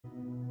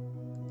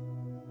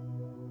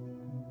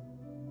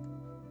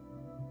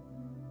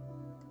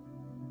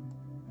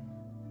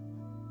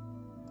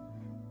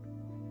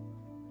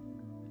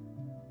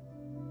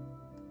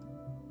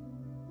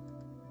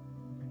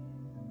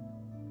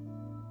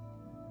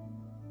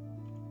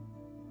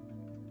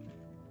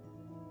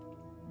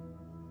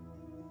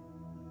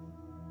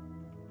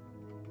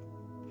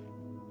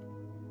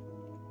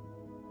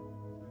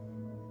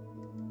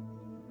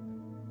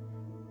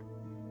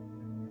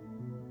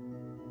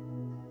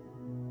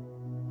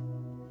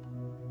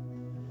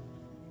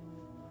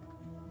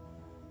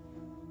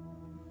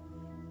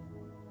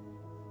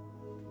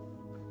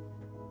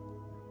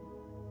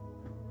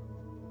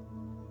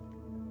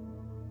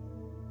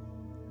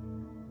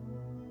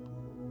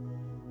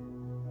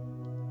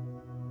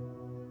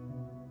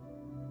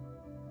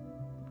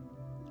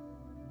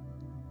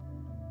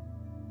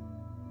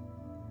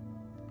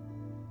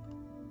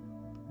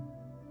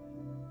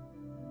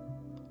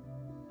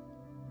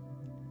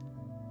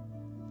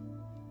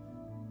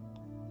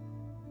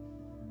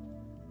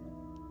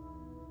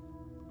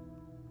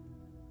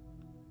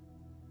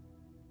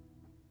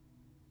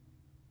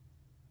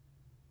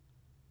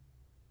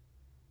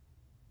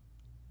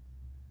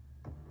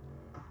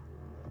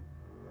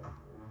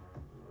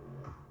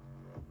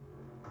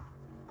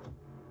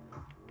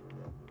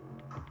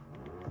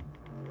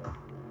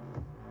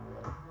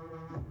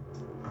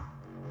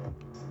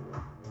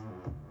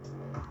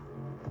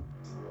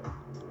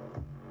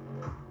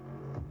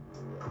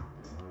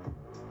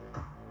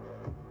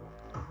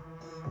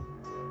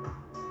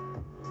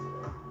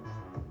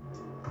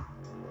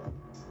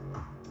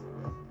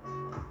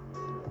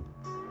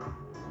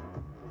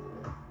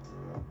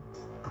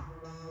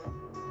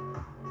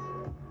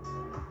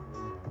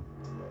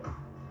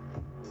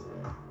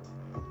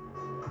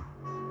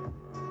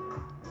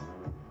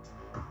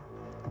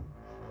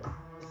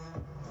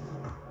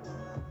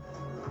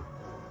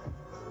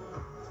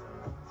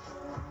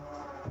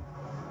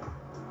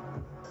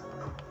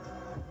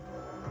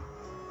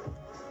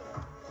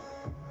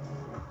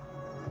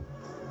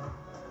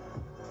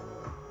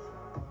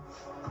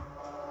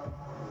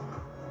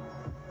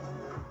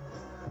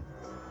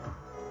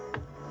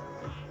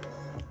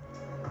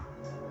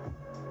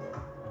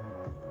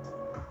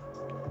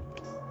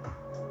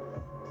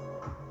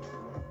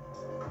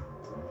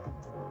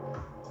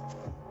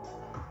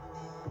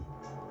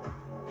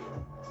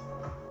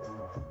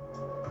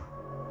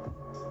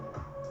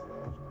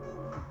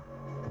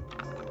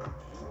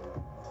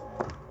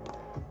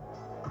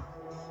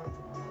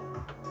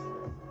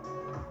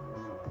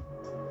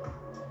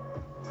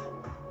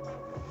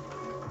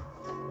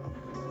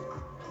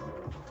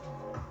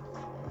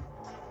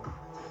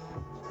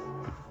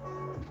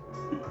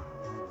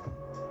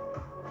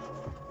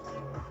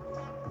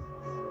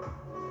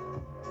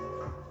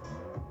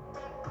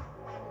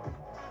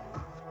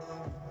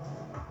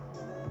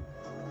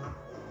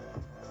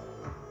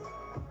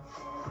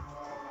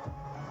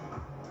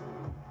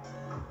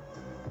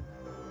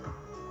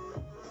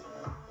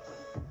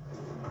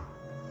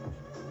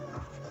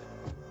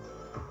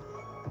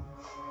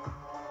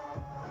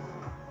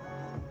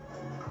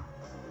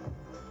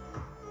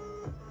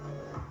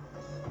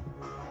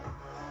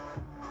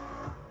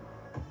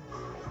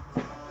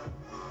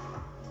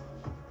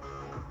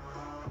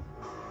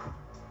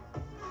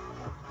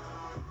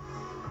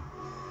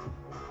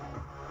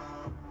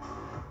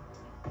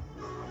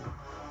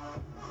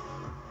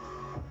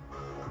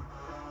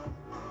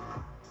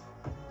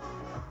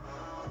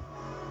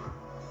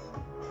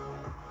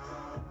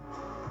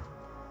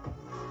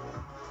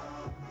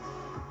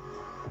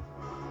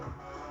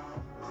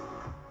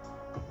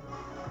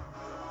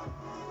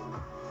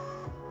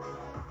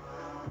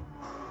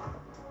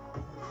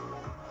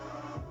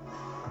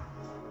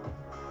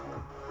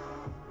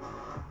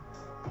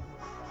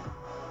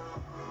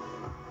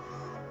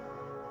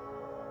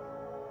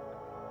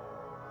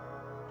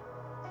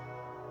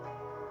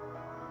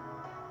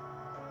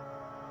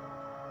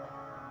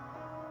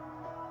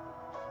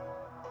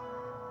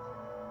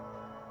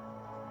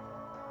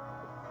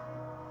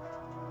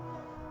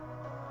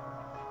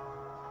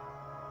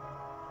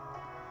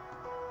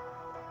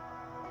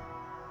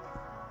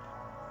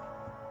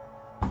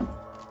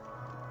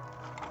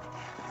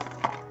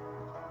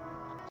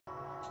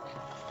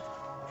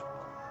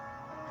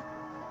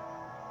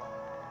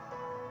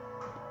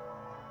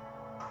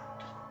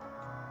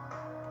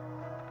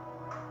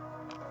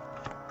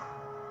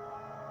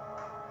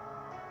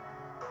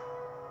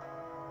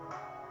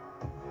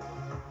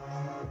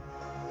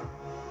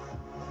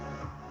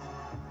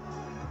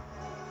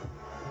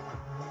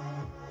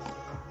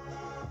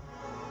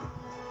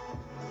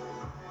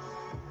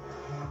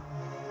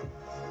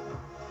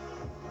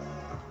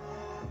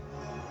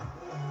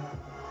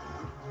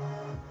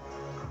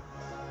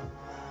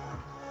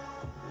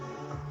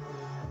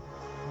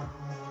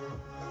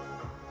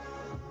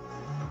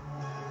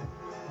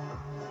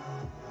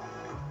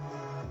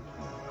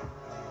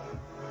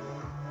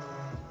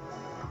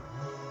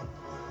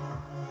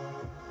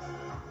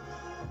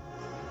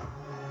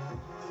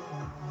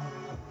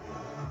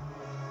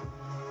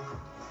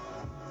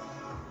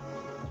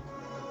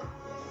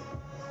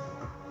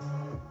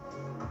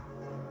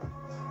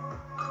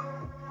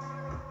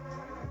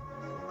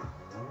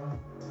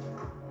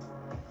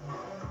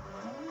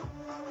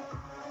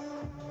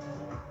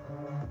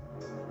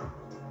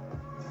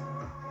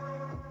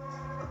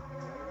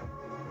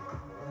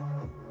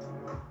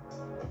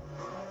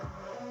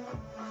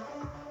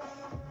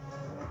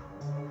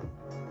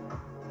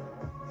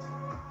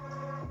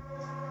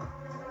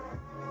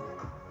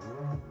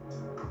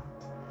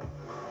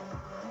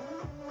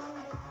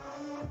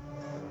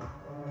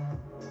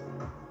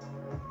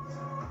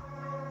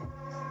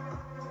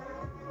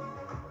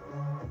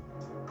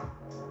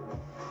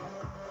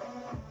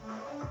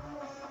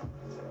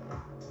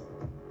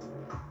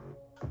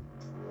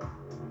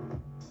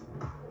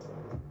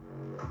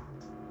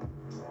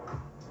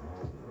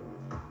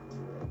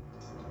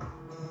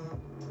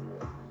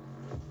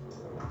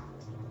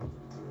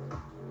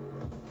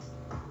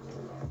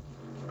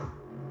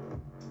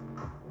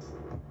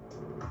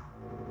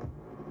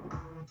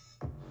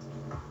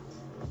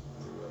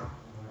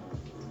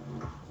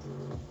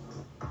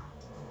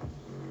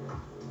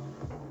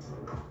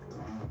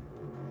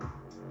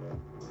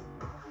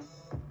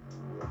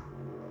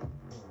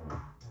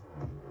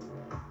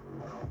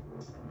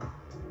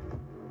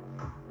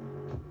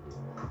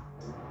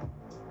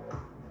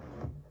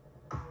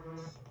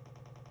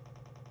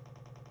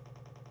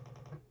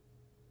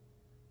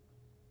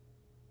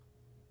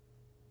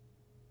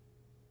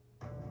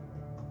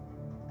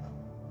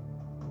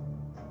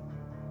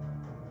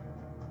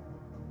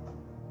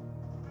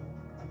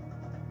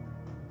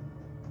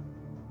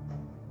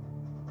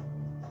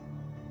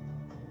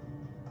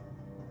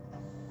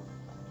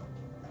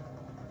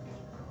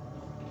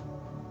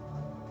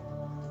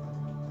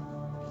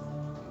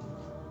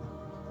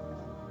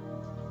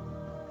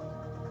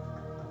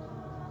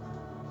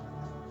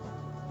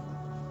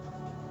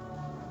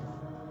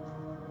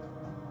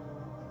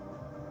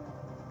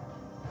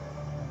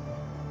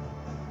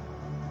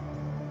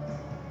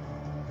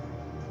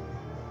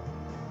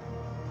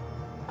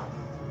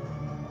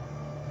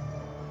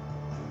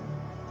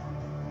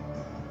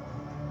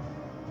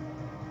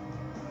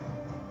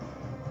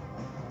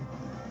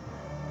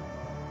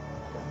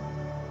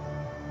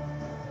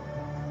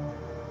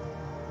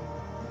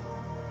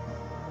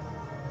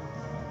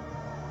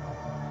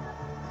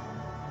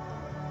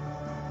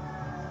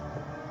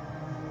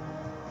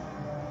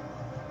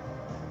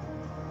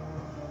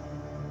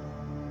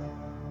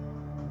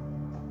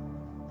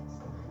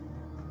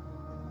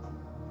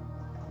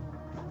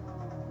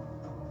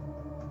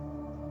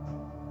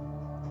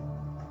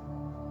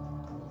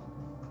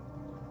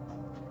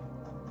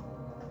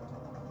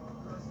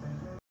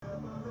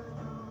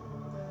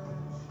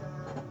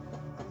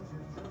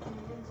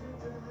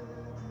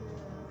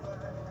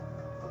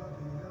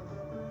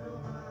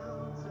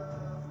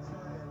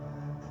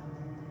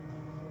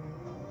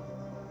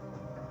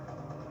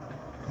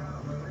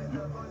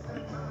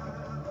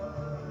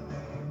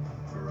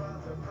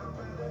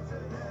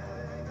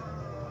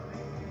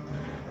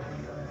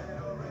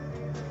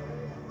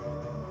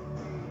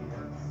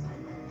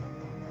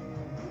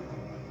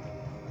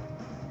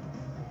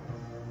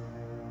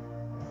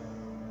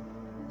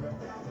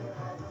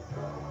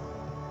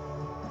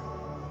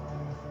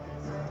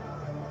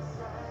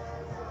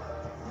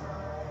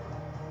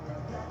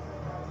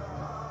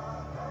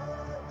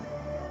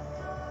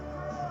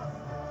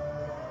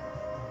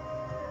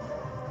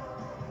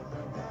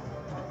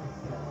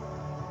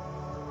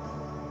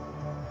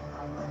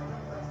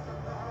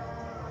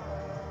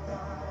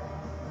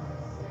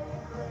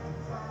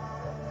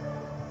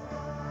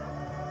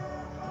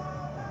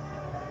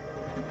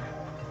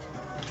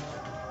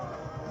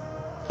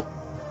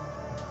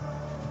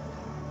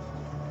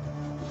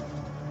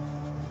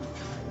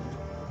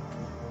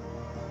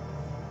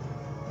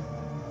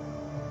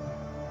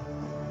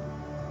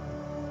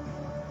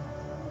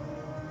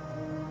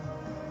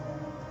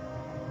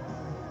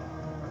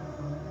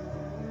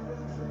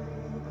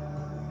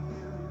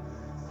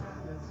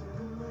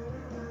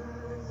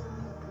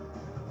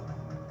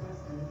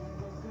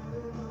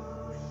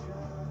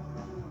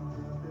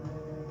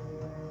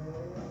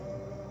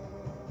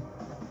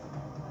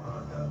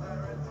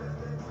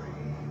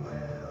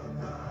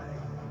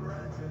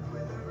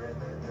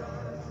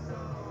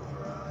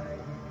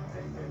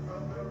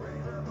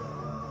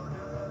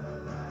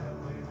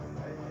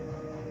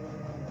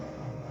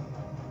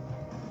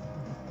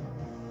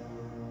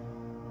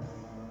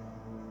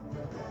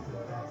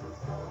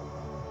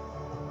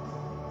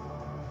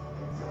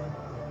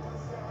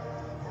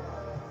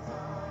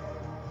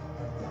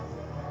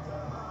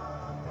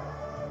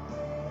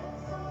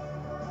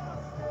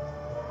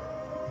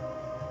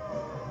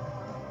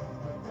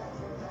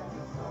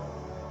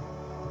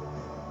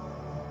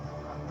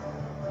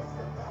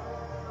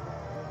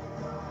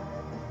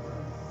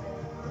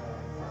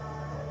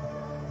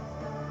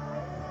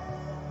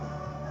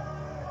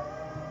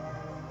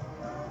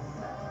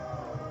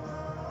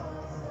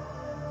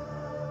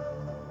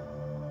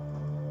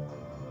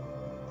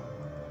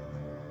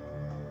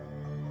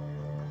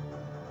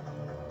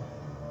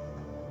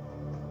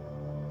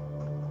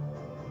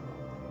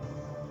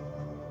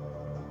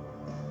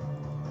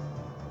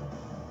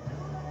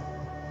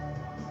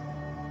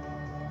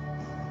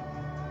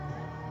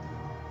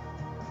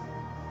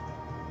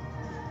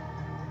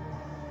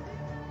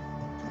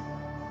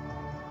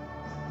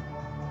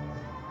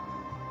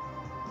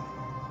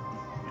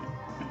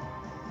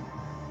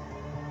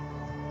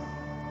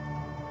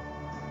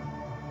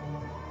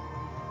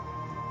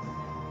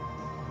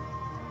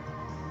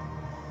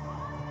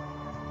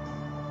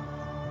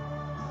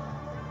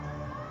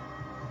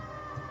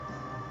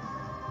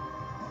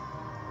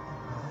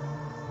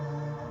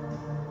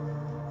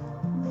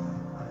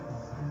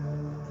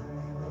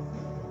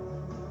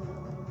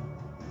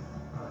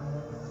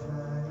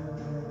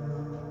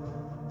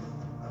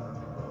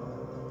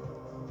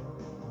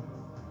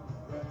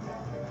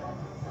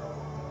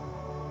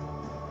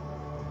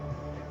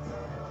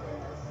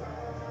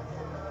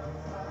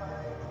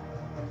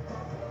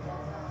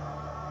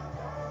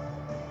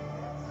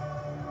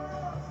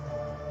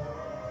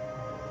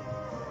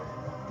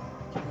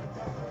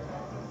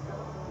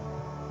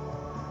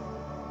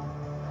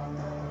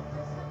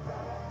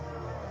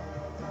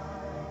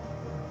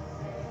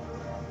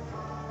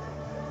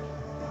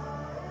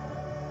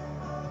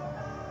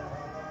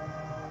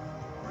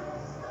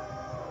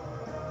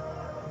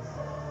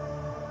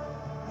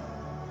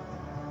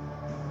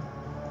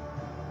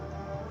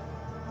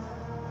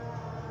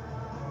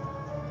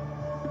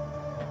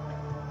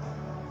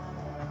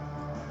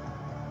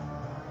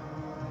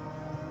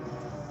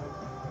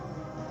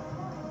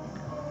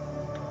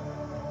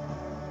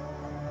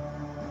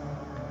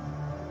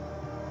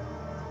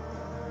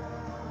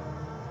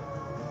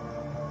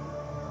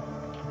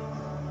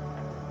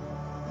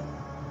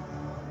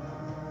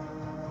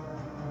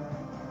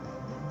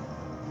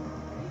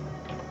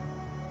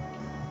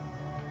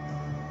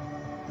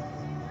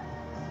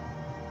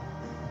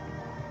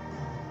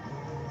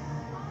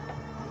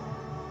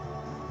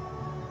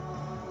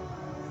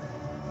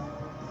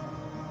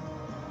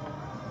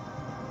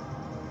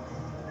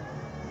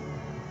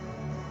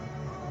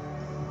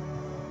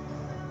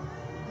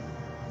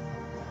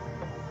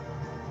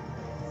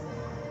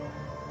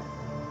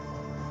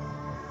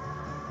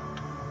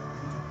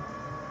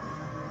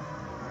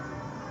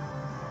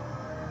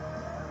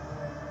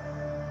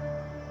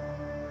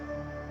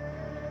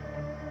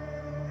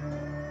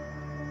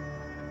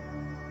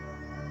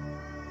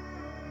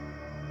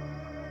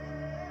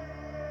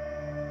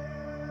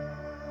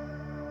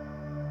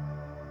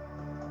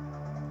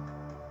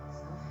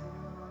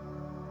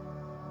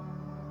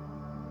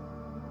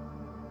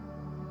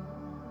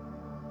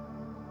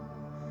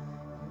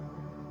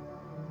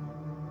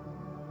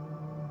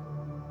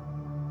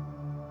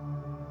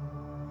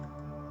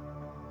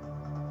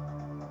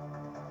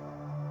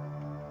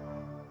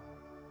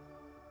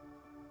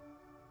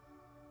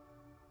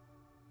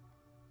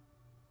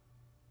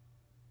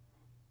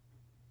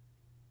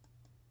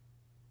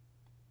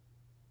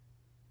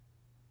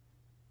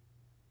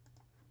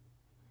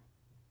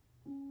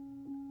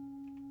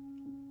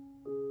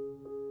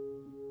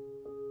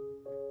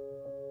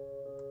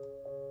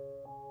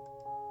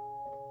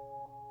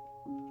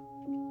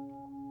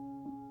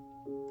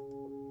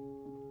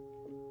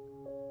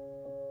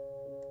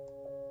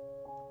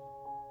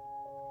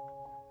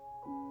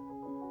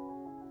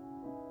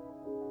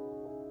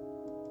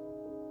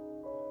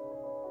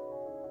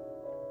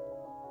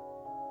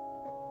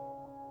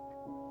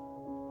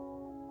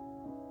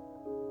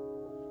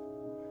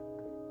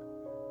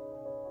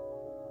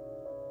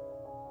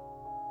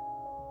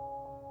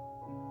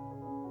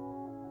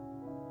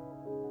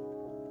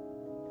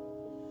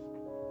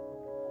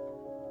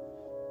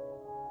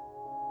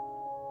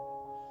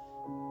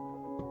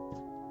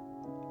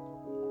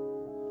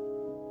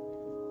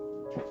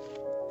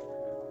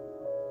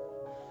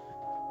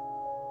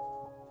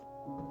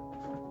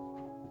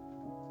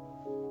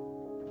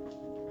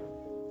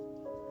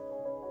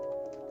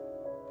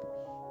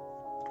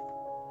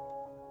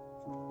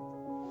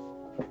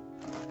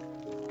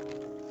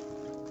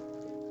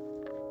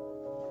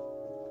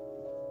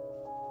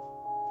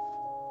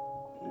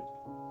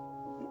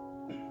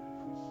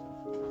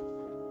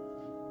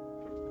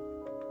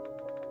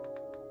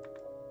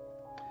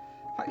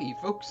Hi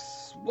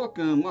folks,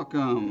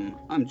 welcome.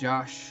 I'm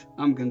Josh.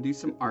 I'm gonna do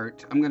some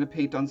art. I'm gonna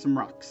paint on some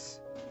rocks.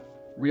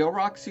 Real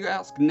rocks, you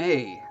ask?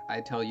 Nay,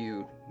 I tell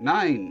you,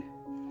 9.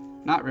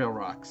 Not real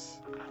rocks.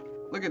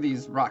 Look at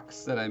these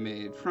rocks that I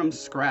made from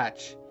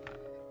scratch.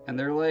 And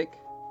they're like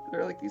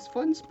these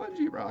fun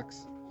spongy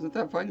rocks. Isn't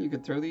that fun? You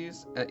could throw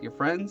these at your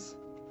friends.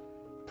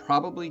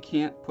 Probably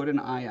can't put an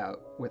eye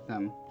out with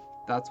them.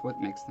 That's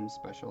what makes them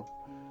special.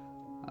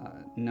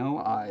 No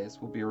eyes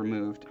will be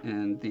removed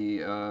in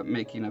the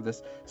making of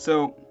this.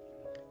 So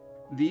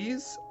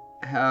these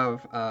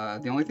have,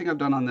 the only thing I've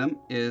done on them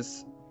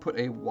is put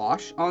a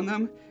wash on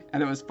them.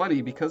 And it was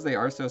funny because they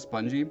are so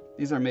spongy.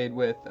 These are made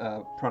with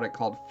a product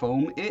called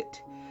Foam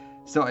It.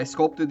 So I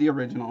sculpted the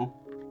original.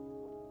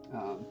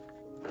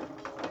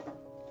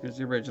 Here's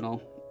the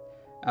original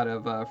out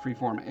of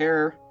freeform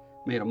air.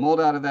 Made a mold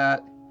out of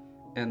that.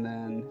 And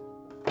then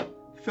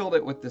filled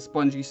it with the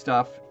spongy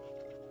stuff.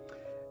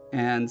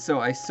 And so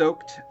I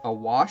soaked a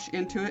wash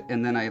into it,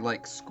 and then I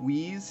like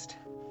squeezed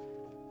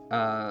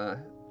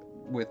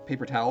with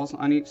paper towels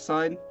on each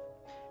side,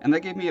 and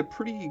that gave me a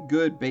pretty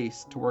good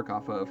base to work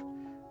off of.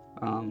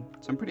 So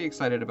I'm pretty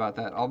excited about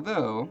that.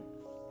 Although,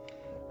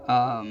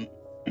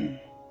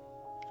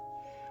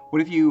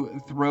 what if you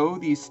throw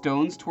these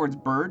stones towards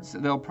birds?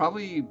 They'll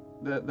probably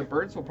the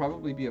birds will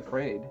probably be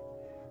afraid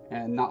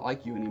and not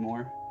like you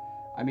anymore.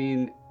 I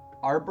mean,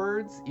 our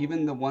birds,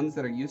 even the ones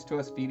that are used to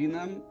us feeding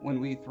them,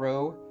 when we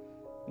throw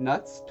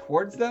nuts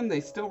towards them, they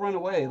still run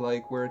away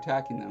like we're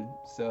attacking them.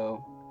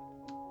 So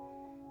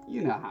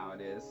you know how it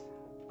is.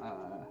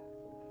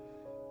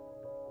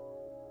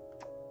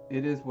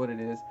 It is what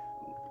it is.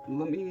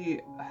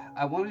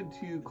 I wanted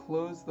to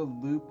close the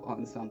loop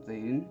on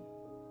something.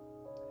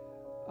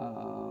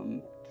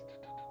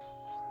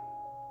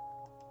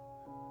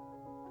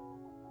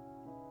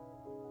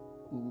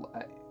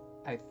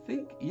 I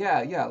think,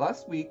 yeah,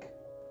 last week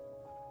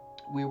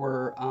we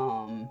were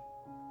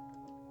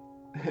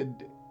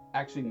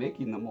actually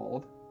making the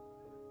mold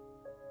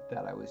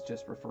that I was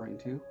just referring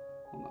to.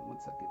 Hold on one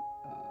second.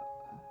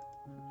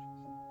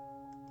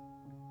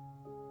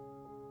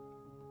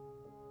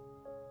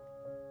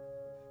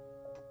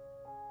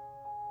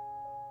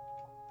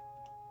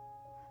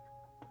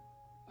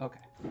 Okay.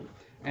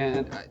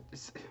 And I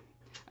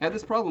had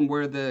this problem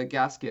where the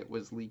gasket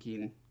was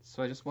leaking,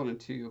 so I just wanted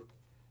to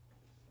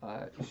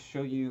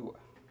show you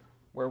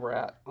where we're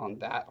at on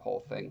that whole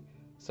thing.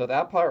 So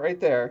that part right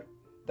there,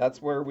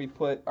 that's where we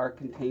put our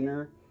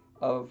container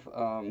of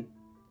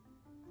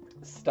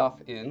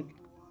stuff in.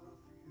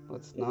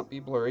 Let's not be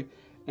blurry.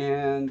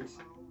 And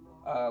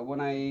when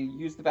I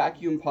used the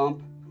vacuum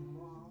pump,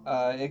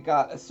 it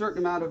got a certain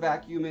amount of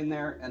vacuum in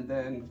there and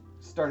then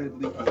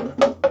started leaking.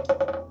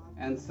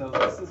 And so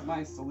this is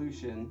my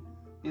solution,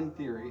 in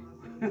theory.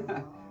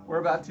 We're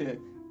about to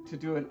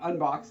do an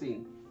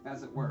unboxing,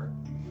 as it were.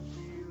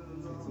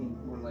 Let's get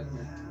some more light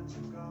here.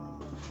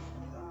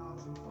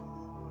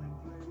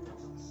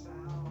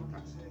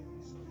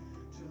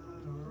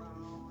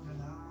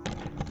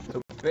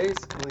 So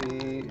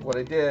basically, what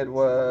I did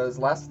was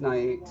last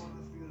night,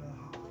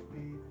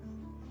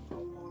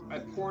 I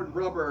poured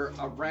rubber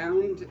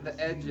around the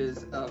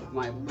edges of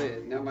my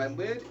lid. Now my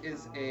lid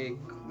is a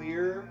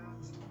clear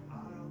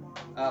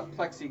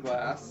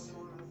plexiglass.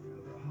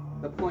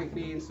 The point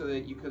being so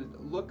that you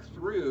could look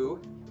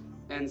through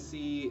and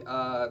see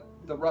the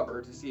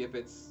rubber to see if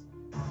it's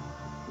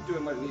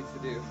doing what it needs to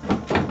do.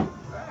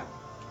 Ah.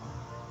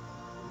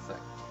 One sec.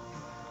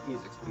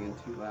 Music's being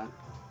too loud.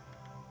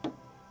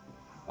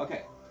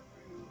 Okay.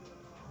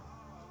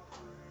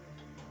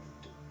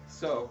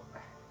 So,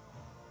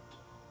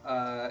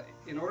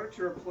 in order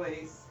to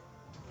replace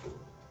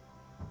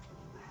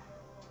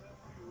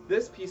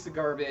this piece of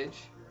garbage,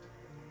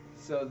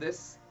 so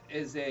this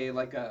is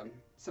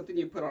something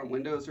you put on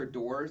windows or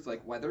doors,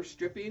 like weather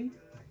stripping,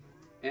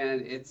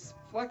 and it's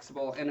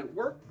flexible and it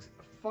works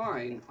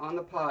fine on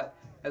the pot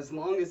as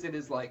long as it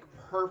is like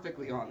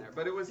perfectly on there.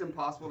 But it was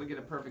impossible to get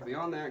it perfectly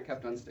on there. It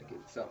kept on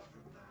sticking. So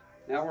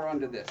now we're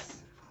onto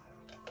this,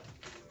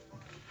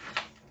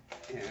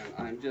 and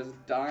I'm just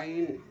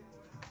dying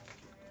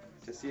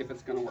to see if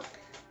it's going to work.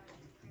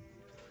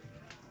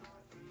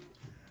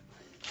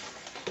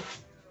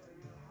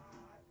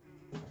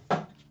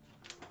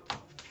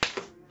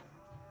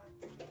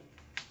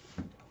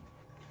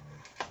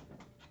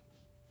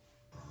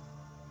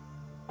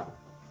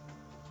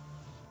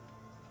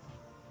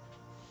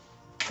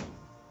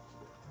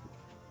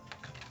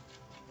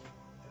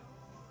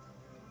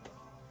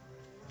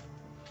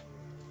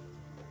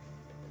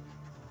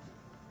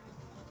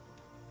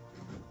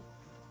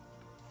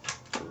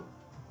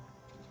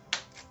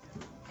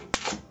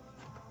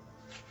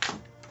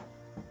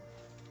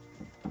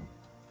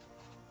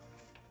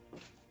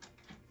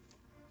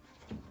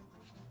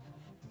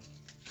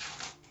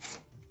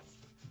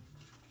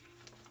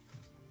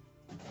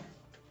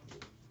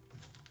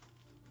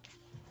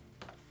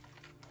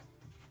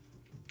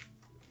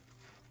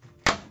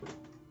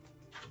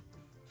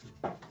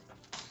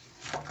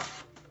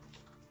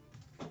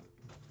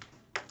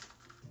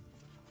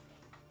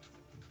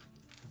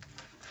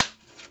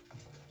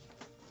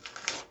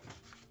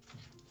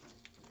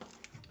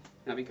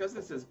 Now because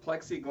this is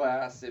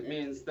plexiglass, it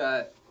means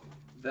that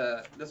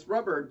this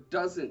rubber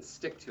doesn't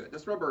stick to it.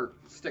 This rubber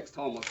sticks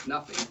to almost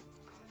nothing.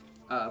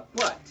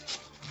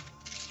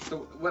 So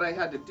what I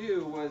had to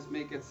do was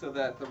make it so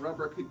that the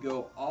rubber could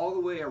go all the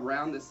way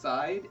around the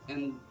side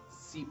and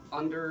seep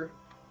under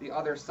the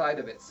other side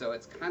of it. So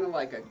it's kind of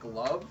like a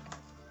glove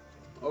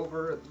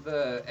over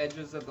the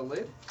edges of the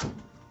lid.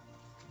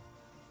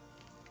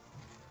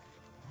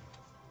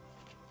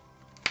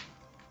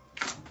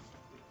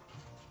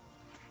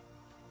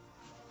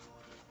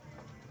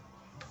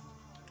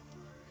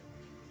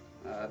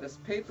 This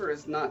paper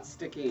is not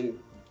sticking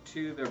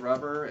to the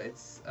rubber,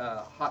 it's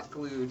hot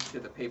glued to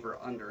the paper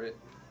under it.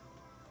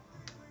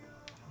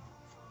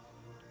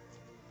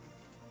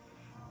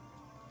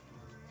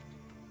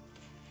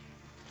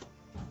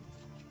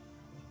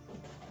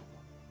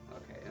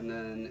 Okay, and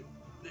then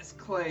this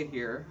clay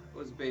here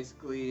was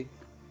basically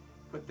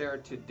put there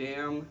to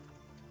dam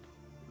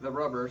the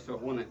rubber so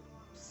it wouldn't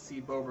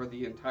seep over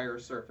the entire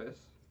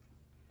surface,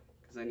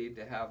 because I need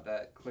to have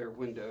that clear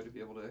window to be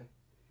able to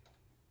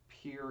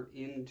peer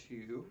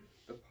into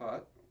the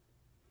pot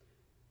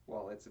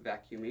while it's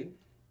vacuuming.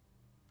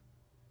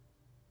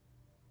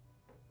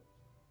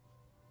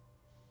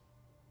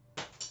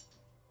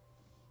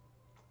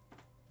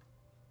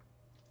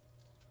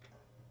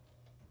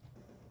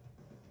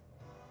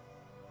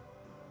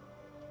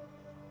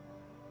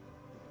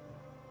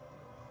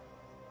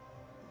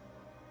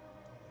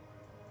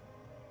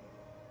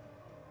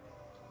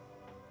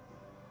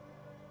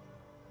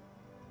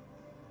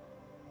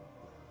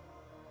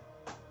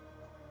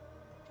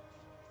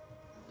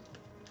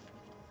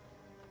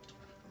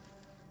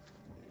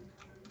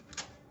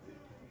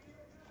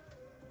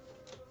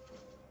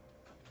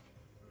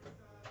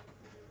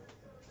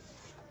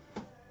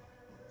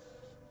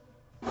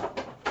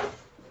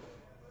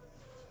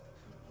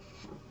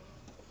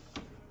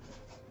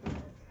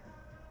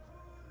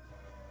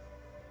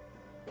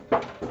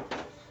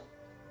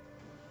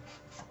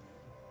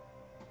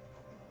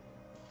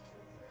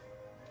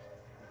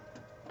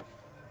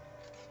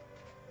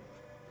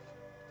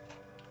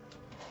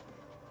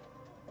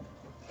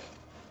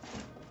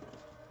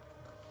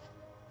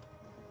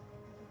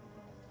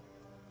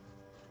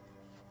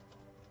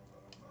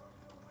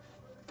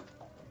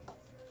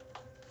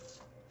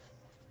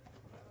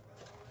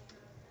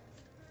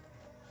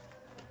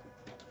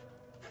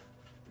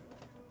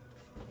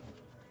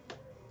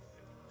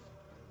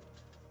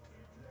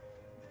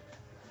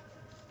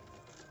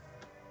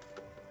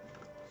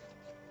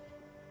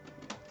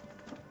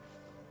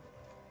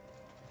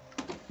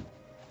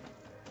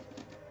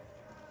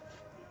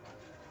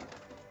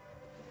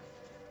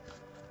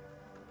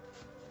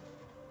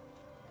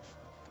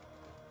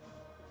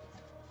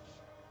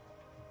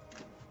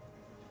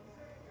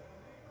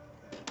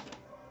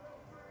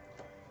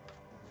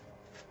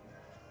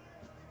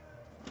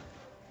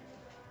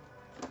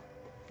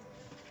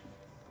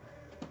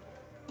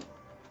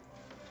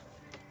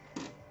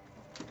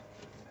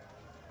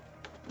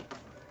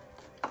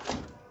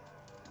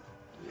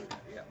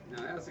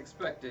 Now, as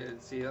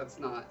expected, see, that's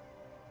not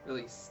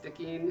really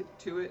sticking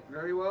to it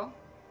very well.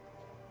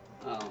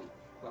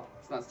 Well,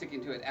 it's not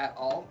sticking to it at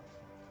all.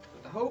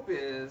 But the hope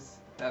is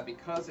that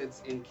because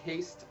it's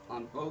encased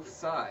on both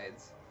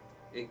sides,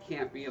 it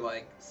can't be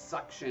like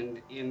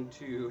suctioned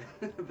into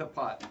the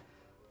pot,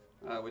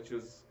 which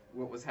was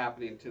what was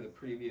happening to the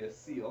previous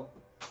seal.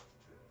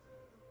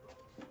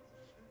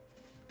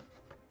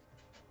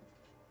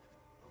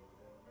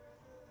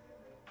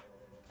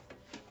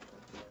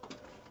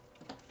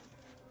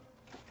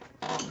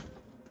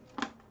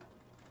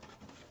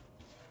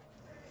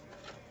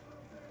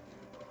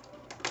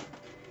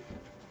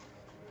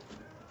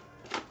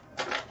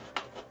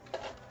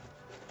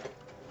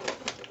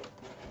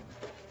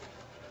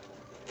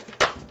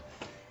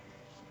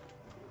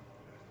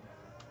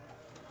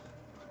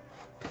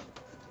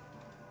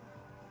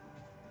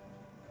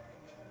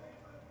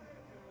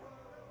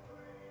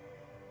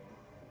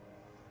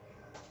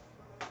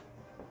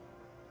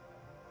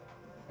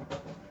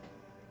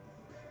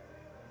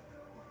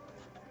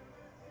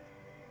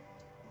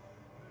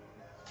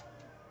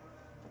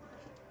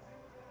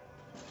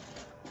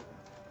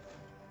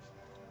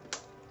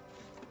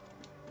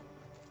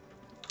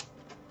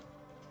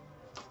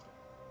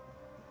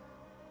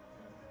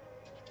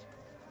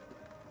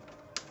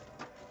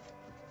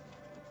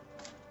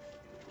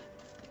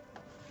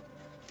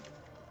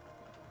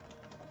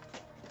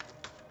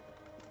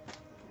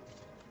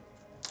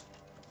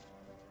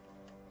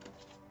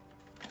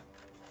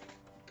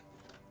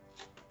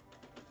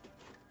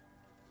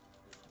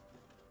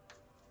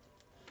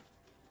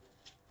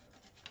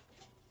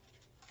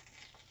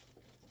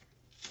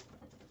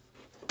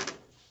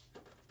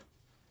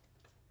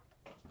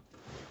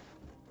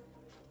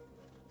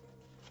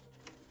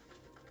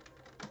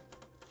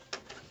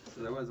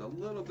 So there was a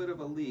little bit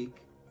of a leak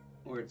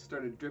where it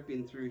started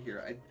dripping through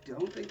here. I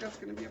don't think that's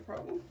going to be a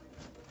problem.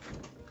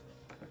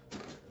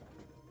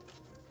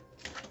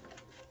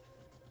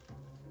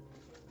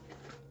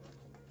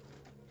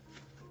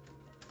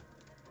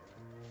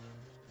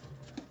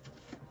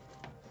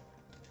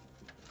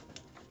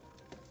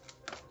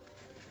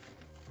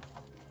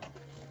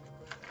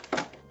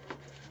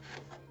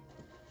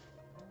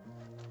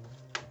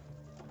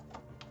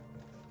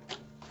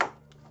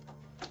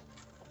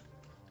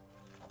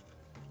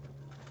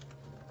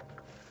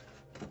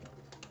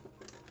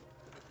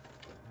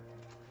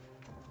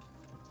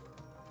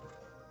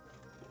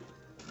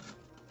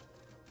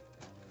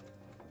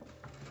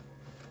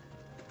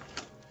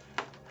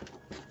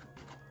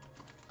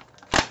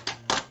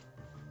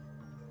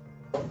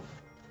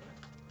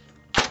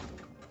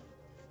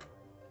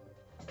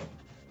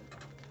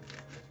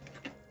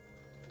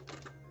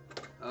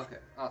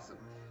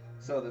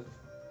 So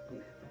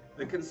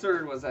the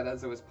concern was that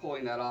as I was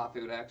pulling that off,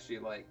 it would actually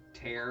like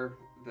tear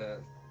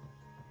the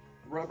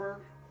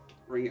rubber,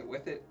 bring it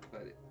with it,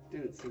 but it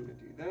didn't seem to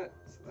do that,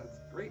 so that's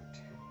great.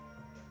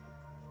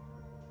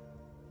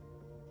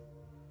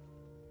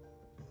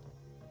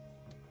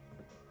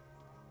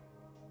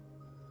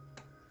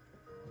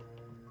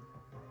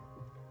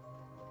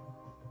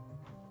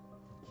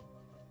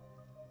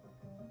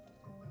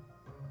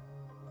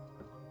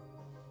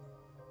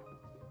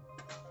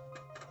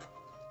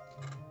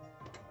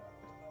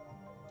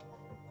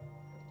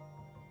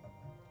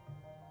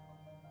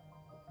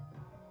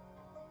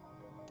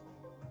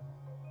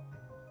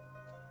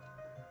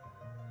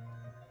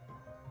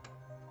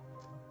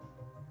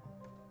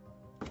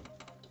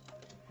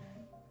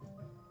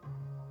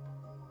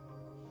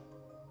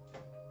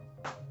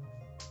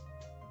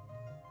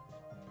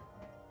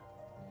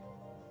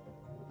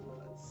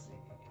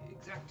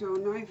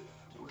 X-Acto knife,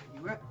 where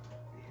you at?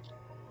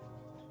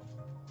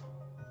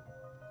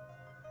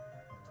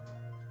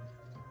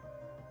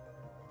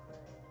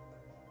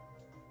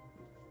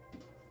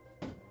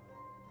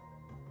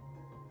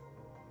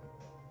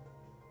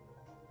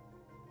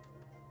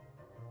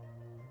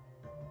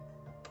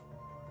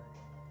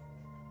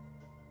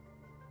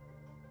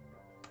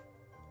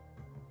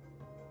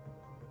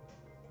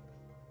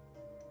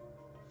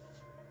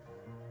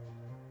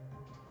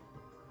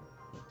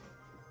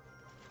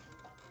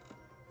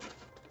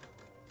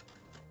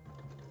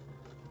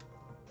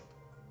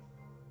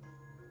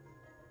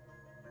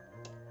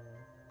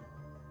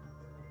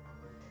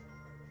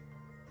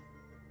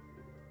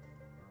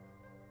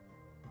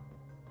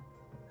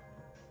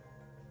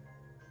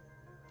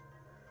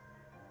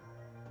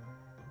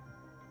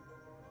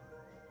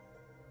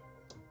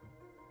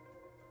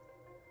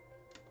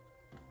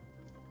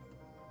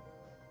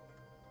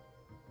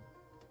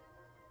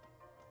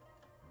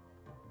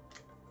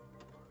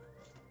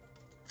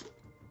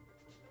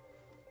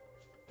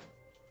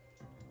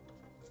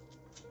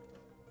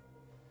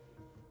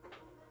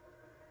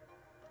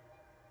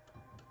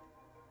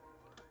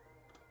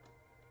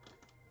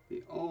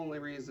 The only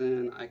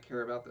reason I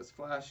care about this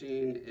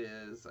flashing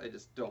is I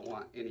just don't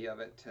want any of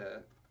it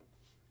to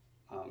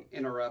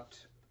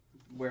interrupt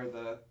where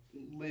the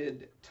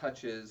lid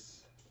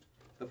touches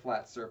the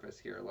flat surface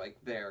here, like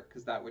there,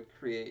 because that would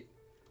create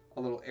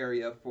a little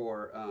area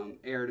for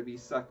air to be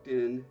sucked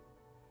in.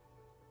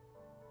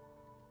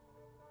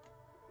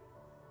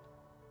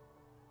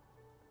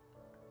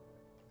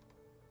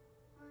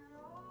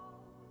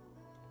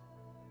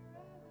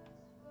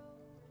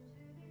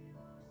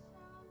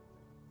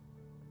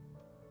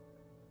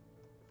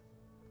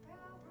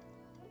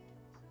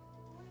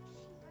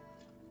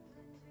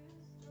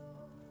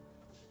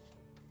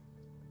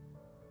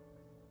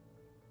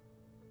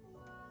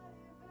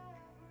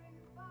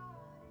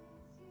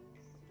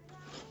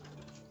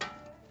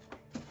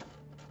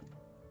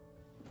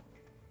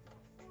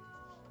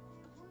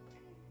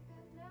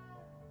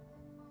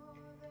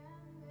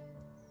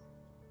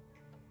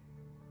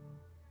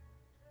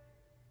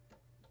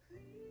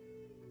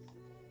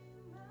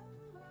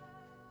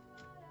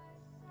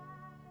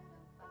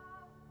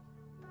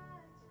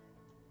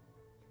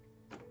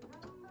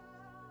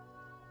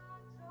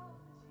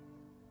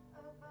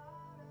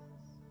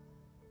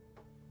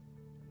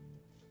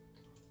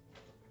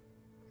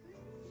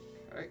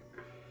 Right.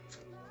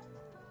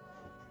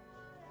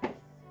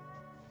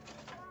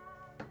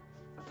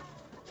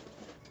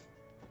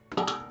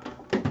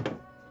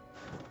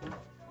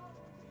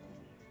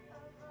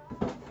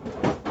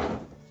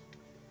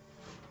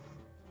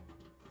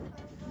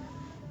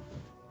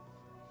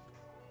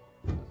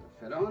 Does it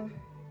fit on?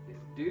 It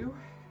do.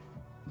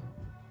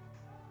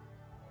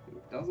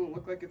 It doesn't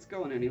look like it's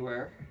going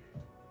anywhere.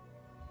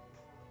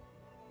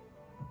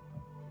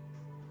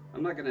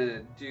 I'm not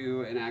gonna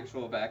do an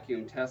actual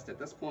vacuum test at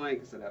this point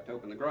because I'd have to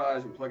open the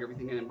garage and plug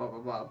everything in and blah blah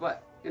blah.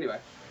 But anyway,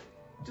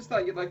 just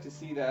thought you'd like to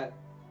see that,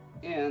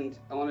 and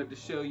I wanted to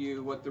show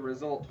you what the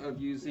result of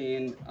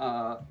using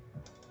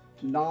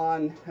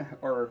non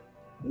or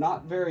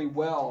not very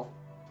well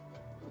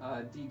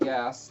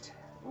degassed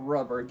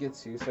rubber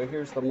gets you. So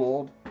here's the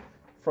mold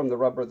from the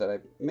rubber that I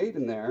made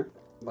in there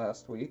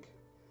last week,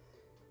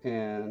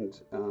 and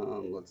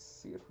let's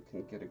see if we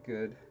can get a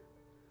good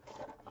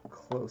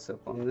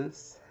close-up on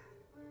this.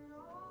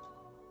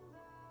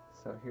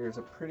 So here's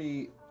a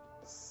pretty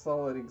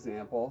solid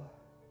example.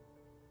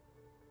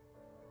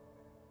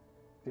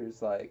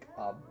 There's like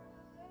you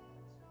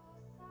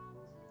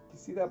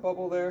see that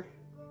bubble there?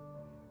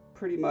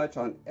 Pretty much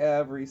on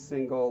every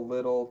single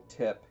little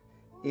tip.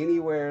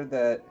 Anywhere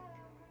that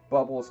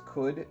bubbles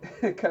could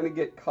kind of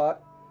get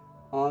caught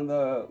on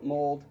the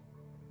mold,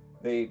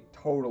 they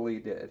totally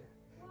did.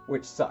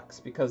 Which sucks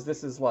because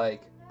this is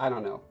like, I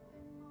don't know,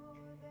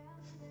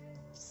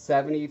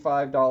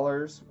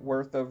 $75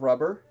 worth of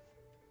rubber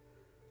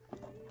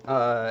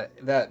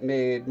that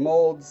made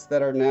molds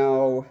that are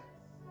now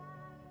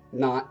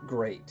not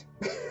great.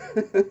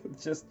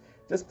 just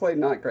plain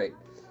not great.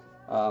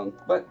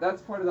 But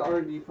that's part of the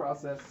R&D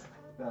process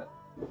that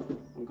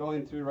I'm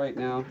going through right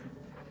now.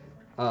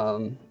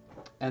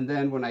 And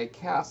then when I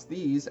cast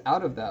these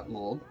out of that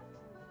mold,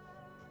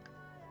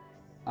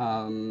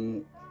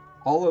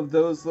 all of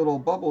those little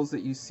bubbles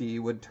that you see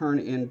would turn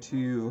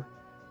into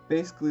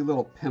basically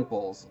little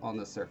pimples on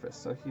the surface.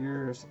 So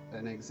here's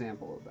an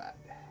example of that.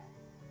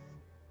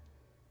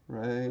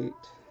 Right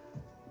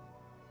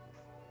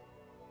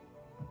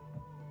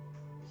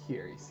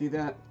here, you see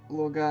that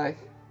little guy?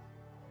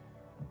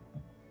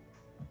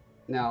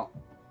 Now,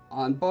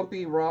 on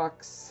bumpy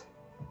rocks,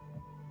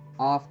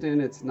 often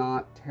it's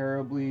not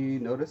terribly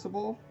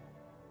noticeable.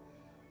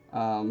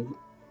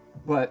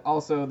 But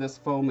also this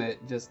foam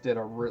just did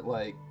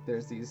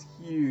there's these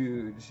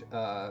huge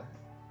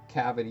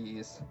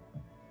cavities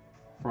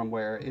from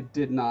where it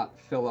did not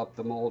fill up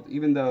the mold,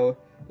 even though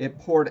it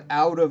poured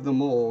out of the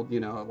mold,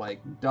 like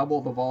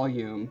double the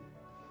volume,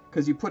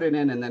 because you put it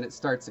in and then it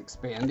starts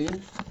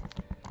expanding.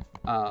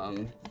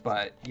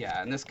 But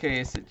yeah, in this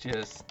case, it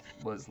just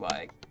was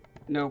like,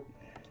 nope,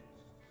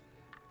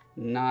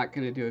 not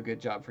gonna do a good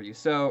job for you.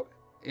 So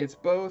it's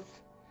both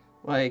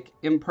like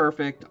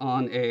imperfect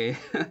on a,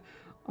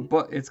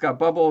 but it's got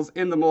bubbles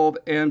in the mold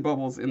and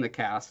bubbles in the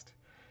cast,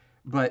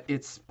 but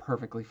it's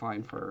perfectly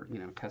fine for,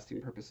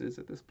 testing purposes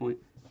at this point.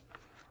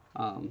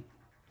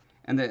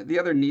 And the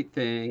other neat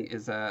thing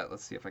is that,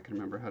 let's see if I can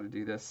remember how to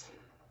do this.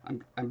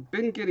 I've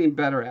been getting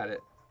better at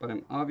it, but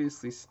I'm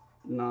obviously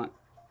not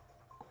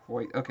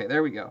quite. Okay,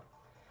 there we go.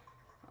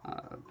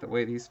 The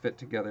way these fit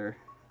together,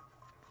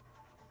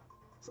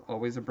 it's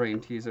always a brain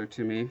teaser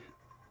to me.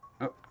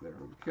 Oh, there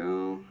we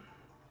go.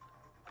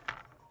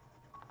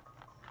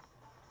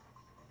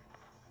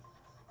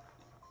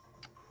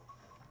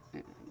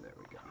 And there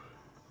we go.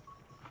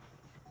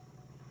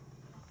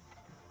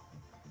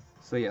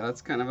 So yeah,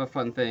 that's kind of a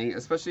fun thing,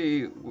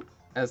 especially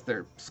as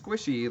they're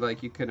squishy.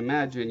 Like, you could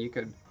imagine, you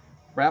could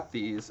wrap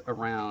these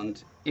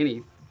around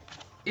any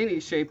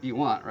shape you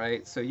want,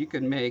 right? So you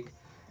could make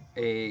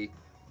a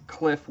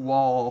cliff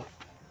wall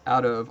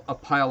out of a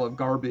pile of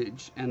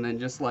garbage and then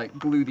just like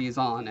glue these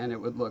on, and it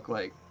would look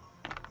like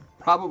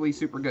probably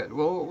super good.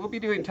 We'll be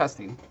doing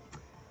testing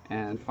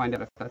and find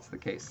out if that's the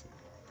case.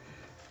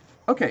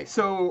 Okay,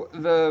 so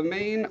the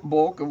main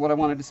bulk of what I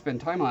wanted to spend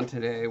time on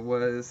today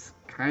was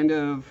kind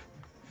of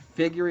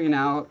figuring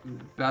out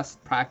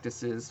best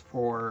practices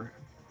for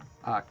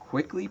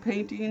quickly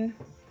painting.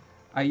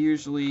 I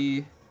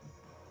usually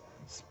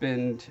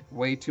spend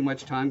way too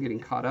much time getting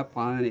caught up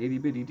on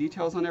itty-bitty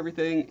details on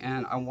everything,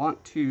 and I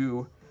want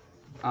to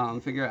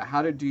figure out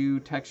how to do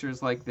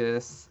textures like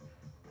this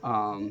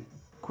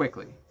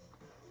quickly.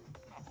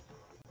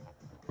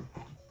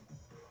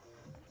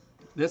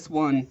 This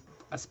one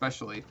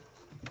especially.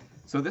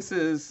 So this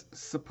is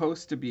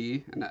supposed to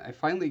be, and I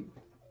finally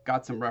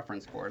got some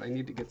reference for it. I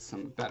need to get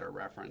some better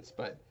reference,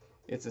 but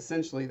it's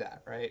essentially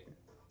that, right?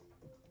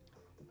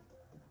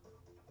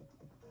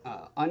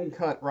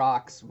 Uncut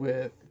rocks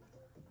with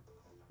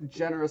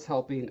generous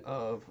helping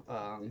of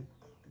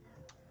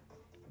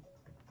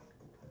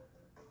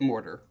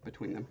mortar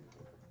between them.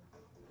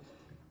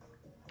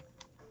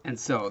 And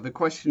so the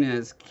question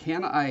is,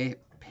 can I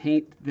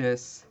paint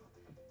this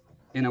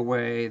in a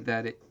way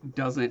that it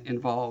doesn't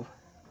involve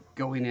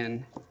going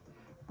in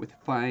with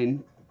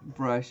fine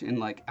brush and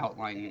like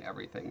outlining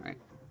everything, right?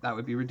 That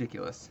would be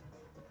ridiculous.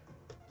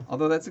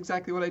 Although that's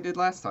exactly what I did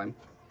last time.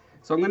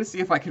 So I'm going to see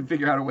if I can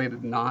figure out a way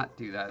to not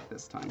do that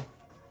this time.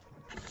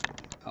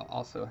 Oh,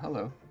 also,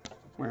 hello.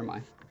 Where am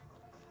I?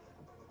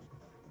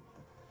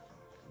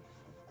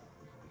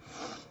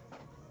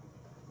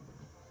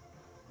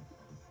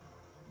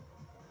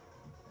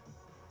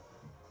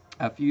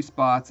 A few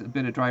spots, a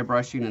bit of dry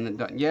brushing, and then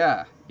done.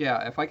 Yeah,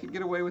 if I could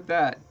get away with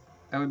that,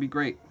 that would be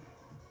great.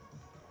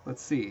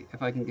 Let's see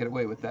if I can get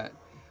away with that.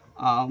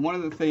 One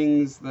of the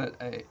things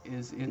that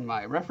is in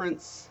my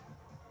reference,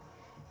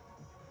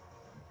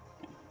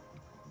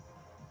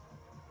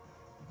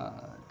 there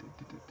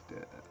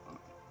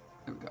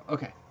we go.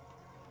 Okay,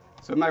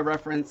 so in my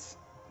reference,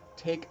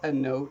 take a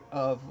note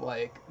of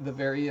like the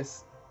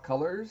various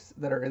colors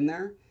that are in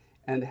there,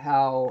 and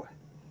how,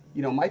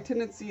 my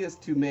tendency is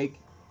to make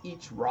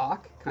each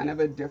rock kind of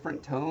a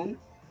different tone,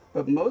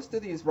 but most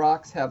of these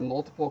rocks have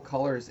multiple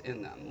colors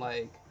in them.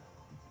 Like,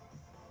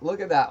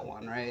 look at that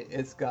one, right?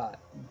 It's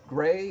got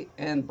gray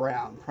and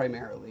brown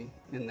primarily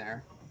in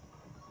there.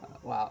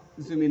 Wow,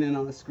 zooming in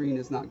on the screen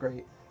is not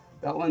great.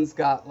 That one's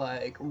got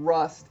like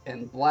rust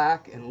and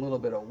black and a little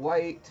bit of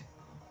white,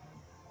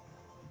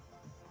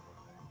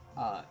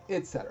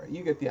 etc.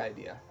 You get the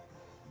idea.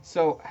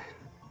 So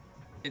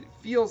it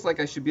feels like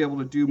I should be able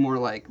to do more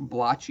like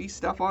blotchy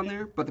stuff on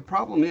there, but the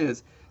problem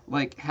is,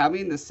 like,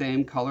 having the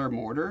same color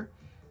mortar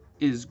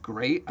is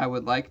great. I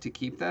would like to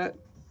keep that.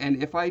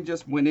 And if I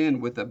just went in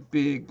with a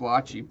big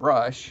blotchy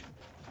brush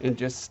and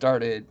just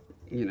started,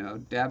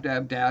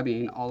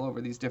 dabbing all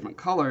over these different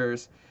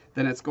colors,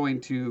 then it's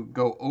going to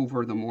go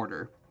over the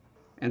mortar.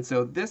 And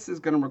so this is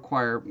going to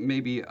require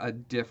maybe a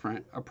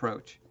different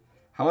approach.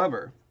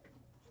 However,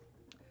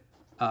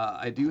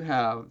 I do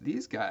have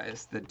these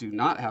guys that do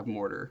not have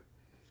mortar,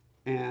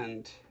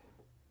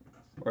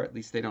 or at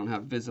least they don't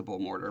have visible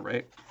mortar,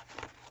 right?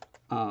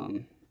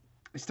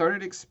 I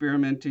started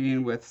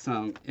experimenting with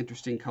some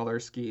interesting color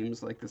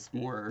schemes, like this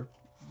more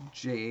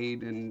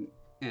jade and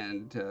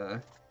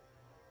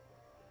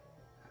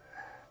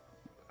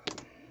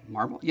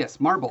marble. Yes,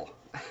 marble.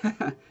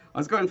 I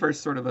was going for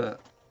sort of an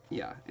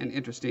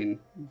interesting,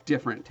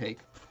 different take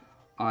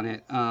on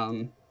it.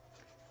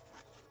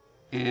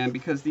 And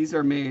because these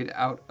are made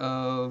out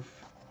of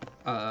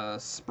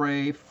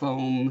spray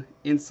foam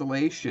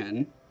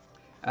insulation,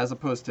 as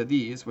opposed to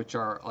these, which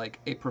are like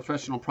a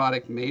professional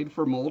product made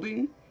for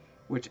molding,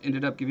 which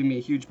ended up giving me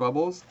huge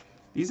bubbles.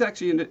 These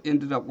actually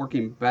ended up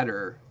working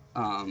better,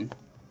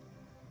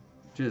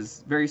 which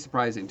is very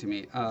surprising to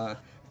me.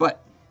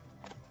 But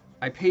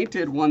I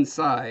painted one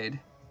side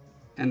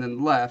and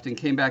then left and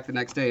came back the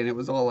next day, and it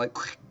was all like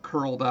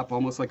curled up,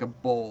 almost like a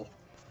bowl.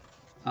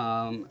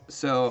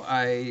 So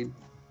I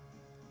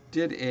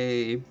did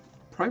a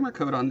primer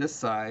coat on this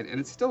side,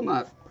 and it's still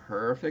not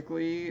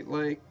perfectly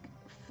like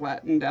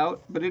flattened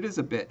out, but it is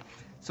a bit.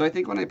 So I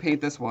think when I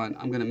paint this one,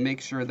 I'm going to make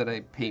sure that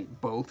I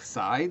paint both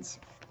sides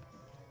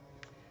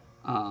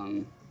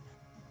to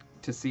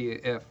see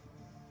if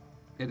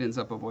it ends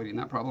up avoiding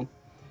that problem.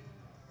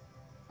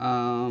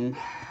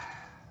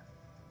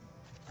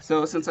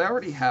 So since I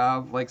already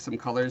have like some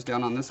colors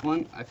down on this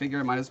one, I figure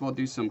I might as well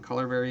do some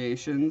color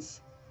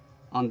variations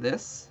on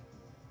this,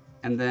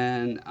 and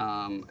then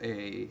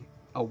a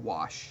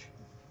wash.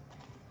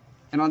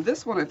 And on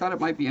this one, I thought it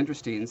might be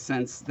interesting,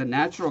 since the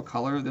natural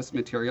color of this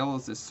material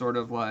is this sort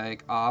of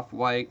like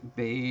off-white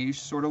beige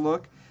sort of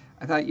look.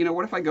 I thought, you know,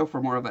 what if I go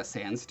for more of a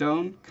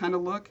sandstone kind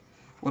of look?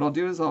 What I'll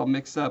do is I'll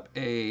mix up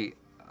a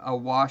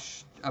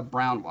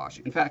brown wash.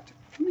 In fact,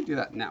 let me do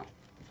that now.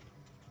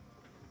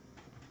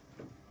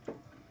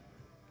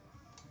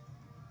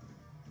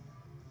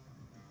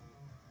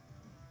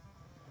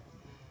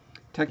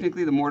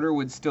 Technically, the mortar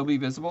would still be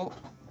visible.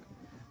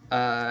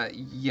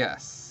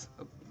 Yes,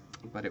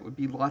 but it would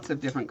be lots of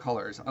different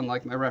colors,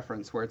 unlike my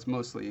reference where it's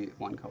mostly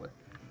one color.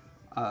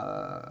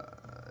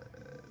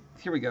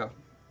 Here we go.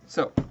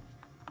 So,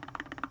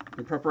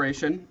 in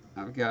preparation,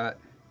 I've got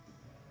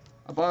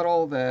a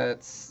bottle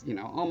that's, you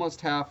know,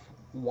 almost half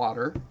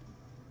water.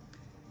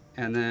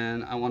 And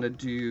then I want to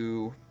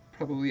do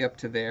probably up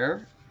to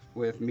there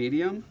with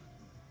medium.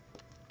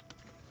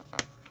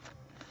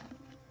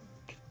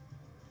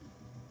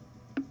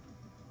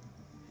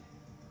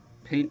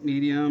 Paint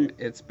medium,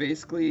 it's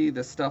basically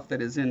the stuff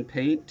that is in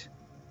paint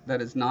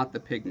that is not the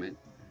pigment,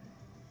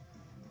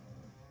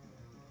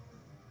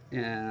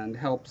 and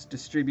helps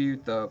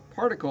distribute the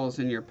particles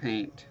in your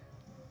paint.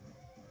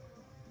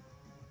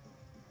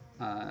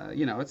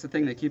 You know, it's the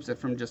thing that keeps it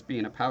from just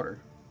being a powder.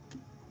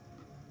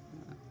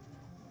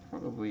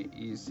 Probably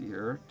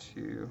easier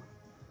to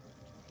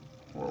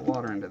pour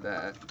water into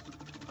that.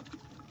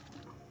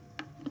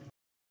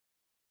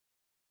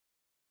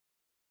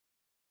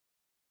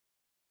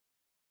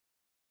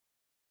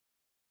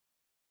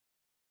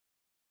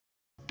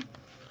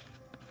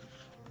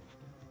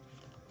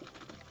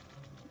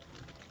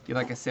 You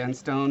like a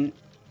sandstone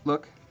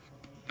look?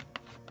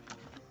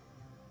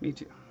 Me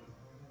too.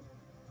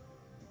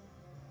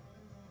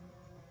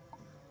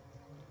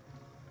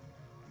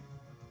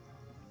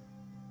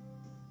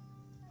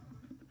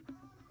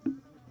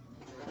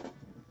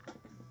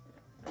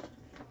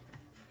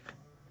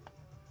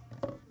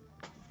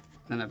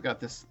 Then I've got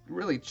this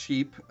really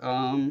cheap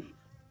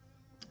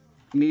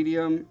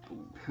medium.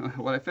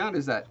 What I found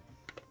is that,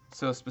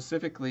 so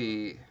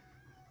specifically,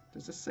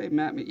 does this say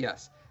matte?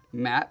 Yes,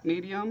 matte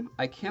medium.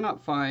 I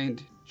cannot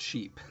find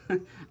cheap.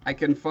 I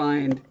can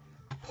find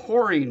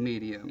pouring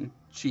medium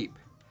cheap,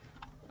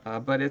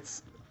 but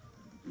it's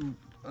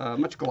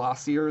much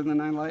glossier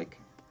than I like.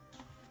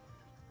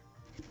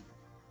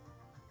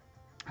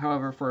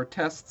 However, for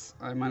tests,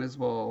 I might as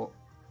well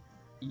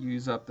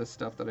use up the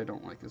stuff that I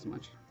don't like as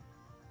much.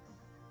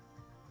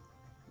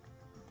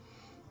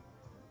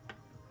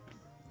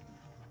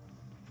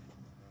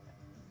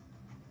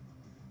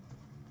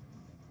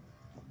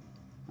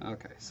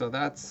 Okay, so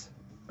that's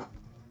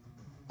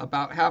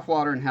about half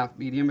water and half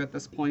medium at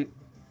this point.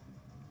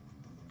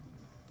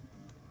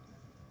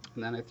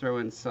 And then I throw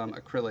in some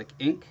acrylic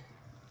ink.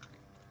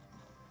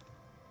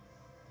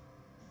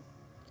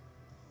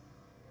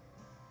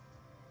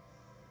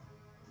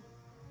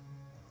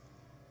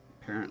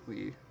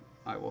 Apparently,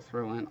 I will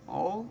throw in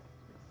all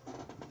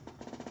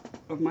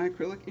of my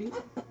acrylic ink.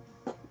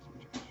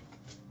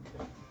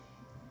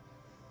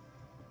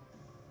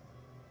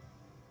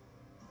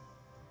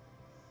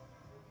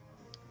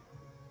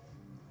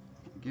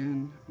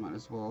 Again, might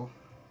as well.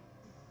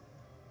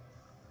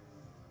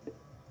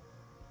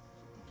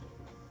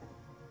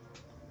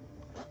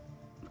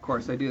 Of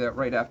course, I do that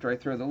right after I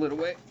throw the lid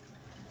away.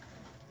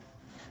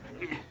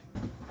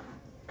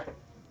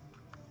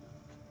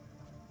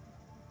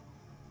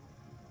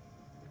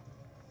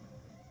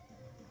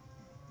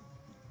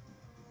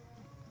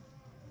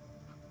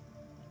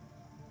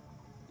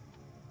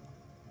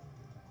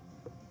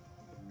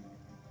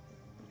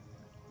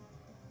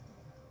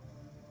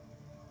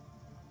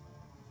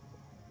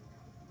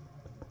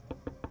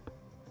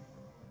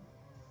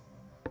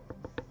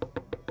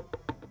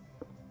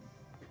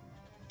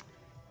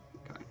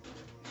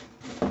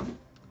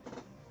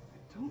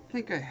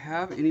 think I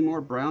have any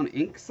more brown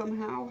ink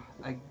somehow.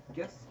 I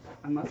guess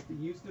I must have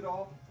used it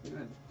all. I'm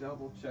gonna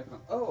double check on.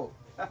 Oh,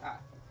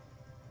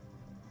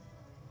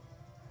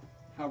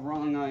 how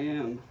wrong I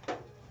am.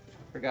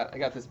 Forgot I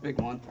got this big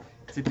one.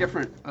 It's a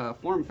different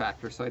form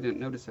factor, so I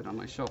didn't notice it on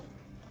my shelf.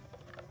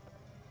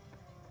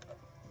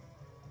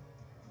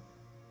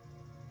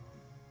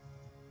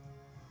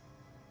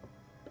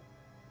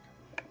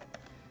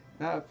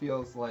 That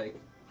feels like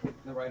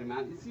the right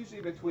amount. It's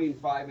usually between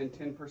 5 and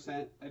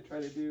 10% I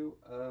try to do.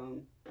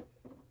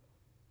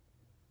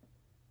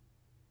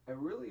 I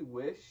really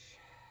wish,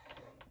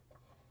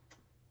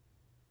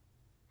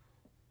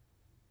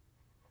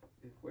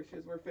 if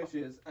wishes were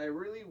fishes, I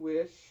really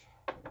wish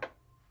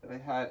that I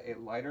had a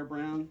lighter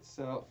brown.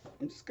 So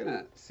I'm just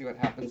gonna see what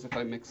happens if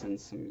I mix in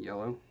some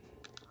yellow.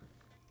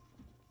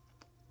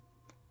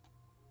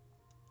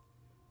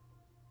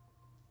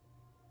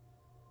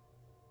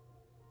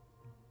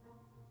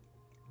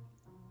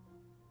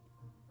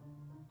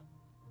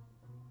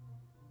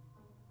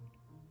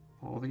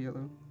 All the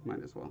yellow?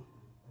 Might as well.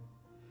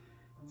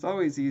 It's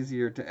always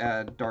easier to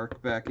add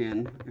dark back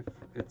in if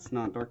it's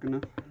not dark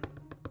enough.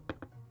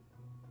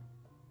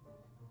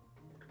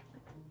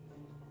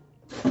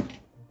 Okay.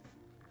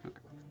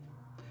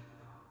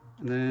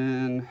 And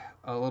then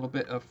a little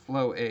bit of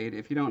Flow Aid.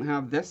 If you don't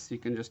have this, you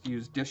can just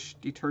use dish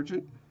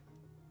detergent.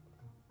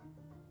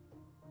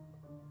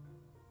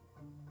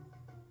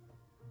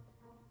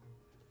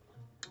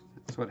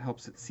 That's what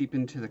helps it seep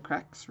into the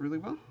cracks really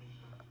well.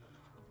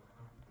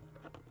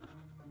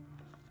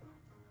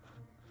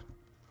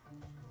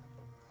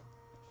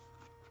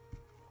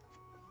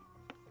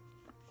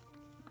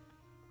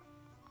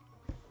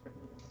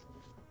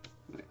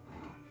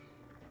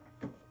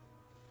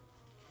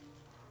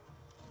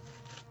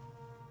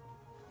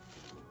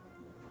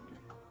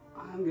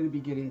 I'm going to be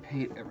getting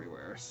paint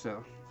everywhere,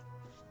 so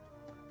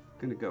I'm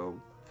going to go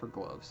for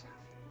gloves.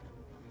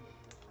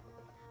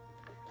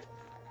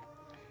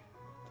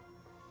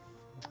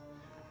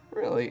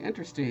 Really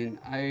interesting.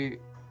 I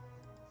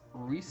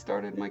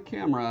restarted my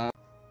camera.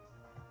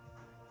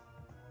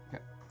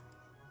 Okay.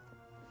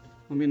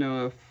 Let me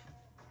know if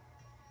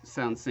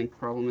sound sync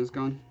problem is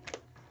gone.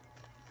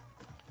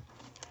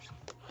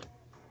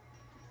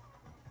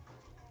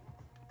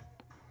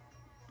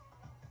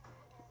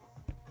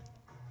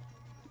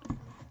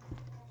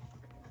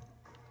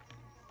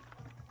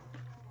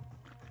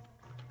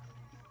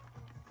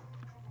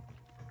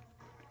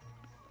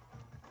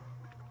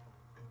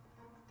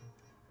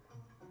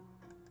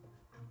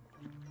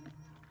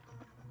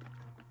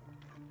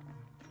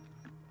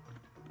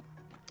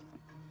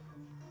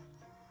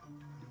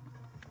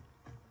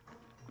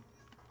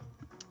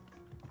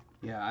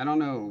 Yeah, I don't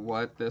know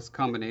what this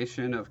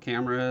combination of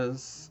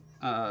cameras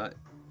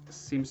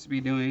seems to be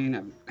doing.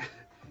 I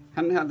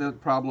haven't had that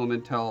problem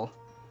until,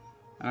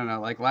 I don't know,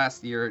 like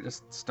last year. It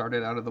just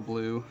started out of the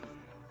blue.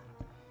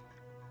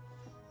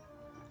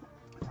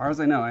 As far as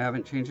I know, I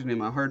haven't changed any of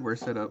my hardware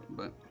setup,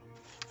 but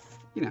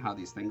you know how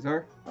these things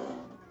are.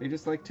 They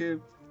just like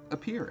to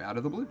appear out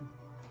of the blue.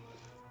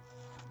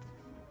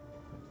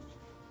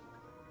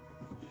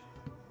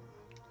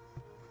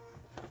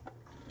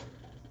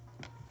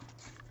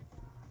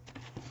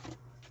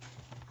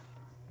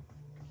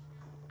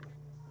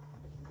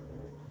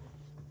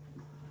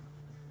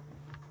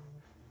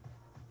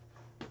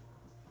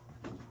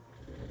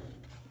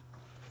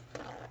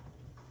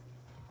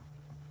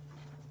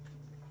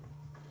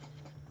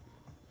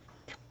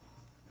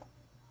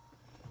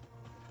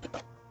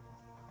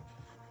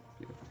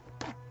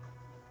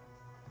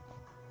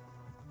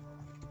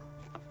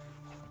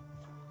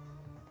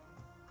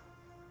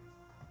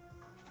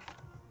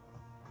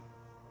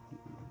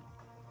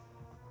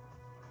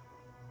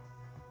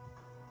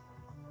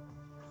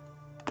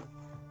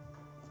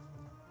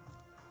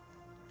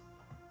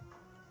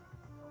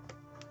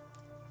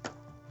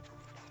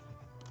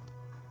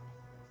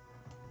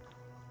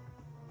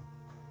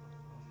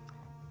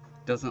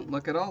 Doesn't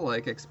look at all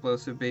like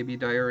explosive baby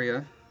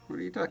diarrhea. What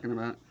are you talking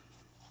about?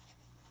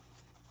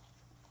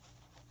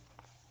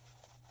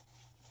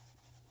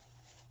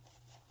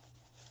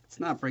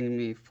 It's not bringing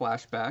me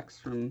flashbacks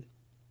from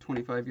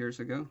 25 years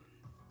ago.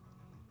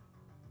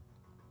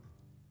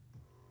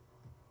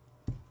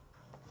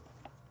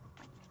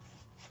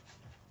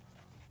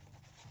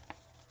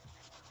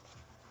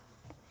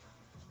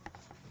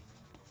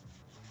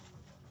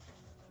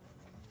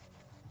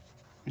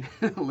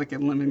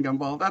 Licking lemon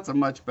gumball. That's a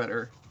much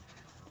better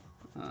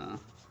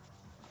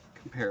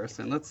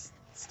comparison. Let's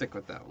stick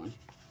with that one.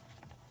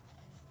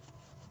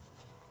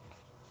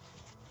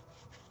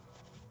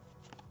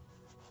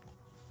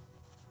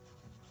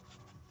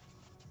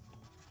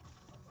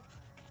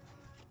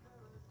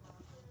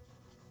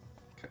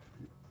 Okay,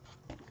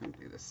 I'm gonna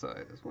do this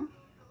side as well.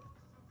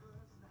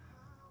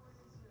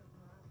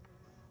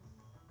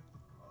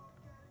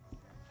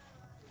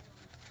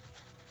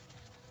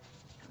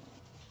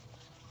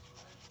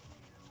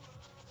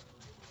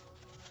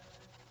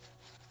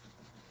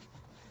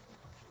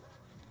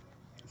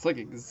 It's like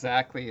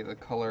exactly the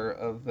color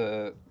of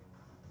the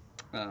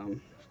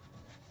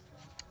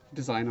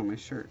design on my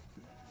shirt.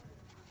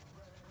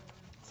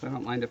 So I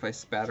don't mind if I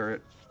spatter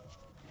it.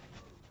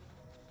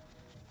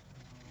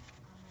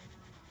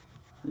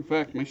 In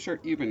fact, my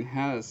shirt even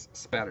has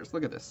spatters.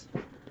 Look at this.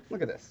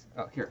 Look at this.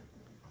 Oh, here.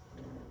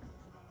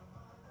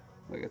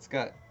 Look, it's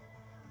got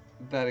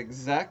that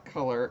exact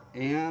color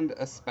and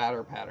a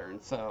spatter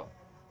pattern. So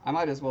I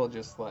might as well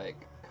just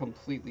like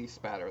completely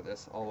spatter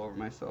this all over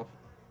myself.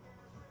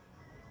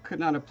 Could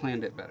not have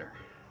planned it better.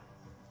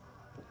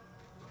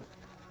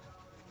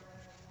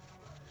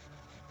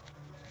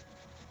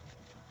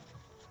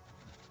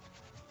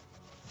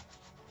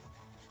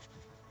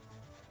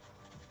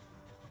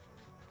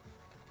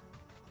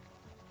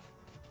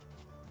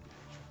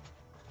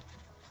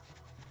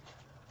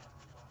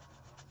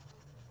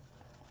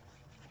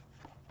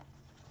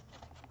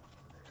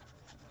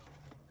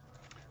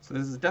 So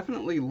this is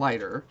definitely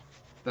lighter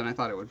than I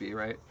thought it would be,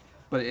 right?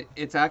 But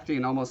it's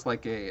acting almost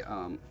like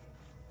a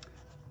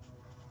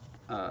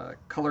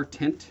color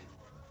tint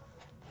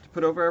to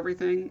put over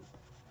everything.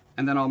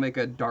 And then I'll make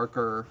a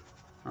darker,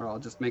 or I'll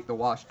just make the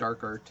wash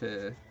darker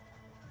to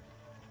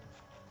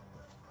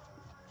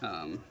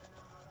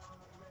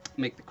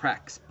make the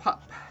cracks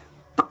pop.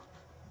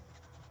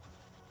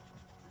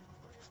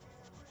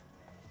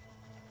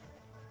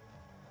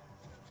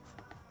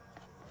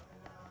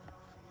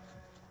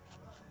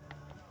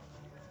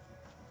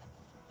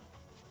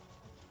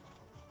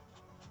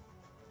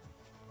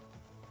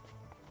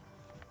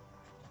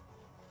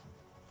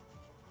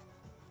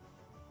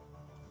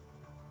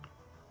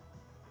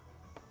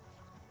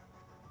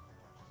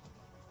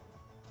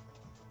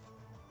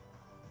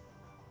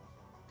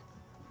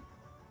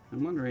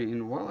 I'm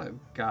wondering, while I've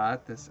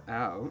got this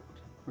out,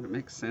 would it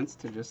make sense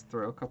to just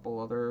throw a couple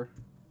other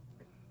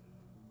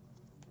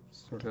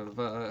sort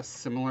of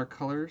similar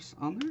colors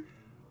on there?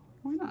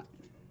 Why not?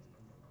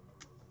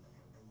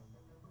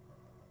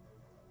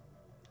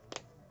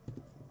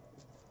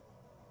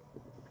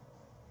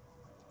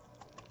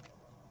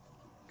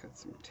 Got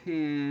some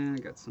tan,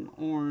 got some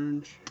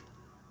orange.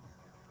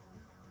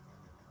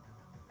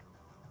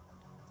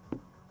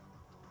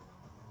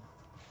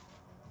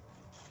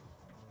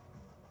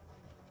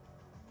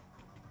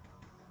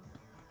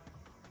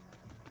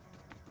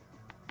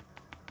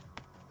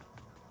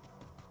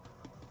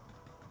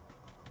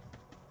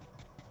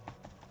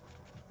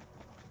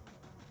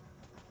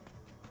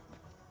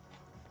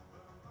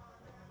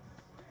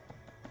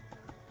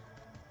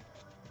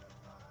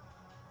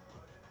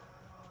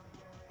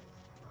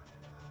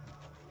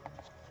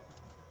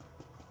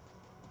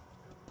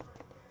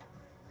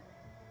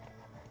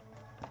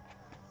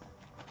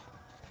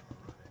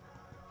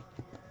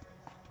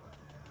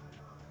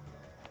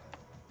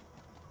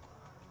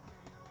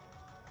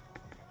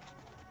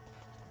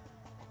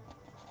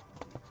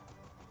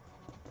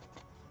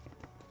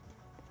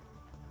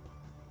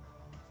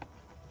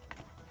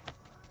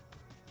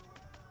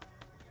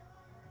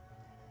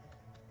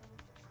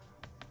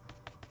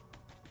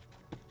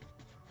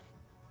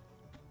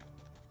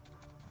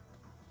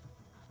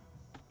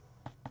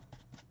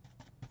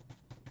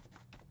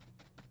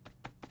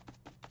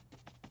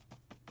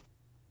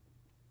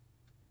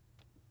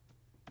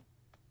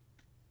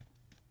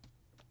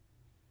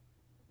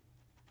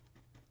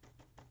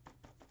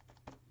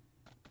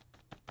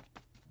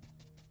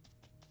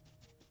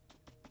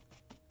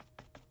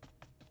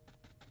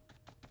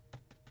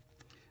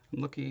 I'm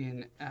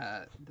looking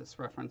at this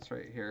reference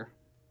right here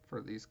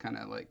for these kind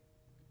of like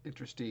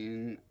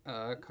interesting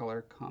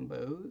color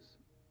combos.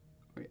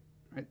 Wait,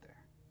 right there.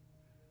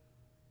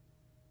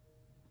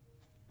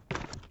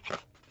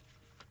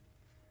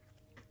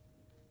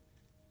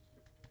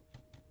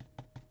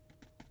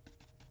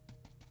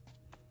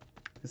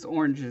 This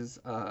orange is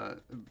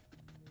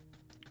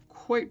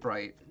quite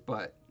bright,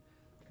 but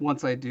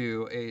once I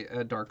do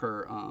a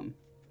darker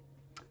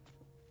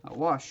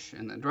wash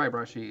and then dry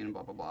brushing and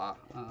blah blah blah,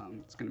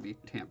 it's going to be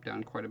tamped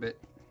down quite a bit.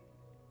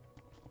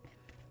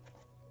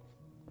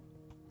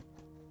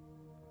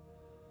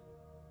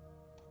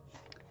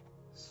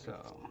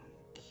 So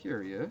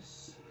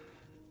curious.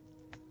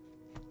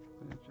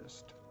 I'm going to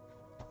just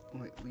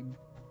lightly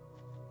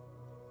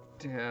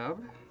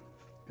dab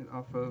it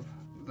off of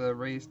the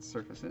raised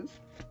surfaces.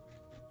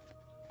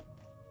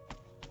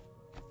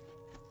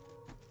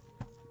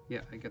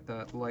 Yeah, I get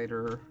that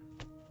lighter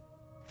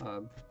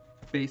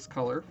base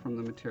color from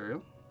the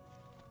material.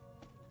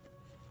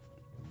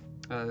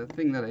 The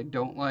thing that I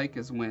don't like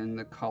is when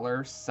the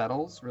color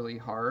settles really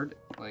hard,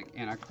 like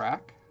in a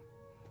crack.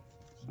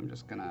 So I'm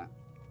just gonna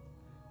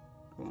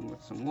go in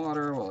with some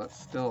water while it's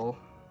still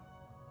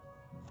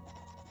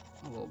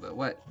a little bit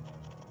wet.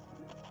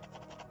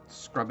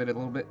 Scrub it a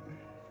little bit.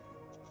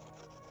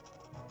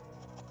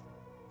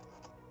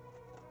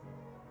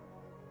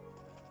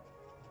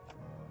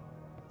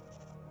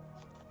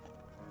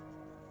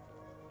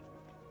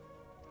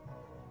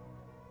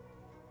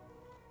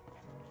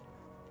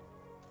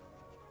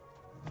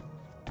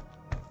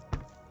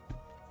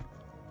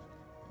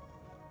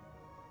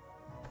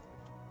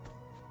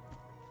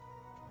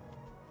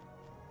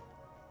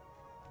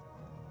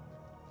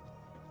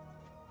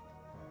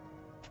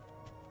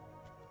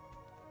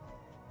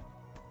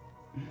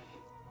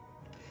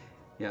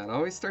 Yeah, it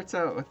always starts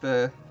out with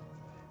the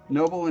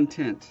noble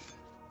intent,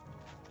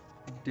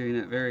 doing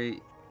it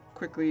very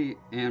quickly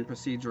and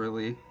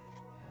procedurally,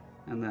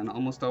 and then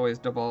almost always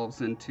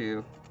devolves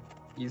into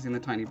using the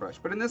tiny brush.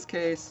 But in this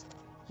case,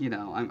 you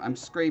know, I'm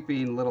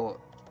scraping little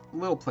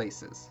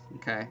places,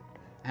 okay?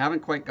 I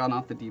haven't quite gone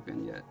off the deep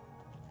end yet.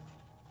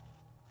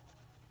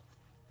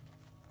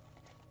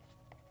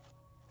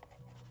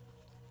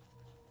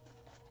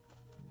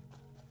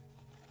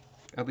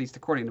 At least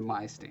according to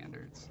my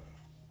standards.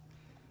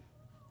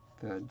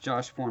 The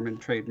Josh Foreman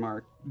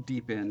trademark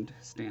deep end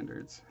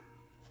standards.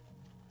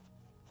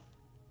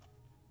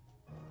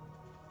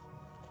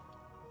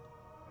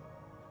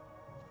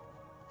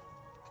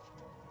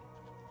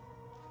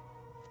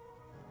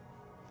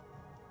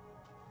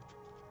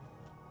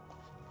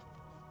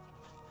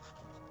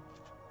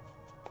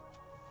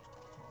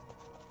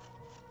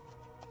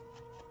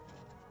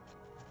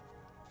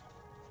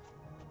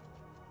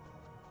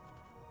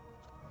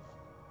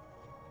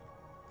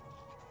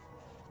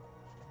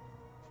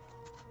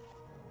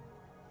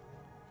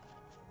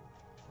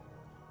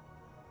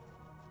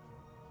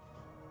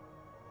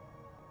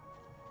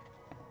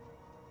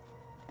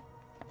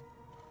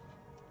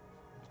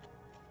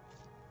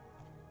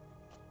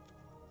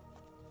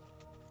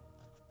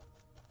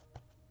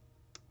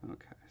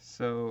 Okay,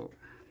 so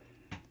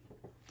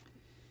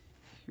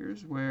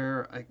here's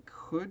where I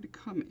could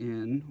come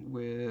in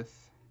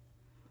with,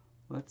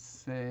 let's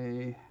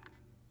say,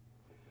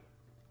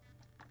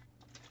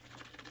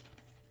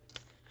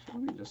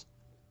 let me just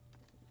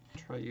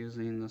try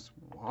using this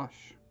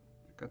wash.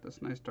 I've got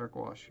this nice dark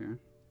wash here.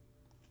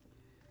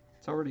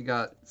 It's already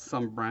got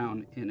some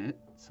brown in it,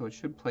 so it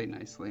should play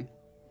nicely.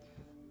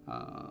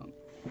 Find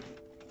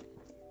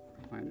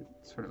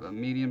sort of a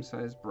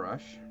medium-sized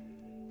brush.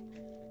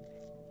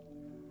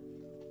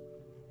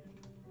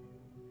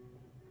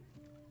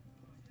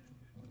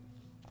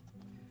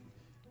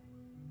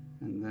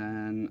 And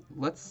then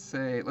let's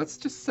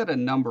just set a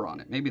number on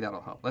it. Maybe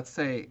that'll help. Let's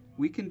say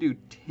we can do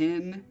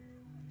 10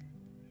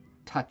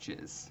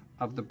 touches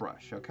of the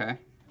brush, okay?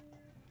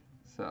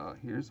 So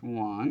here's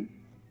 1,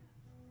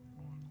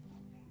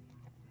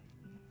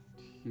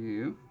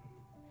 2,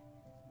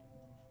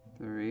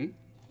 3,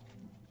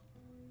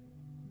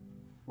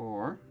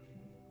 4.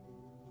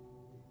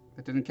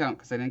 That didn't count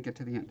because I didn't get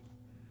to the end.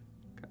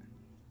 Okay.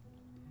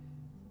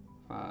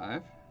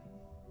 5.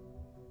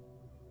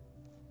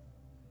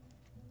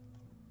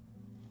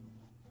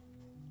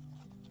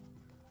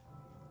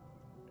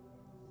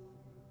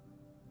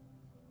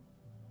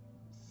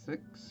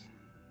 6.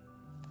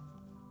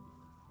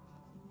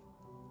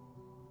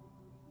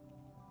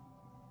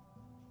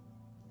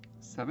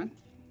 7.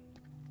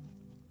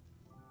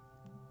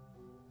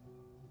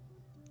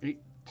 8.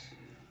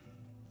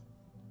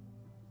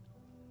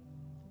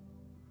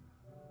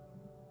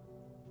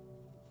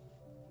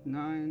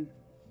 9.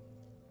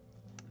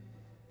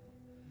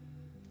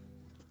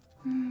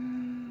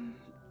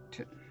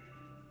 10.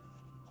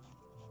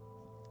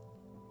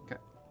 Okay.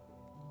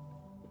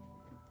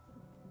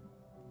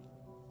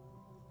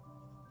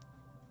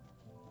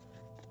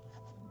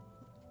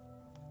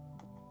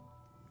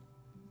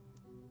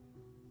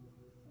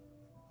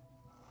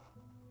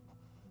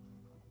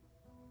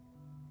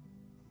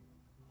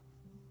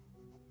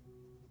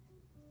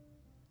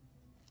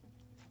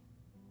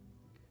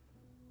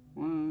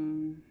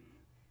 One,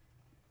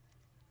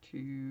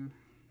 2,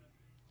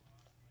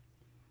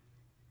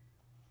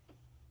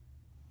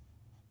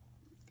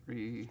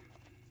 3,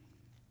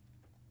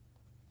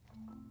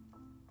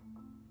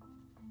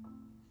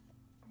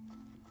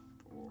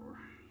 4,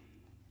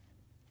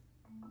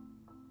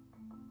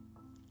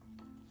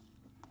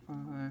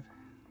 5,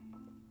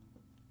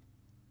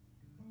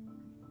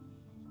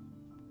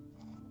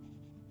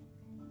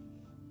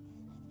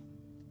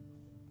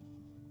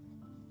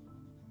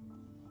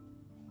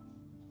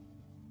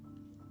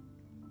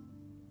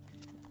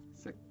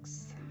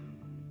 6,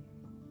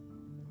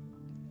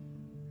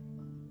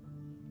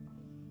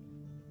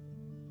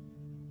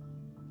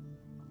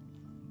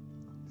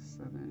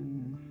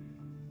 7,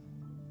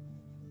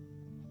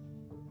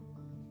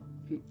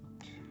 8,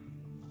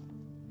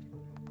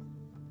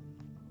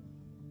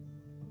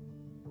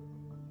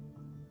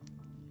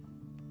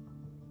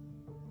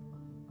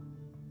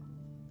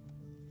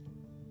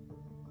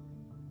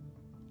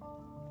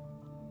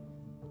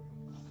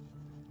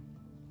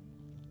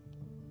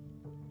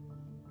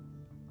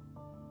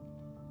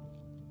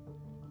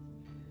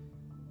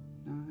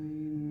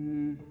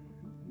 9.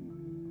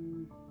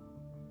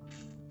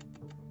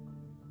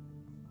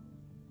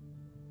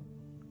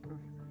 Go here.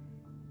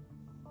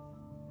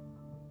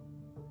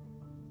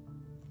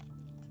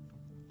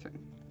 10.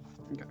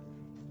 Okay.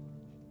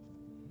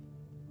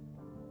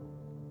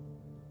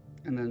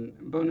 And then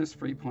bonus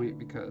free point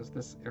because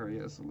this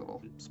area is a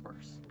little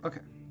sparse.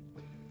 Okay.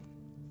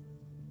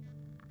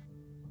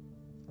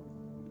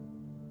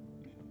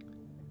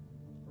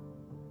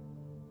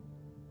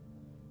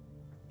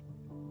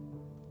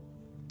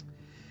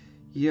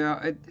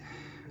 Yeah,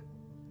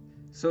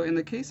 so in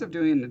the case of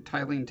doing the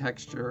tiling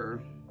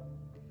texture,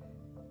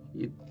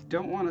 You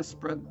don't want to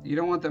spread, you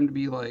don't want them to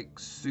be like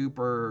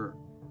super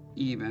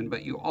even,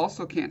 but you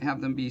also can't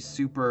have them be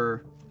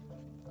super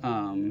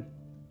um,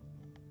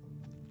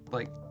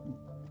 like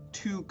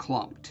too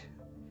clumped,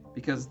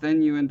 because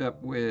then you end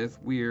up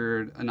with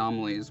weird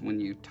anomalies when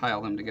you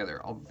tile them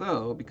together.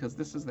 Although, because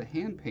this is the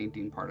hand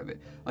painting part of it,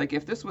 like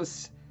if this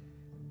was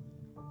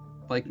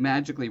like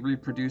magically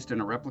reproduced in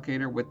a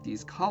replicator with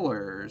these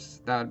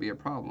colors, that would be a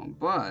problem.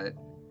 But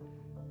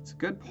it's a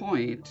good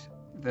point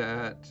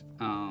that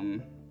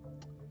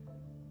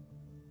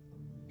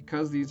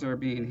because these are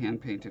being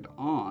hand painted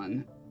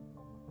on,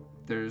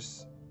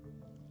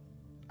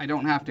 I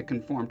don't have to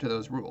conform to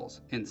those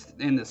rules. In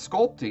the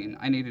sculpting,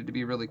 I needed to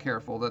be really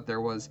careful that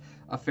there was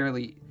a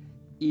fairly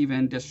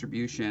even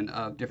distribution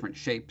of different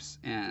shapes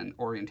and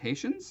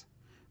orientations,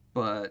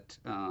 but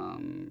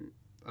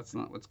that's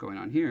not what's going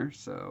on here.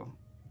 So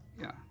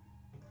yeah,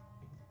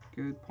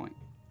 good point.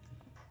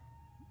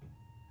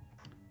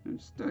 I'm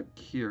just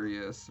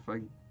curious if I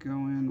go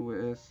in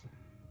with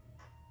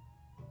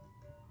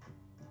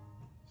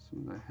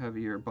some of the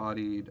heavier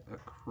bodied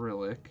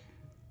acrylic.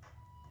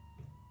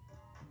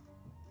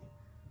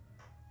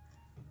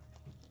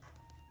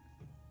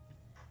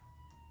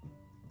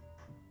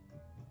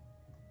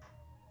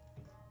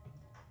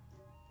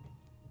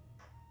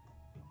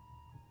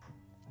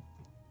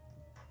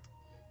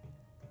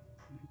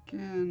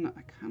 Again,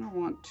 I kind of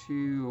want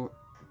to,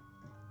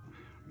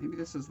 maybe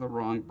this is the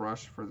wrong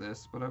brush for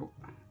this, but I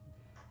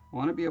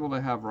want to be able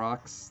to have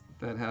rocks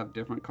that have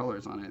different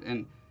colors on it.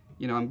 And,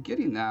 you know, I'm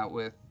getting that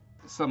with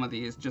some of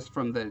these just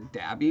from the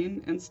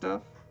dabbing and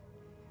stuff.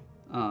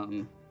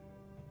 And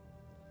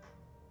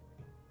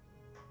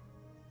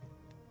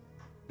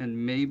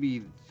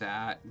maybe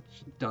that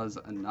does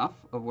enough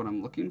of what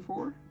I'm looking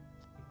for.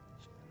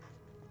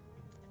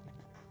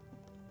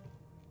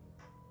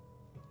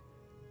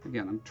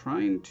 Again, I'm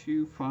trying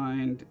to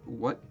find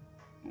what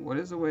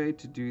is a way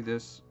to do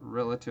this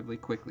relatively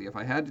quickly. If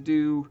I had to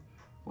do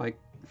like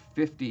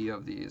 50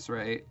 of these,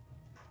 right,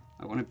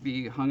 I wouldn't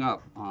be hung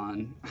up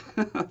on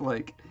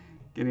like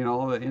getting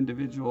all the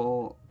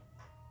individual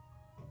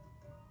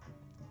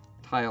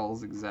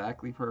tiles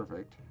exactly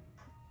perfect.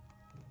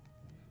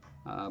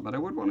 But I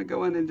would want to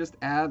go in and just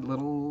add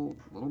little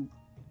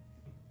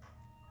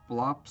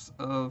blops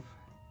of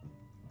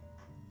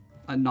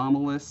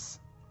anomalous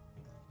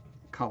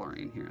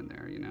coloring here and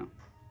there, you know.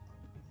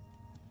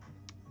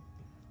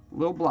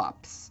 Little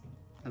blops.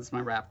 That's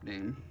my rap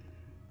name.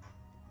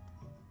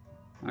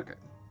 Okay.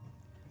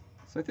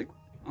 So I think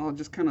I'll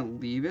just kind of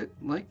leave it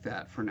like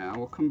that for now.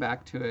 We'll come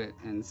back to it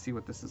and see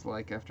what this is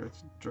like after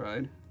it's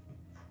dried.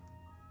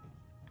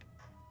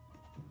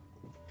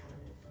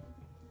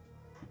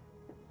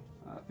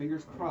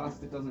 Fingers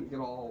crossed it doesn't get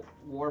all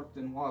warped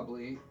and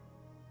wobbly.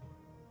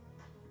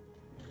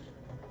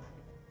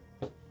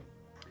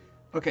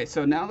 Okay,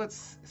 so now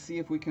let's see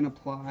if we can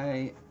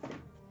apply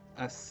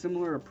a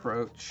similar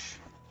approach.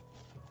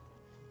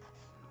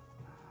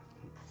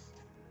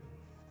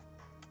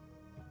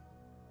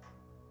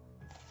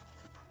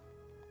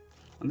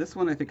 On this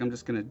one, I think I'm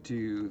just going to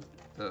do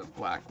the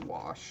black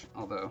wash,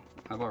 although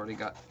I've already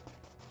got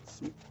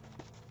some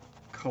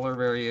color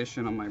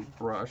variation on my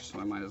brush, so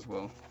I might as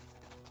well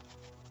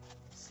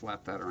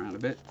slap that around a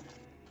bit.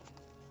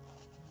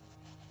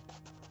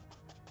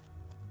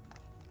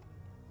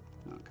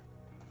 Okay.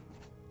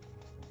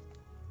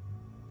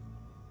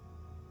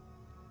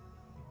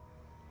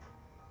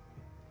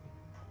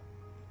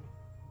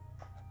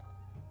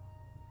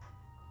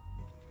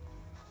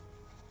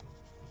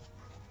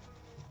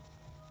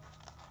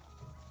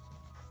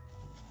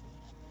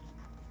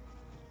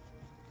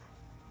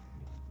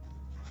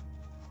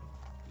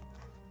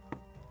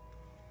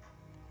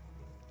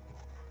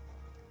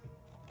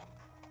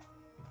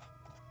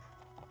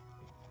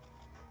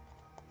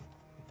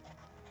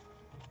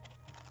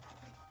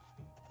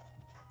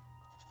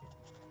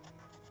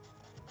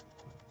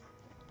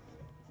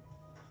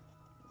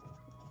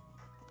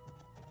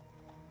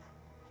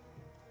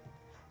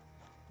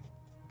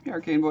 Hey,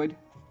 Arcane Void.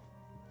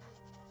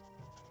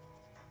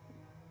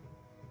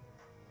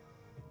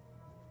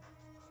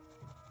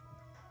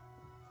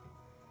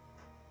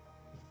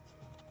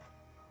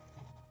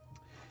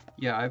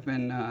 Yeah, I've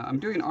been, I'm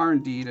doing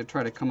R&D to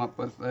try to come up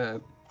with a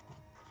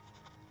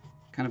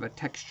kind of a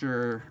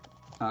texture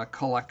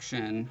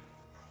collection,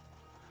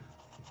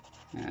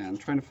 and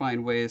trying to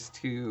find ways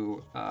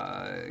to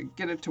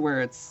get it to where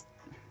it's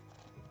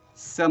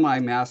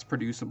semi-mass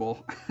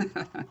producible.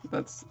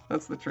 That's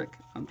the trick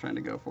I'm trying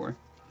to go for.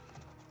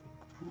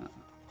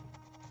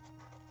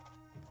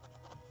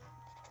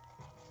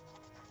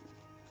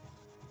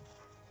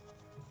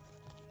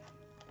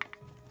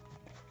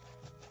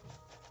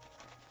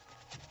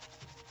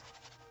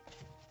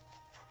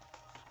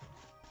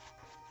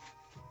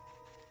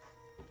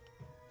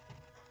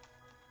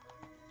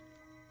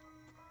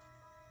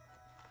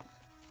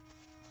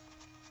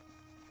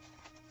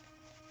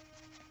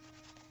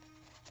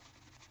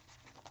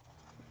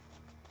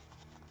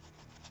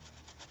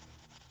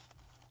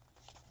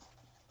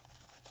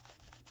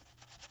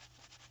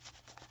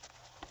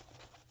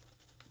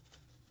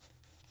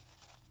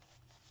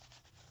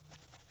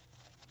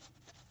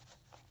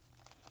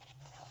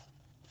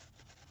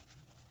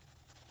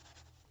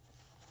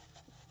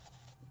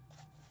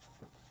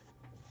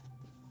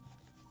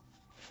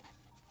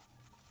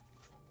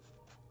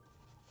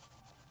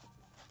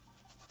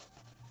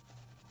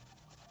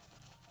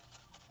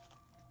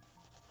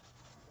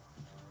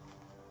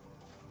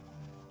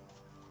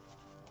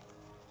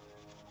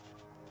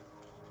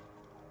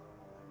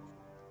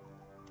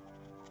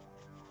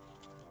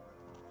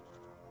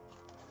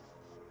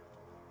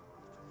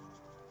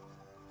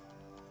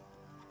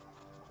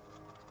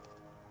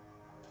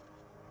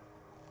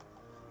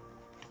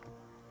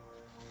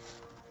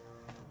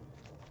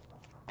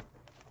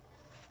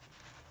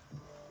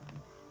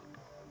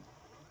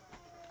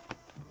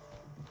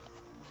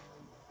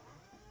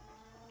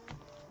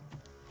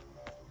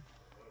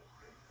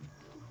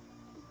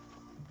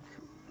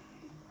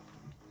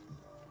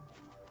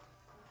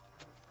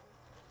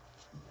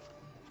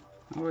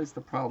 Always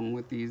the problem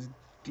with these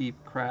deep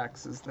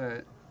cracks is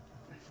that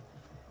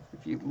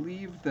if you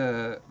leave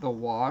the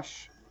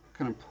wash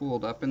kind of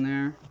pooled up in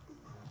there,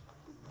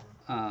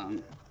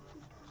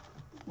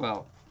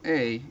 well,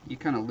 A, you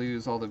kind of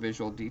lose all the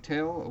visual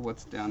detail of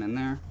what's down in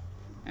there,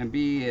 and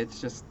B,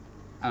 it's just,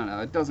 I don't know,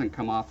 it doesn't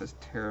come off as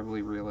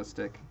terribly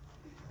realistic,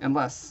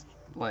 unless,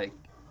 like,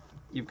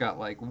 you've got,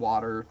 like,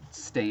 water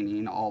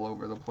staining all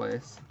over the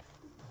place.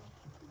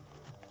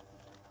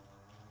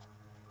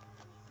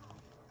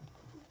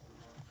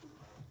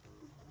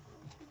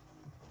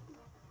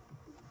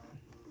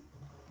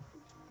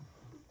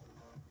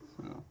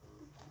 So,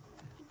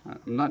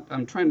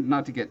 I'm trying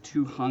not to get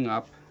too hung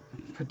up,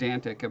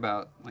 pedantic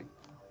about, like,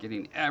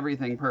 getting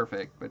everything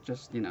perfect, but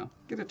just, you know,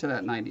 get it to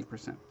that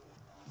 90%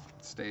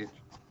 stage.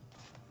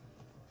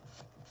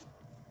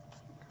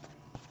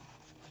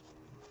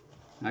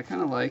 I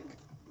kind of like,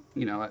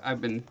 you know,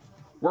 I've been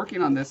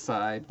working on this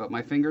side, but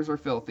my fingers are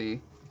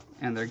filthy,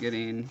 and they're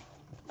getting,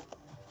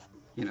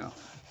 you know,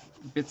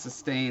 bits of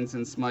stains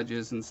and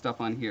smudges and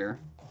stuff on here,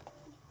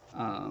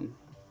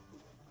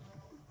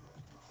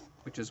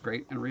 which is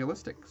great and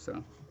realistic,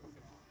 so.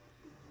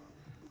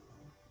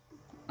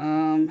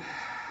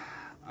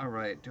 All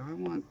right, do I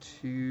want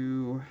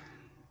to,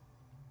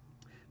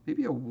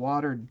 maybe a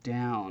watered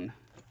down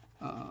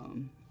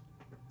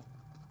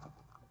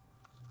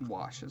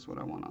wash is what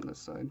I want on this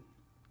side,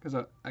 because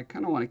I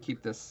kind of want to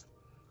keep this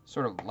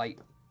sort of light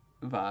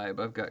vibe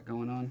I've got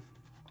going on.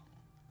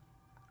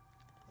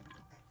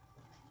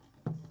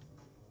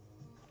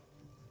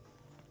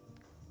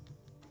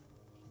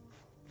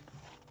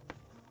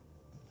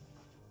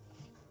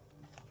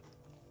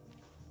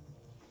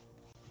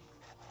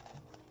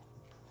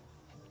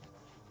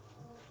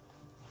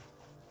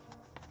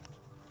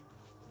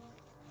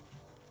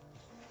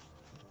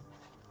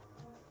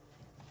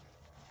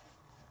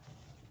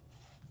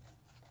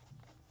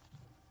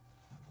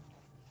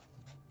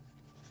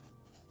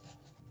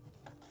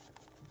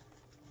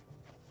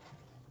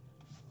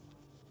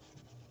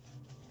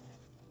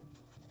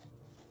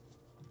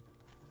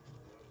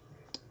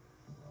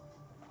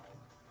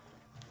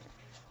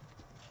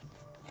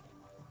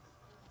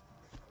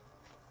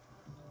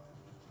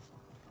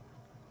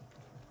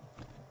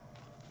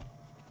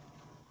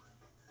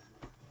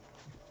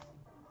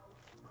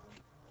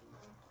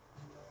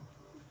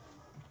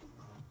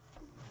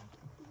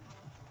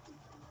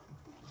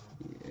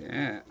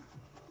 Yeah,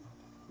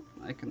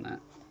 liking that.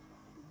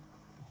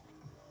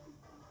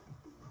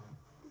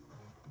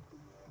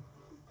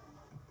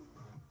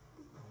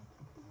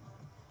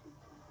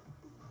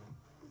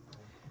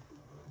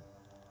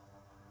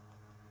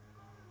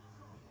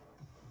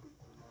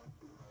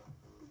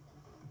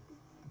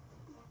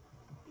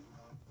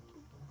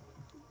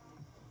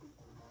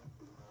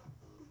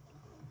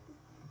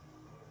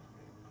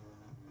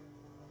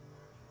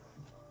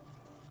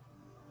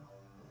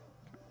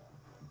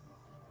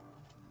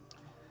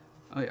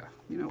 Oh yeah,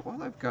 you know,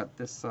 while I've got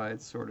this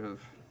side sort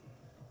of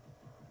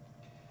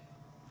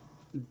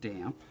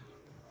damp,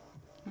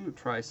 I'm gonna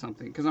try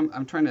something, because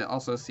I'm trying to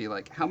also see,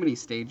 like, how many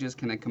stages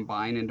can I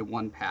combine into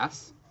one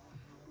pass.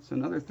 So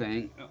another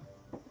thing,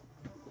 oh,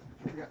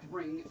 I forgot to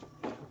bring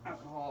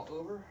alcohol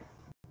over.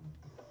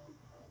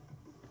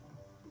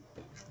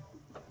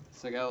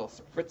 So I got a little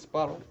spritz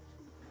bottle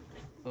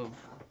of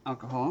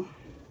alcohol.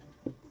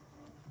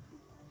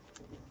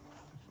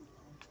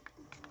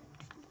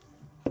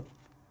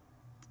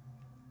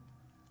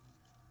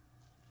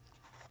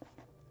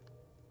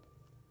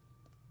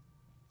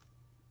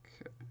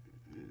 Okay,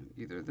 and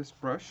either this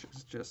brush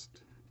is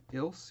just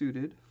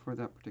ill-suited for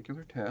that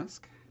particular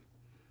task,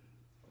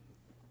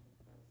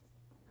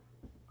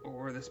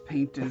 or this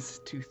paint is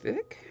too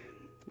thick.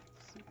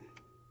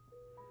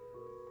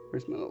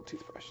 Where's my little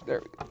toothbrush?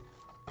 There we go.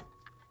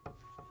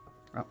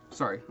 Oh,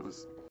 sorry, I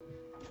was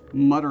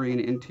muttering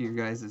into your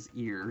guys'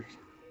 ears.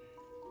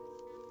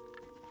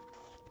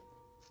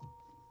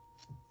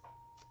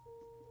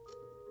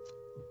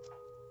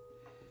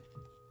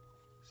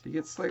 So you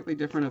get slightly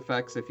different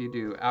effects if you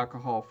do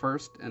alcohol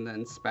first and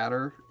then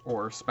spatter,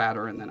 or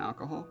spatter and then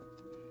alcohol.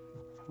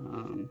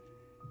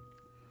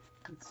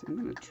 Let's see, I'm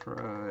gonna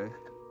try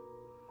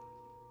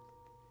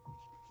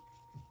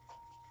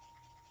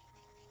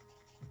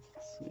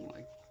some,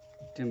 like,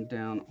 dimmed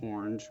down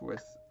orange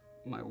with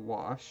my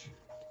wash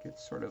to get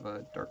sort of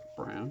a dark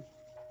brown.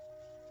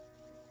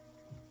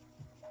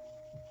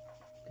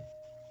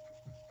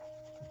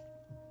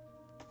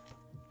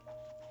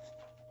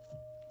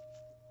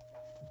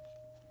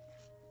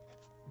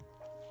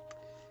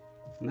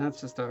 And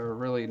that's just a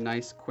really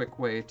nice, quick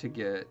way to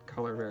get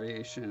color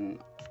variation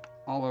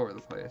all over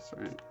the place,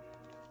 right?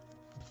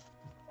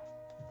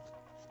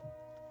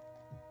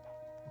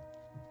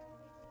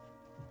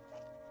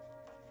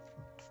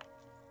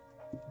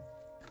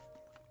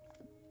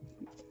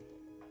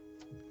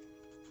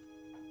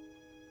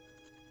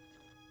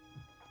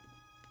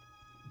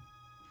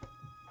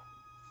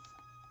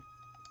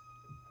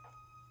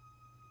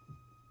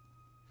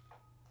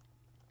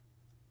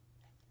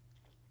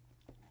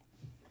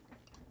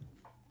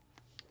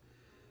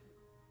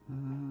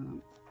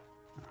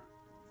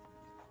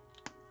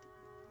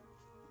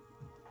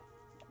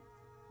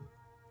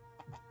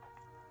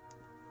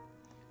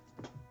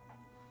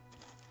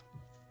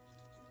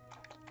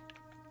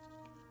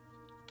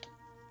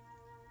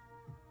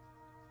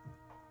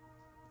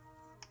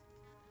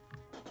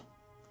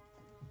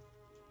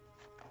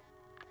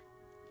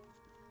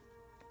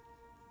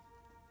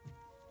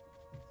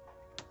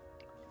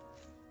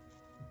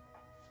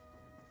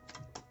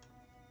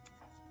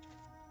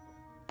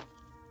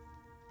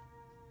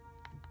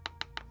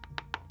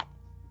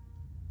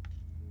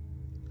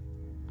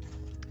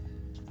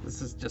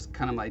 This is just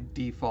kind of my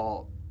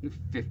default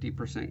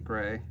 50%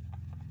 gray.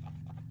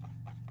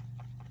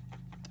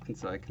 And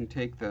so I can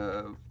take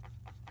the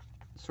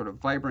sort of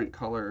vibrant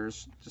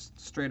colors just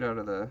straight out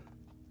of the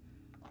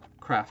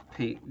craft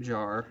paint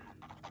jar.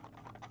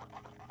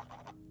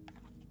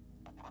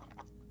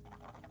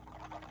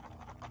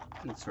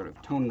 And sort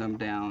of tone them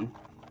down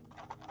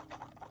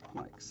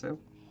like so.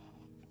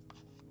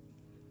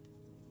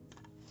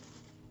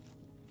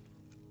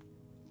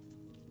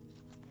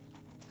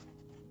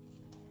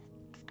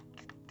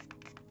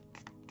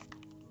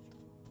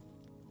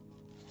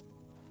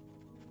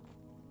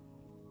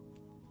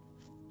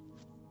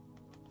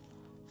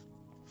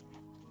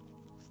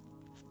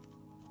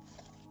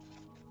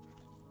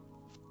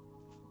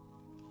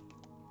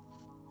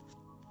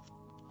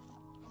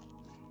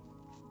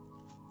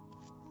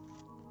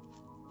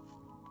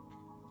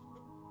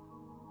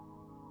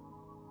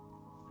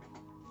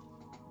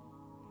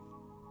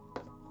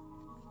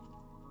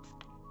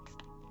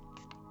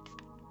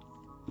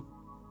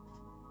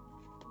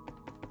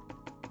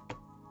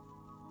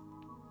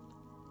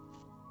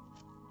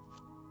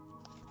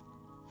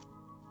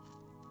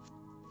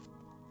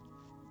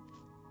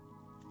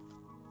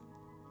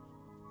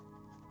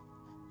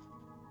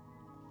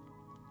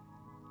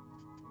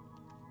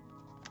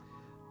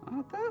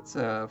 Oh, that's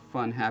a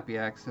fun, happy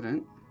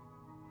accident.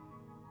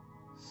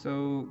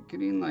 So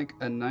getting like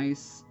a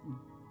nice,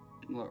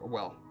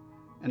 well,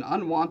 an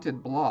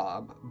unwanted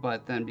blob,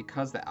 but then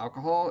because the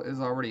alcohol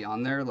is already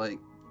on there, like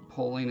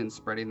pulling and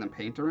spreading the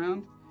paint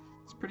around,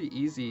 it's pretty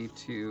easy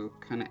to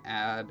kind of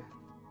add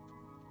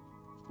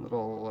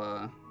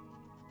little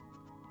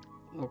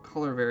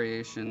color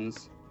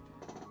variations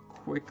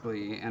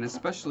quickly. And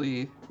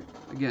especially,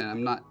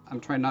 again, I'm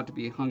trying not to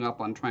be hung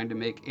up on trying to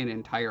make an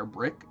entire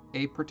brick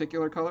a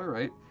particular color,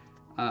 right?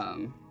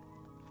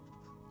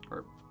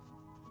 Or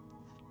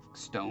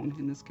stone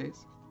in this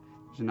case.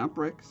 These are not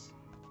bricks.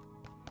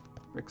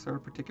 Bricks are a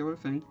particular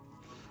thing.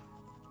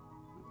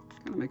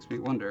 Kind of makes me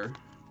wonder,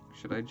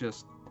 should I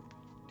just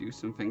do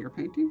some finger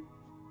painting?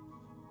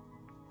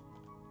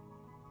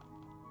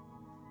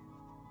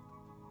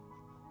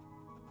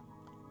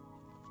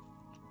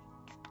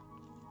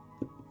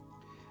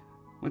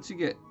 Once you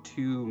get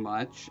too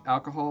much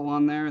alcohol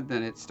on there,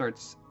 then it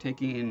starts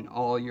taking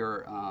all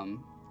your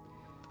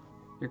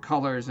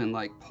colors and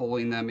like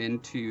pulling them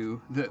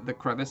into the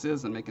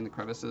crevices and making the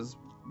crevices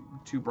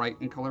too bright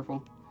and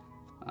colorful.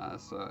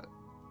 So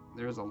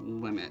there's a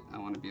limit I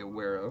want to be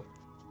aware of.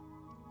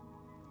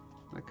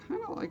 I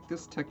kind of like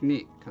this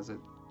technique because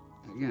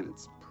again,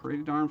 it's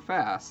pretty darn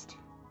fast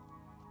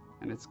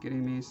and it's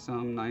getting me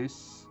some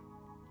nice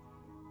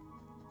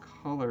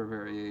color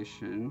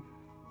variation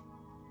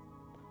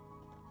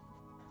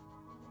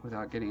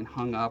without getting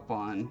hung up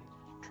on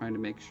trying to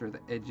make sure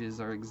the edges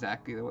are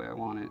exactly the way I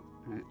want it.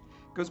 Right?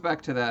 It goes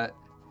back to that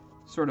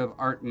sort of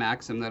art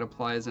maxim that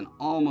applies in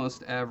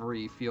almost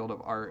every field of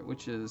art,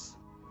 which is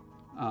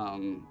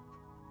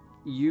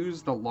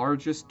use the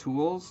largest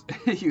tools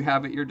you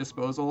have at your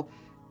disposal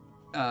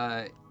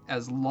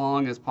as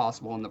long as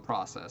possible in the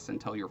process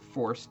until you're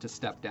forced to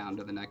step down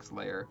to the next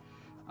layer.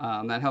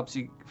 That helps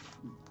you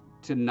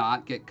to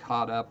not get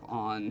caught up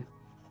on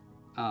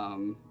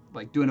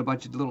like doing a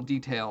bunch of little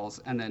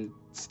details and then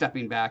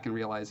stepping back and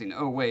realizing,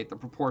 oh wait, the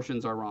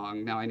proportions are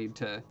wrong. Now I need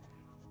to,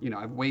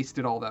 I've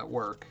wasted all that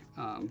work.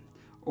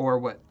 Or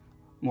what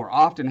more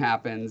often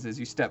happens is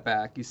you step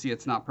back, you see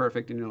it's not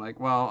perfect, and you're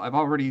like, well, I've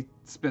already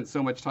spent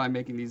so much time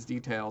making these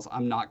details,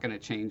 I'm not going to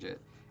change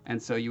it.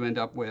 And so you end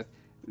up with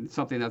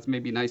something that's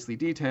maybe nicely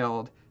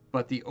detailed,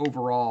 but the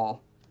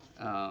overall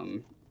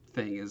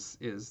thing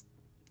is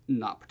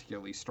not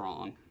particularly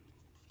strong.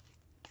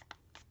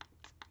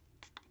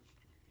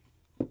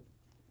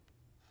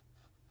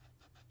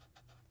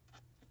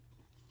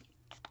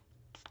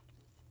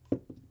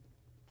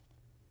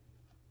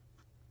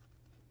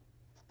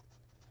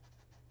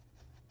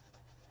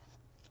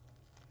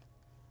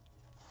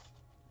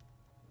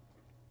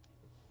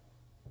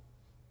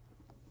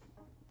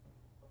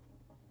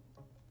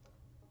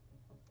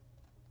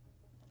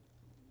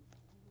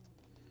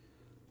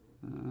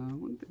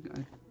 One thing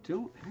I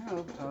don't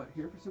have out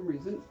here for some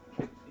reason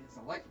is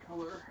a light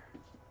color.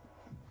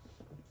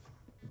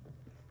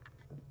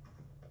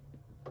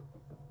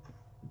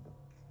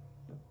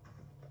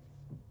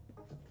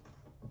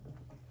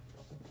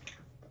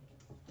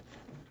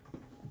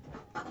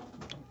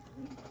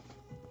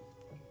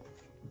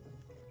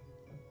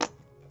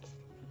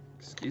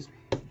 Excuse me.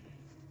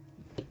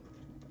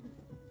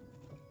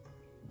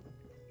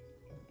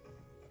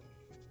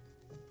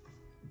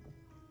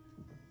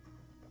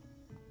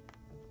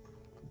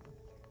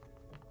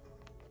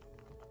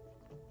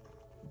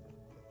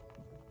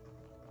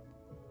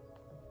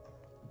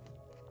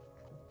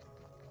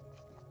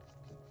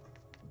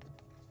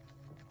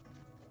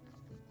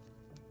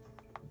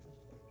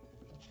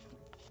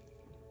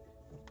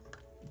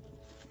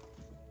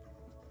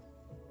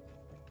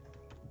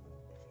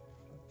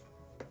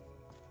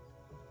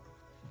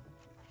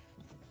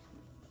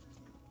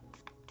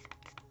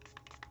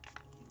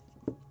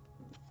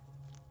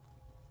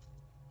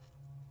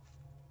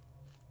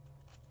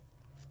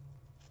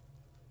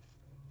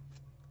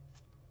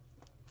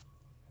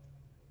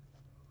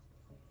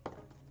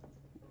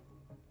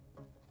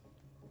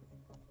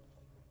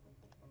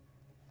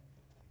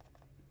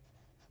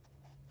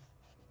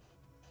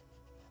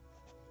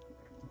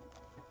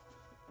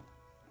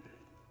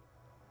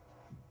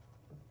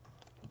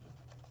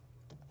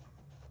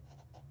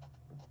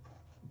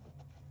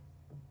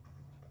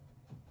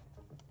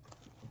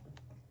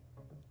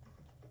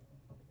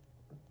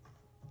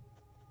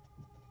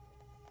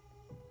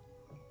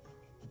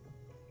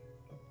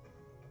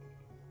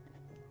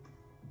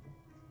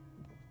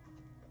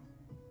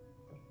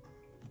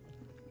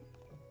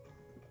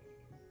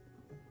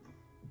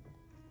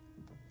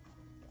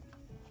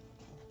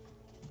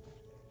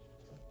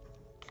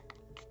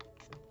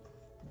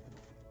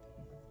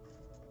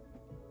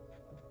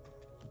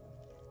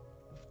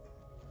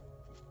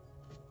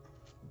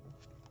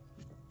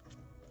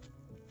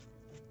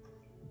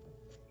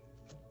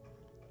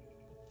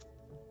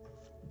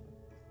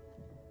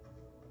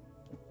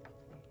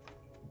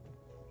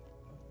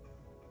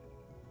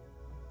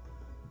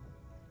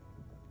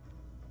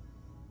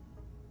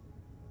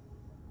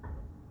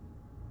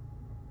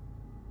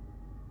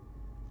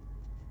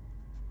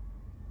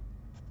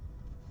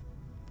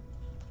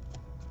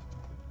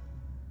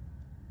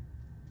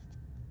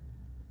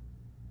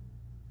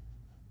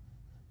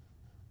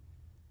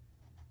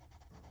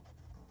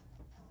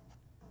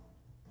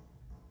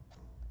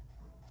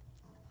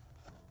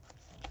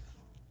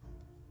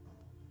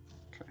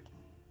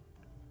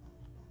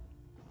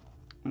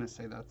 going to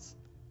say that's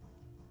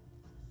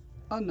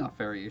enough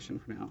variation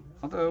for now.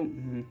 Although,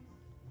 do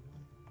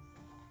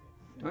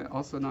I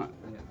also not?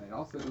 Yeah, I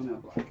also don't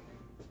have black.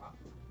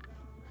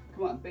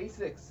 Come on,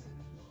 basics.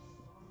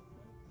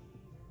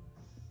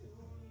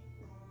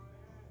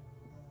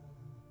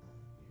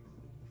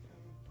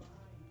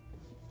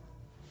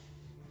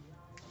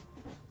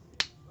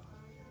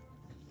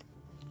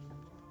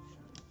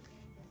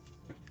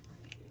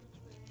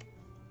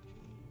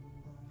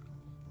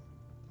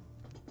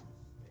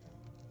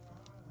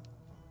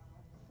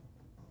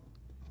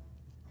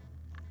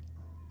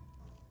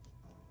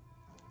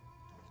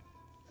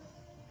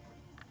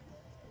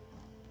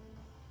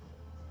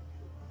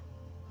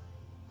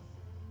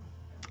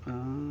 All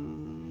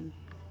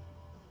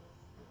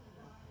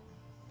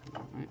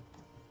right.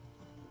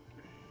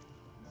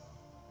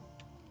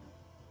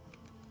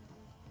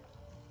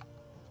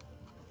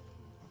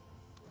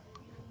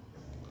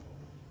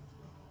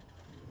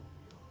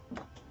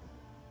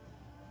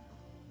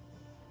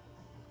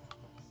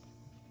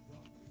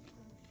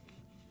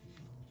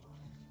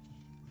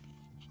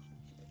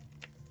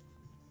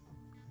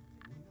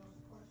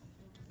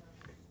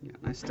 Yeah,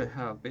 nice to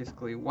have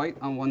basically white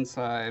on one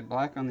side,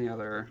 black on the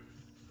other,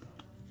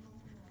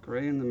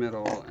 gray in the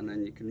middle, and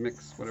then you can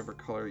mix whatever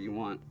color you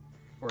want,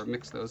 or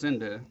mix those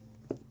into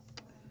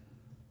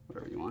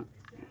whatever you want.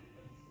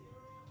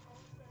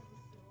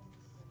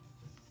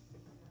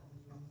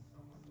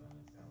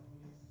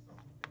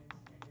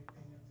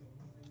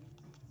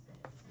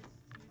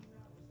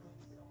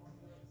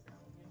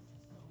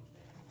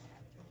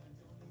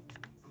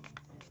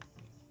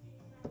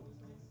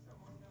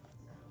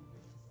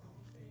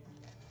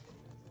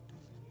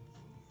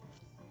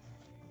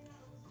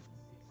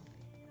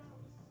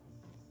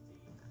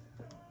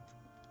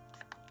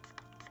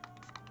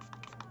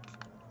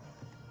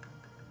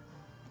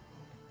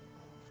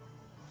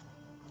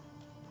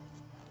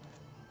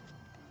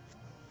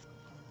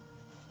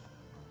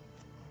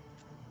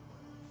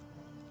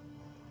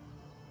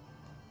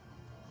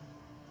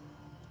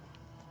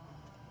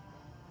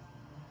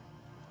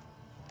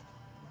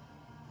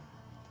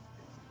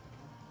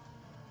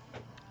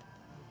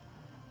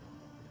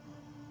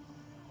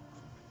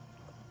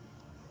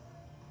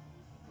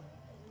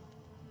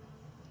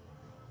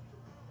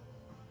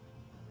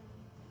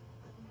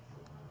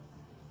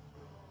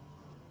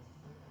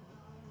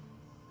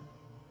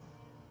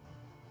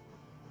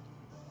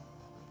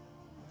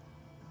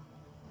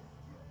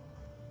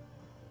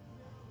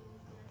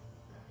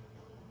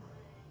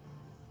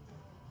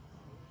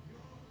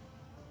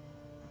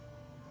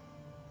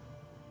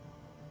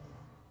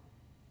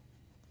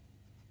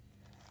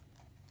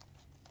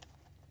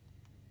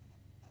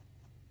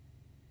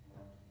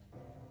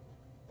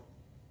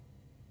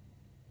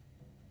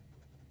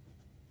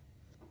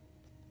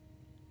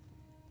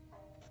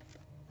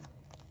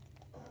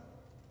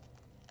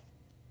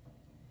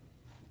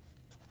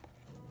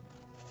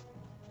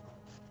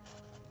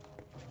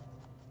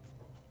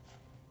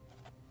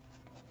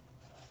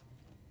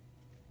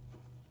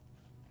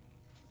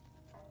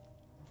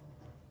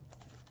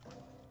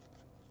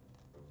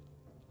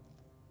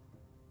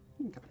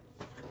 Okay.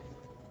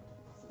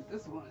 Set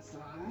this one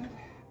aside.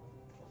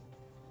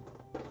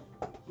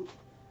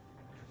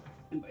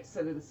 And by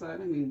set it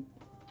aside, I mean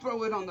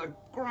throw it on the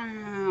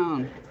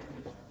ground.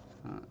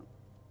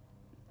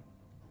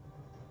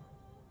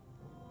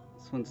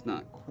 This one's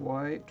not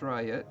quite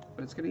dry yet,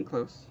 but it's getting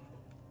close.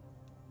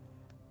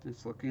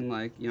 It's looking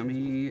like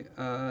yummy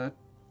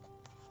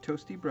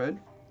toasty bread.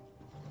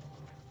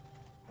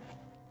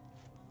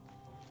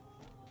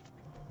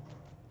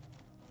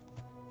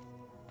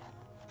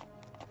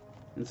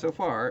 And so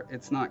far,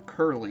 it's not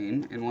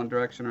curling in one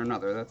direction or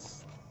another.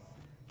 That's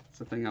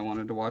the thing I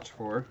wanted to watch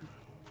for.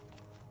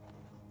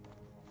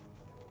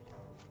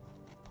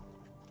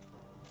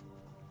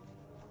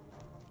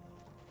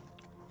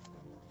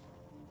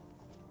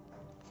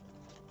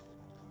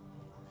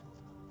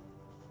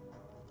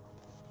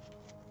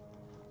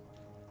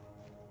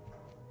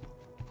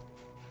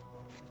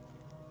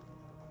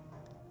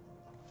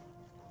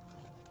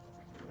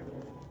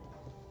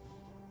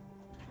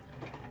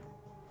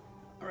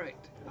 Alright,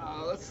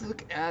 let's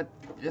look at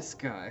this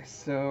guy.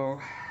 So,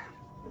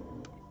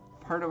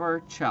 part of our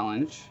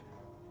challenge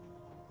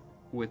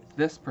with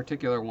this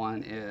particular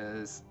one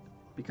is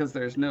because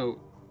there's no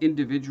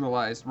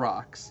individualized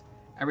rocks,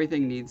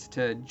 everything needs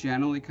to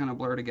generally kind of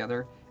blur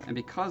together, and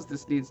because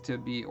this needs to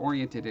be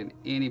oriented in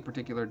any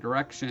particular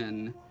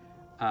direction,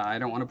 I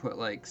don't want to put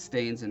like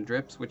stains and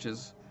drips, which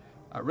is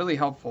really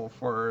helpful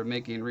for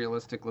making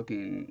realistic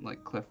looking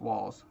like cliff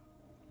walls.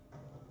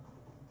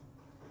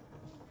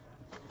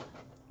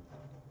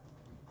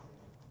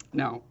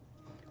 Now,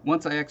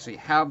 once I actually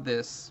have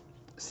this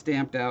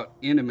stamped out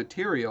in a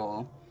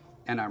material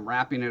and I'm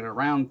wrapping it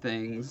around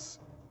things,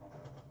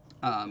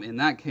 in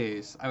that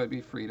case, I would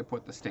be free to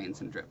put the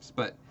stains and drips.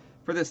 But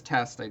for this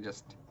test, I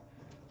just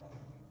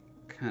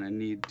kind of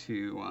need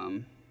to,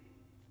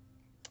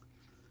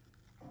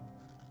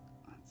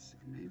 let's see,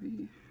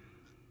 maybe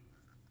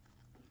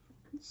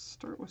let's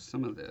start with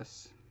some of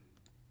this.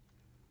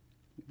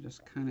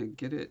 Just kind of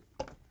get it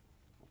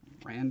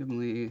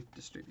randomly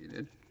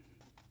distributed.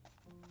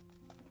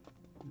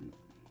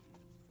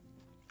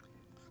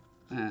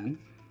 And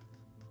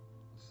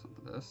some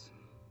of this.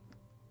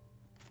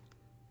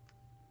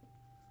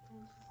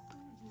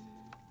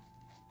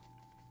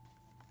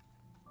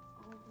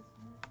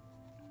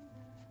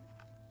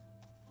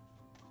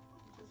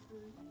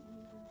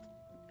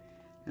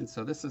 And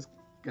so this is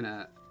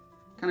gonna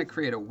kind of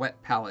create a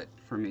wet palette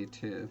for me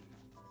to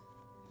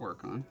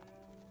work on.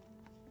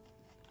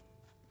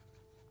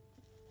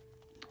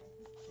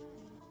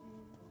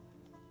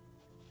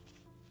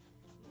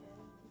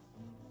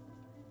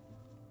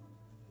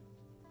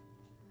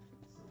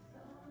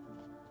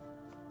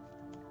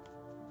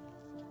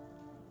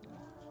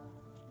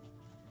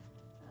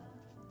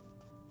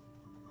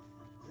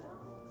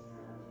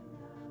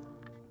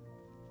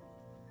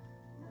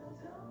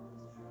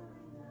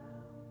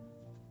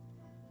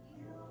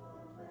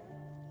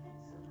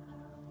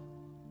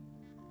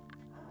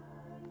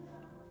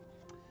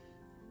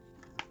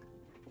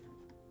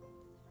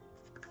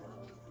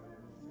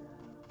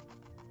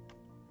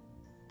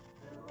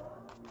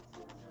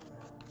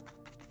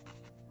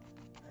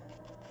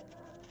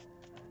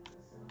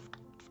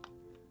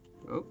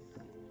 Oh,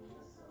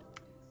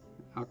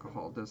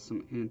 alcohol does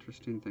some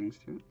interesting things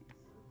to it.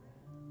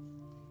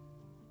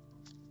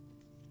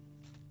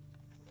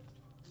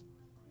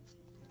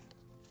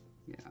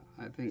 Yeah,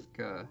 I think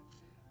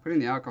putting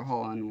the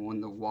alcohol on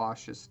when the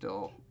wash is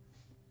still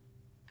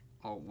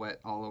all wet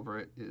all over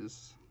it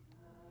is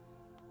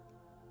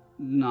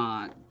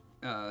not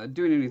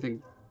doing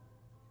anything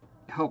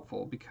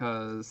helpful,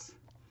 because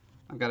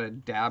I've got to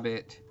dab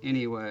it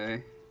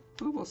anyway.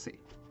 Well, we'll see.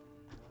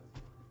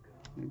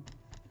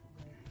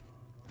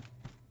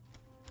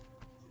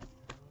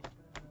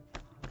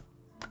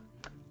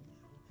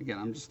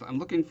 Again, I'm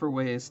looking for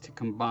ways to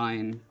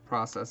combine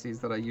processes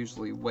that I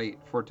usually wait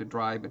for it to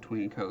dry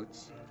between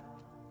coats.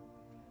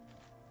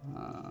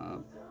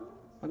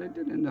 But I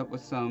did end up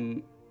with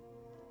some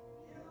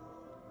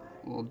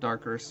little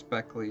darker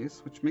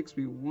specklies, which makes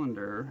me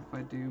wonder if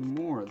I do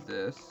more of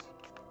this.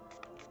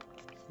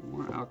 Some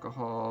more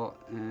alcohol,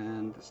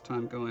 and this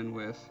time go in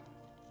with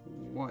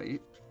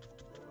white.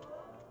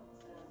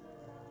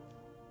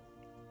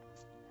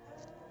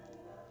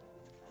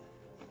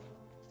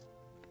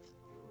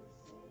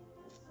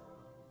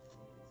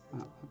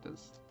 Oh, it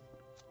does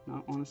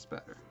not want to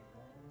spatter.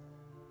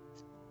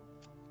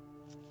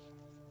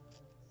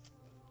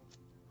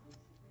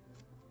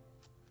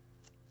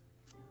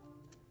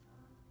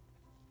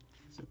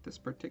 Is it this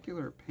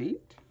particular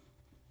paint,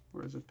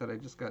 or is it that I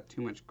just got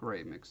too much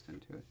gray mixed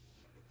into it?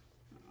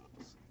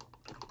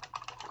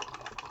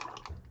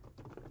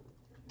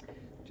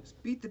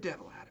 Just beat the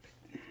devil out of it.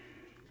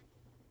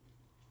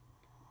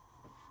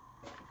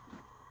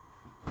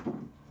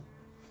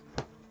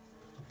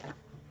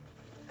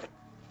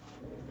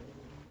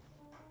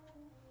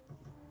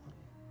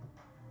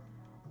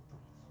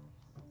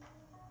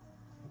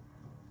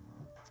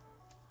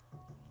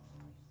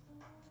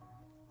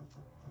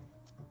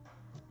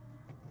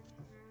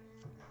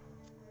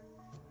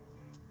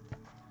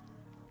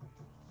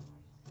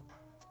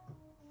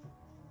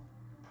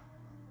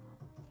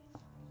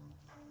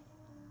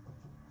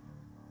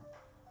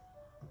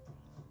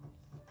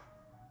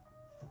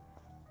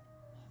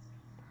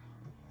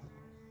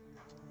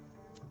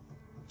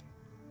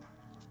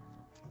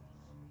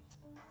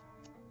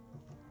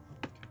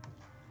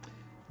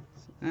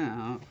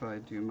 Now, if I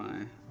do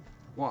my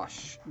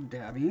wash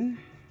dabbing,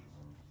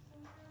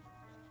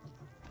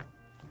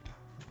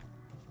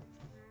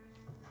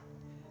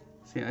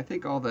 see, I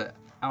think all the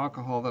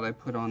alcohol that I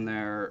put on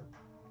there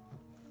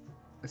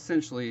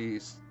essentially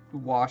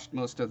washed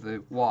most of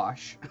the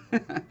wash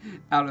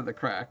out of the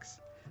cracks.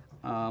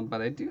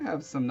 But I do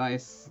have some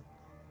nice,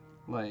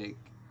 like,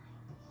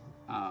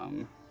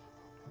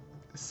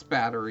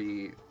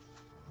 spattery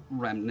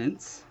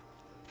remnants.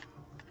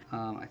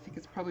 I think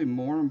it's probably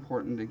more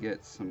important to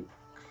get some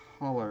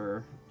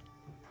color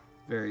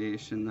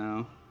variation,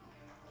 though.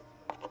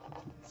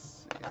 Let's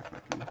see if I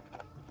can.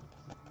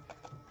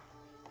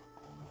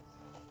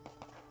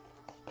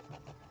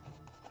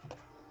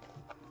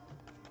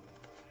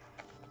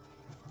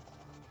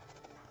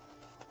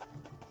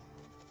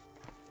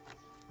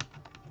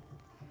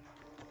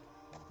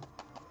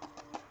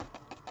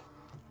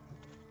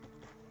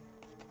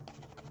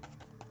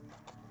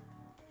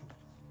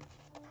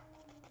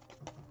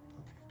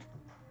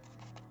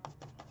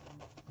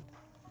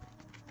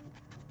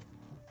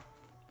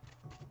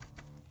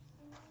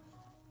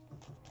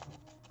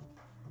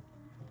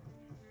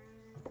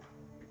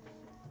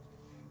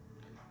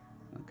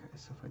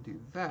 So if I do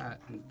that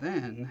and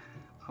then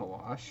a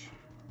wash,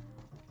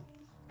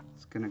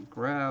 it's going to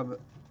grab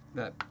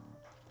that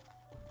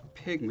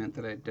pigment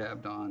that I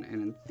dabbed on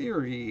and in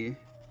theory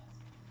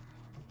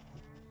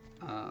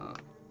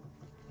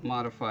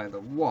modify the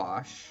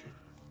wash,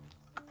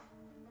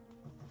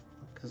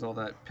 because all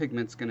that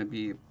pigment's going to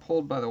be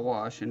pulled by the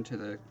wash into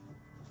the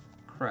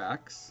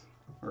cracks,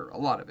 or a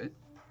lot of it.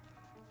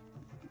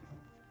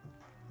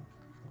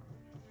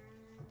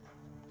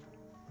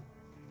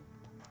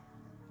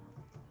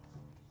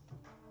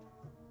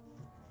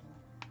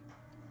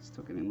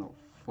 Still getting little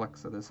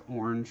flecks of this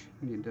orange.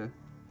 I need to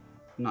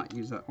not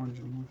use that orange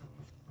anymore.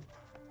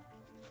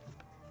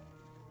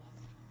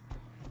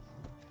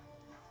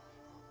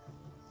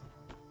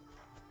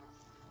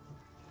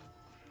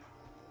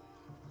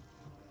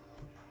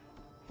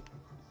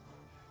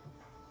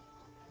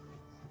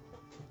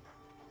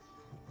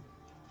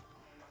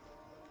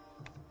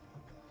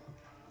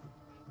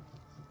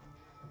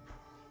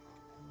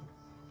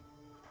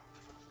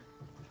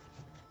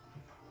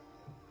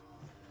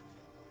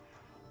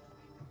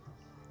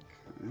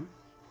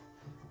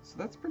 So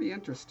that's pretty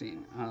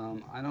interesting.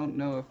 I don't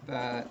know if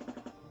that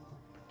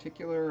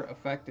particular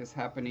effect is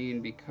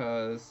happening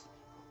because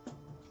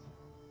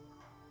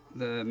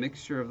the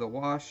mixture of the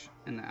wash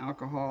and the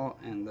alcohol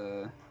and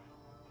the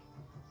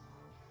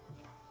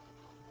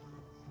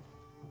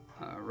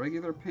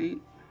regular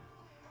paint.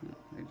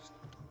 I just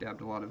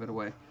dabbed a lot of it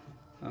away.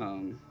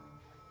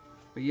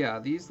 But yeah,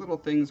 these little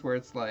things where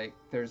it's like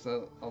there's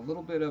a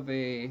little bit of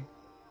a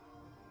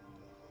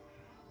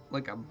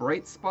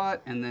bright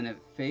spot and then it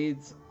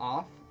fades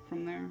off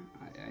from there.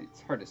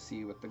 It's hard to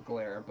see with the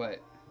glare, but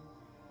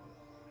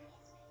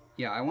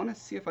yeah, I want to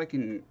see if I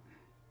can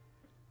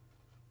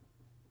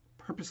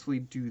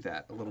purposefully do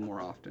that a little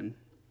more often.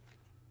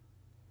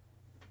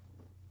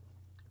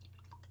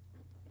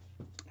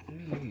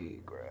 Let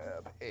me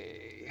grab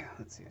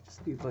let's see, I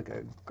just need like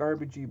a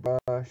garbagey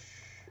brush.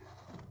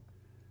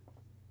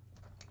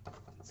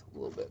 It's a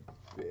little bit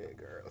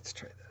bigger. Let's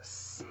try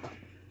this.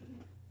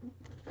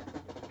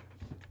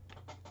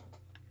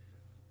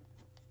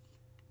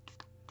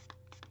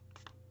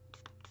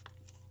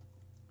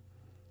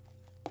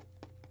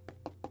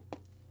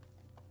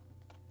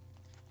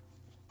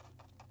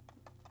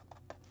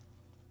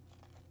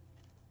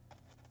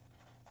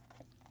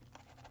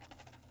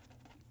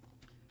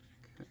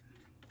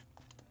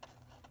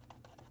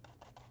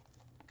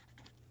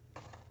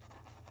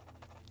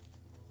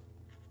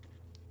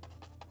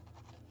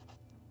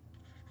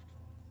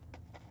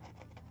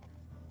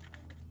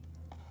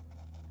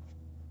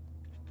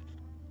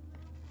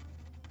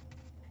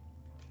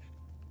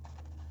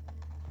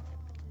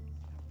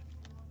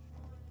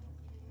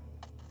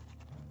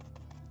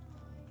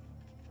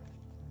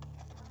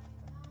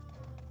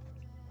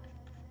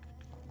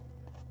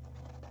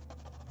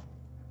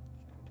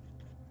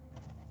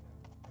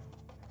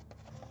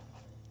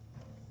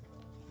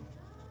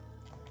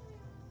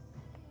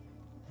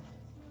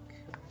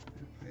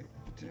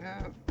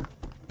 Dab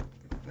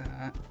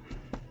that.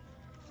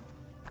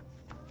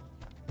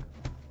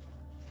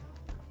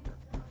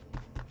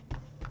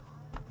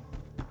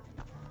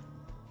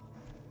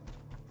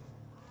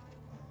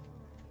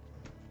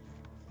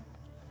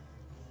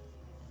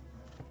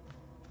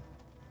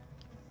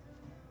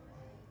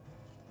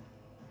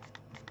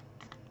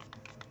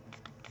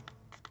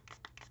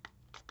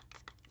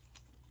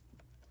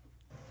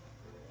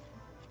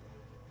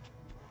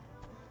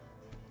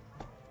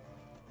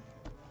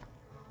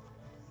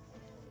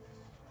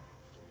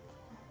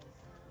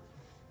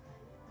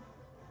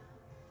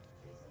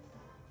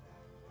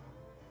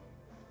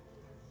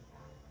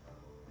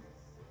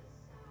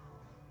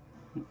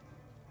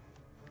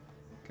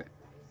 Okay,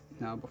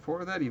 now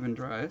before that even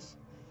dries,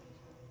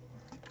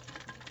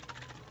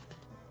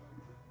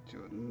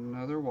 do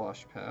another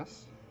wash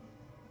pass.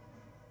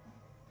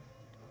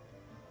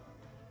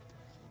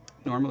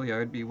 Normally I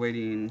would be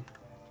waiting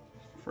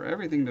for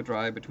everything to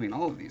dry between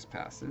all of these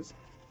passes,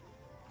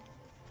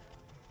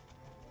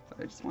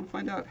 but I just want to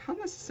find out how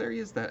necessary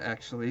is that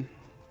actually.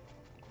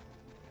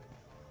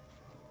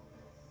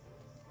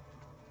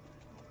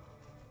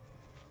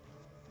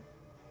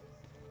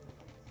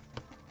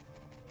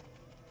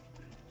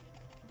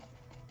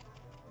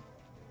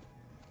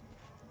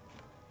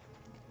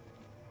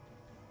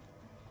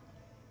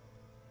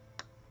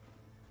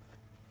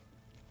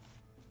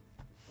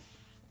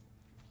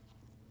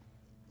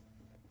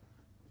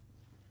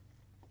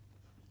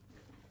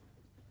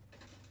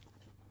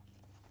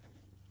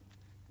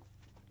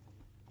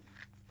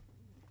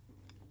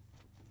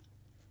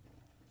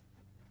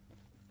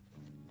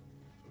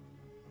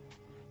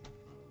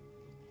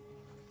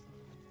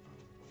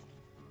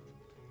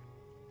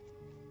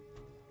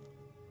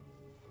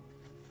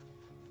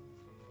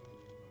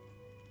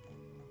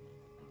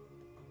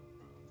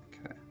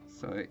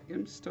 So I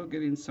am still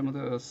getting some of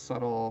those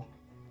subtle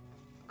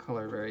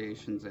color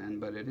variations in,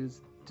 but it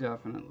is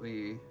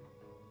definitely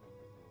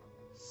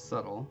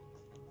subtle.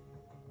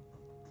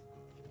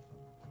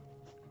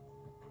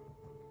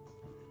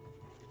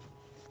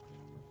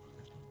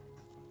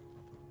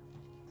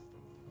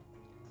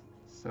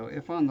 So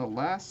if on the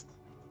last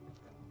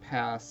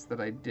pass that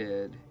I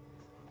did,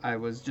 I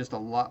was just a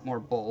lot more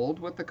bold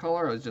with the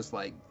color, I was just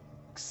like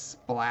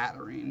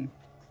splattering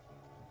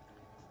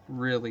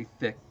really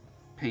thick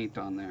paint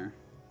on there.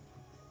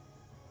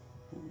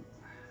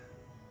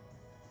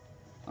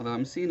 Although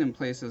I'm seeing in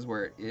places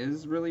where it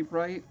is really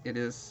bright, it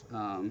is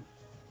kind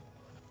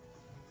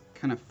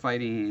of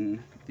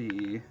fighting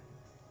the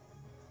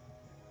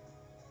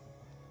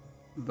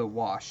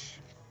wash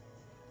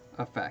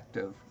effect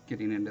of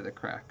getting into the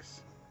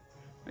cracks.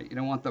 Right? You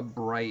don't want the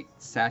bright,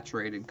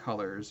 saturated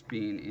colors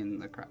being in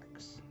the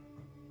cracks.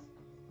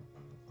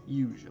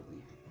 Usually.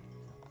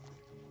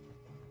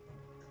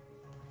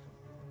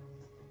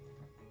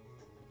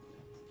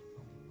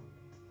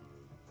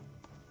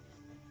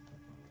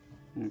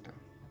 Okay.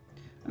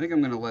 I think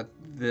I'm going to let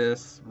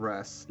this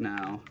rest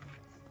now.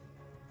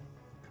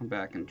 Come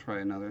back and try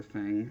another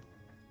thing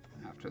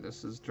after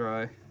this is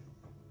dry.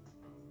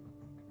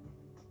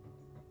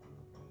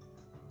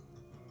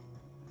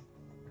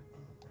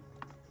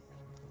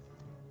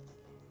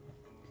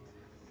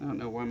 I don't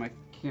know why my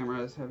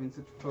camera is having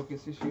such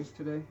focus issues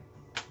today.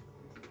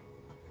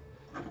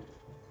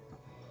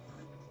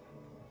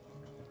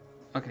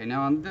 Okay,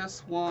 now on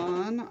this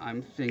one,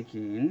 I'm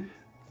thinking,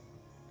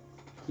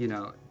 you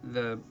know,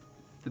 the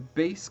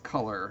base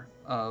color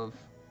of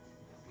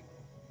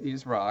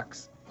these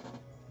rocks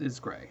is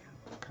gray.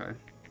 Okay.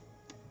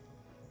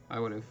 I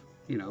would have,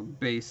 you know,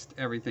 based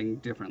everything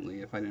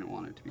differently if I didn't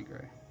want it to be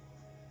gray.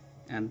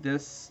 And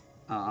this,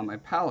 on my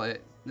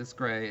palette, this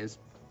gray is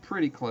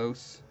pretty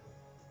close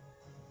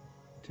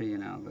to, you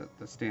know,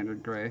 the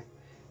standard gray.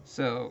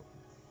 So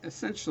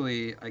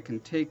essentially I can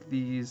take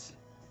these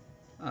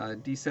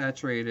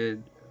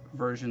desaturated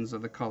versions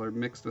of the color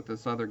mixed with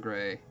this other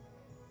gray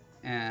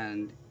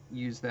and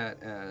use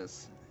that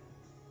as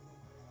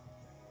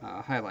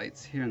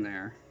highlights here and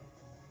there.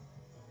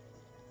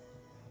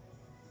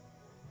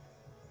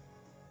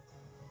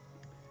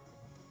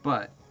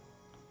 But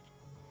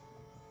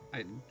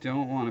I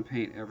don't want to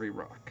paint every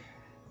rock.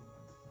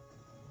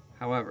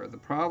 However, the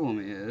problem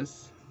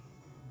is,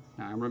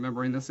 now I'm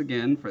remembering this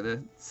again for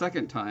the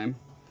second time,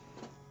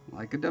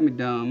 like a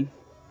dummy-dum,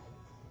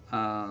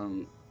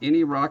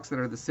 any rocks that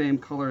are the same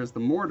color as the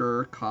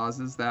mortar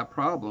causes that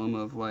problem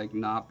of like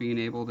not being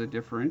able to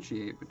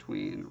differentiate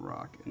between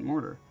rock and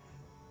mortar.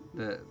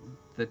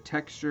 The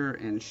texture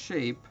and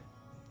shape,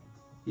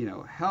 you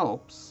know,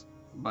 helps,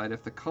 but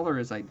if the color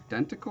is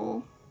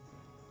identical,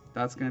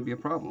 that's going to be a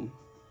problem.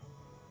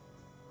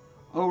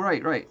 Oh,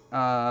 right.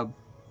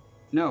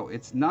 No,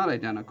 it's not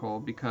identical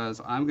because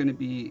I'm going to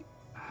be...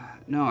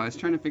 No, I was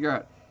trying to figure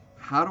out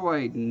how do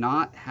I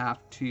not have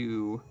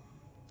to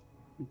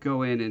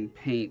go in and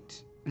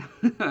paint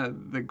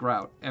the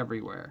grout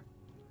everywhere.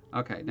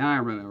 Okay, now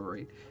I'm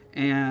remembering.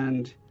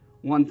 And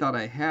one thought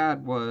I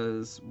had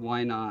was,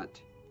 why not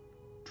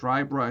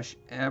dry brush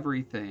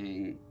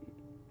everything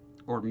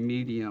or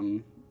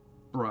medium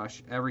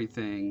brush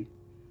everything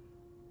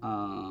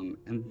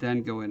and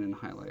then go in and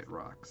highlight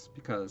rocks,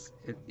 because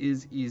it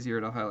is easier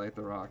to highlight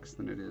the rocks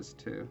than it is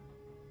to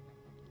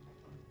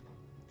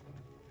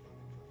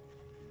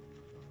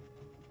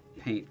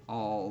paint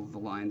all the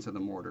lines of the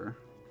mortar.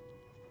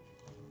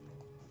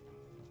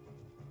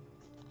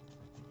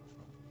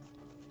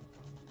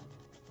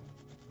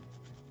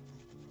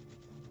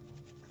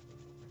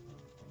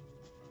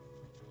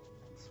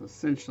 So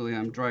essentially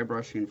I'm dry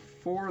brushing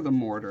for the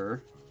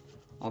mortar,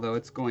 although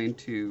it's going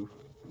to,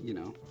 you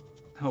know,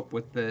 help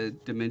with the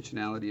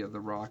dimensionality of the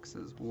rocks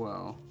as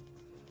well.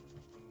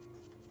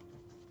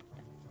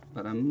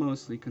 But I'm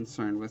mostly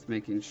concerned with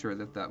making sure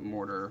that that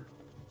mortar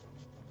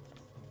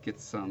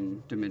gets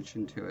some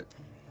dimension to it.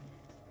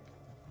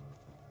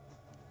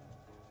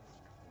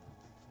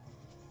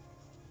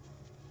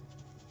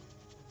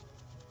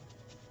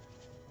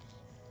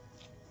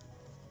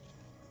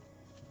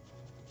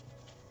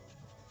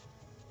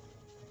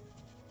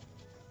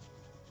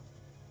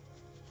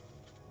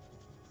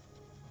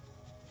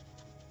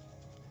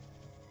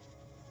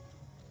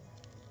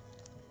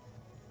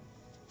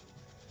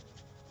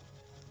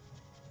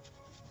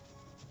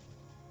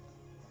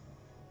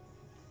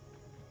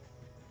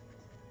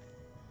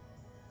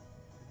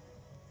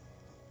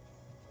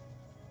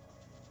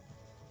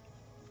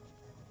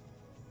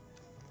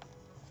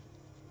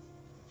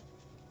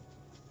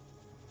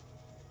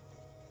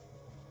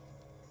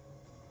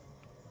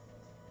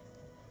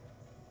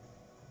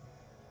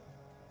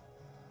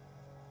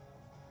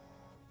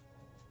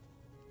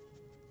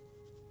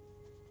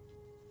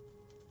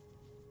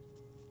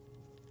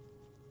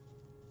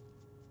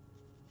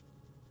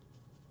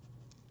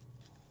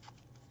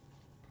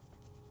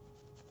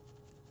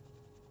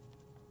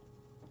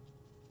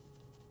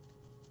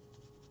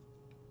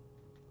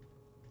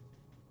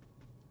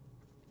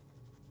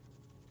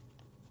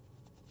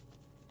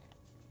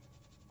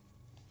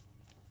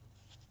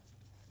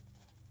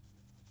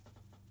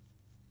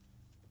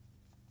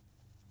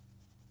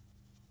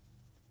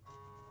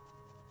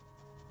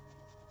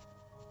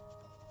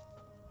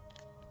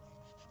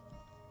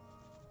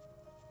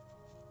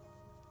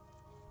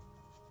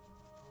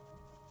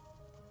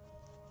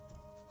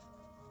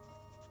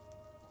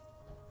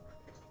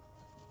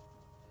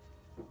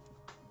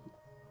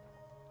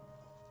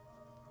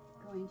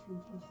 Going to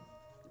impatient.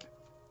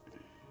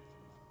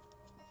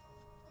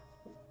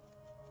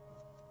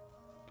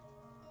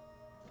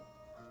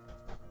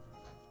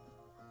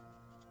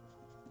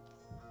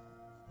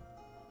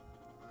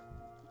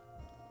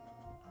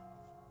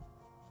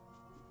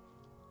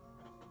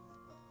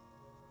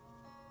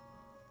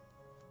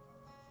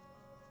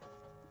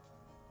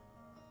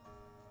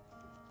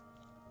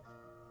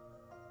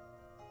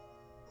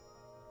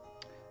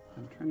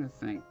 trying to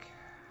think.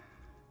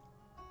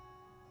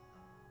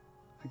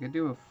 I could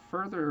do a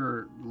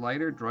further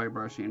lighter dry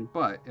brushing,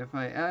 but if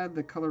I add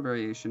the color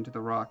variation to the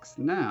rocks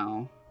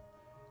now,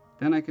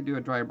 then I could do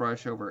a dry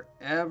brush over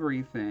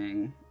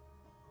everything,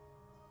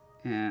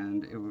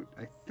 and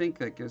I think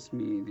that gives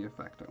me the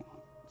effect I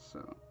want.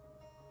 So.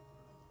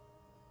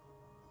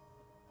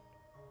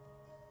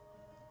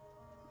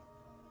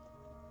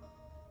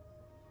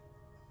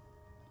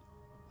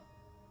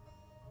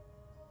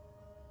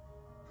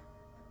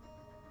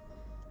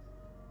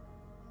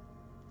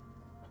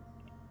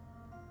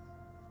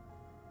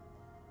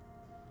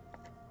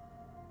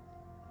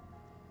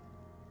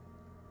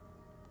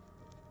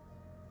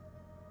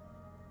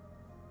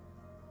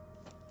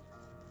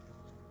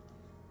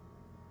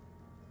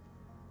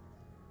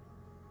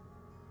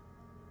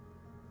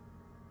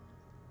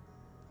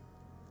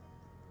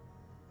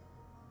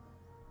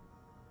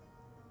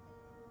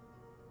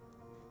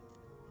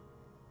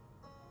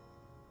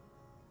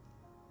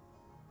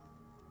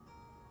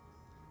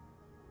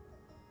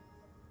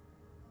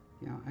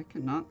 Yeah, I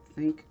cannot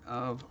think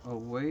of a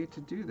way to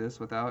do this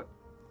without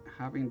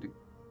having to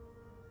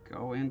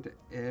go into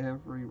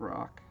every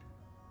rock.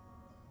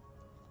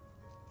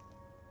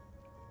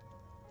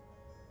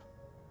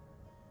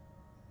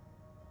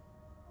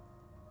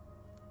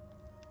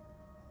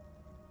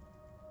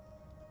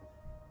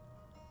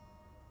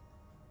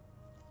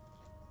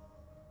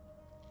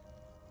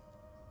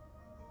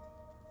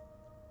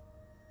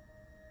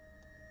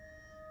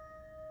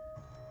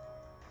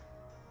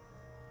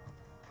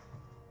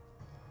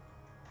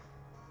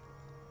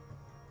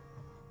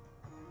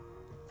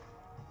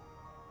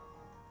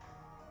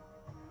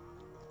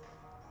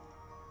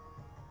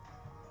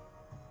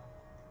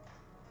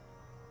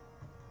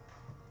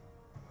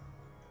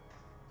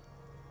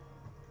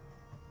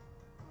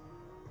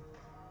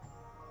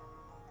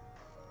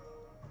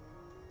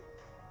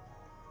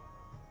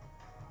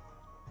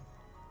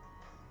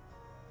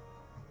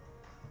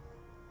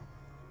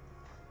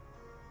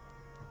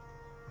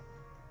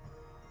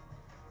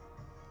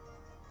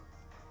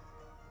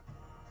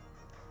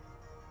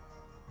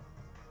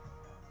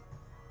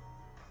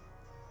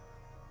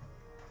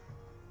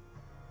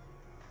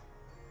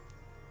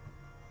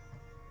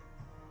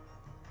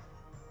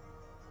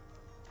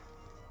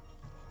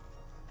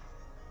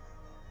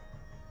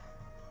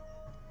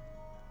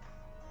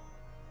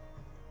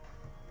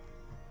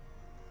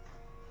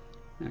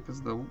 Yeah,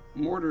 because the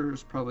mortar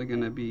is probably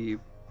going to be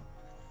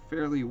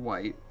fairly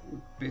white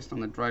based on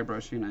the dry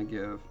brushing I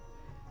give.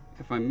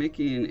 If I'm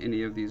making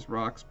any of these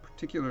rocks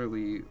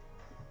particularly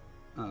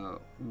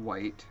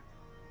white,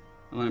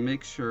 I want to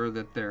make sure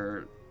that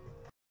they're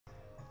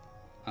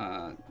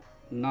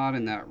not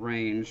in that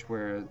range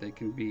where they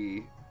can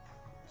be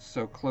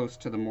so close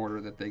to the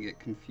mortar that they get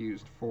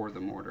confused for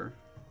the mortar.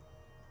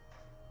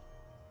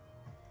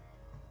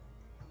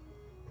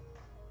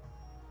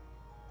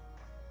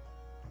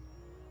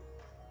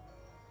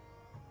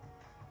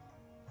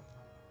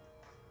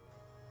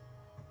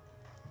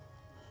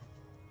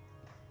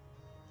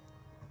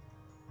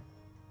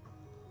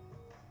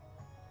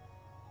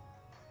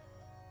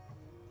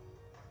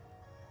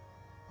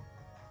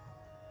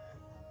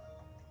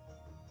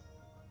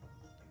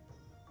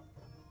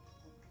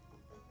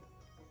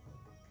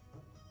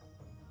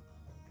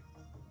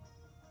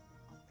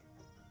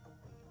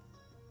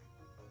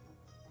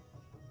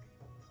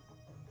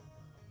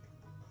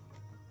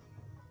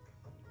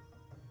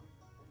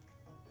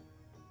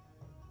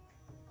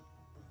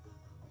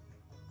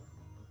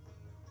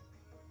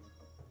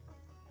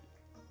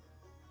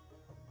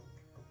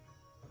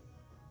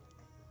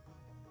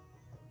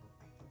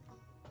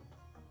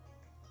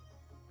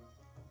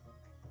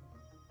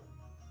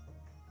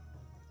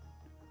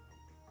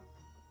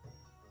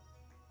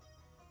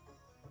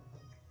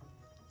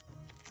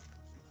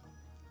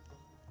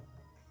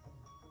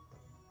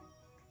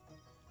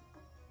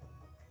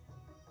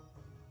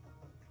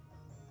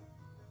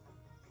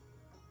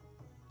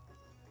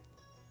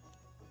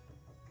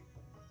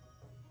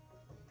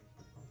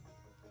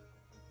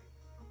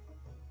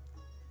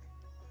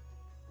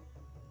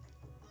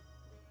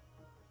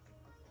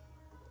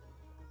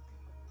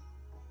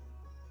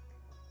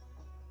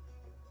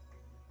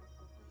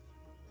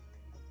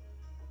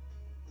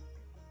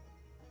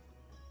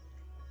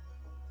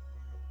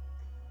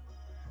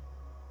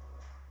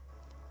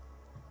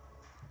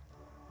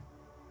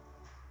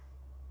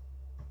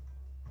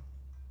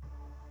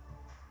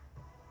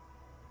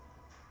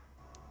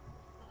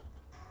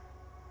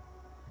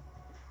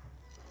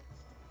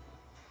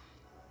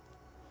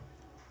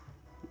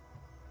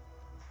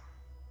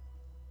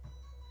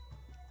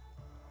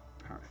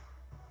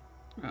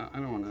 Alright. I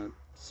don't want to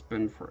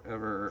spend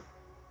forever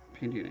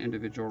painting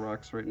individual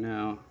rocks right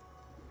now,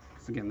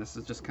 because again, this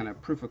is just kind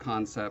of proof of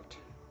concept.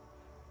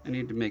 I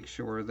need to make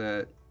sure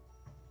that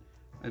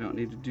I don't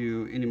need to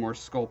do any more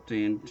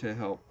sculpting to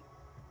help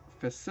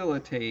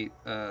facilitate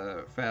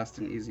fast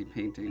and easy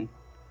painting.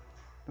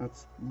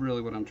 That's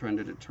really what I'm trying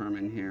to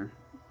determine here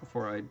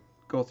before I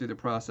go through the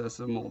process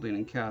of molding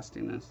and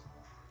casting this.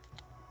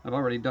 I've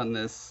already done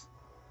this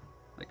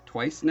like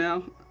twice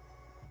now,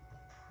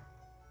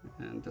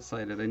 and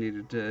decided I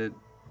needed to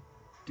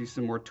do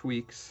some more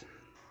tweaks.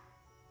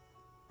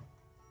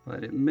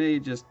 But it may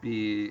just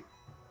be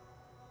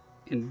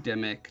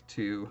endemic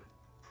to,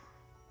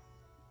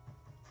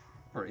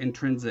 or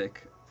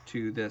intrinsic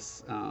to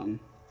this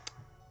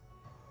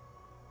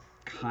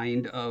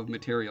kind of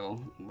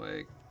material.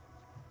 Like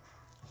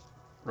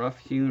rough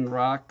hewn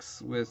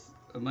rocks with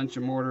a bunch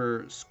of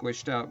mortar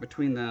squished out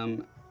between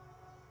them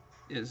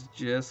is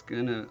just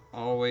gonna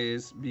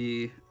always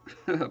be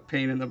a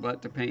pain in the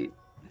butt to paint.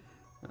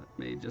 That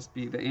may just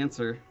be the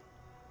answer.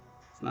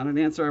 It's not an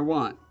answer I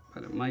want,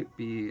 but it might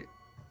be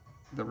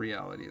the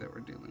reality that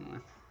we're dealing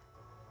with.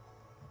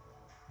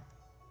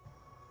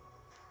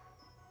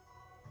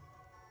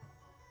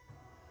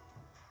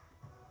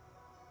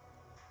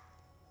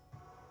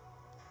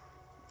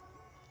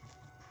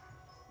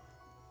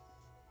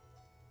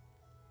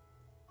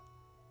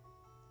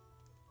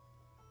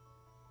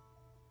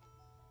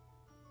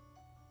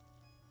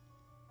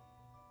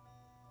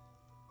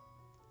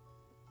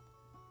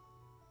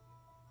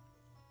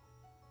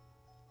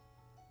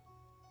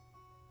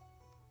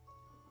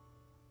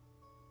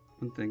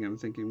 One thing I'm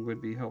thinking would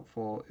be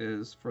helpful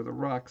is for the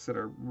rocks that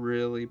are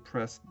really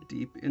pressed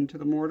deep into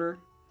the mortar.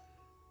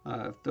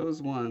 If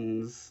those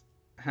ones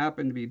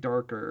happen to be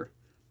darker,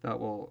 that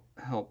will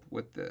help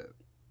with the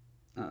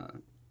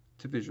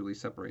to visually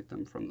separate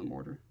them from the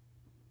mortar.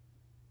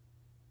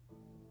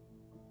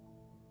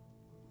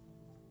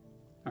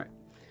 All right.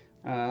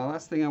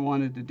 Last thing I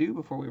wanted to do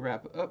before we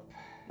wrap up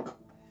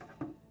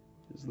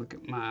is look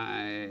at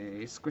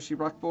my squishy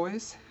rock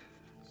boys.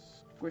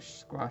 Squish,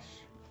 squash.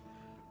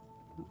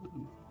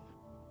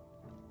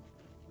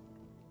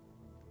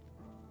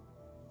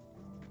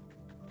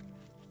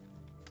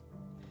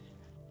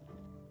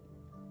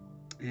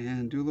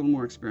 And do a little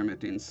more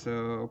experimenting.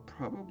 So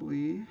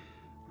probably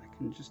I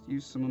can just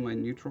use some of my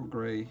neutral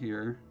gray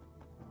here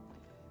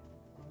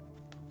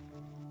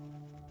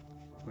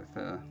with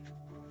a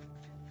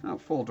not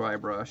full dry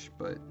brush,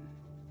 but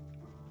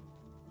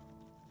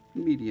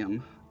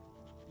medium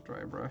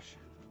dry brush.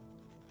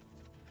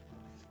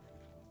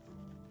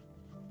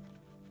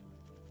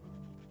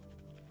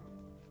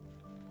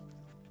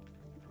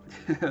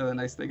 The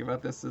nice thing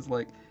about this is,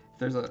 like, if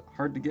there's a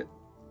hard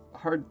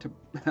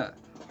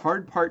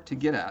part to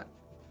get at,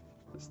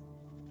 just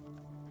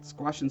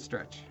squash and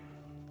stretch.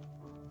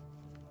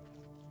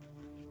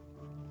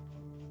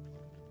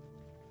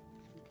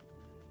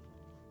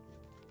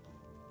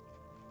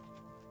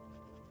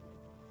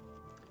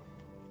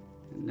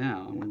 And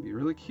now I'm going to be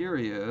really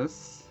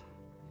curious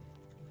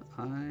if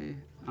I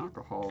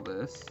alcohol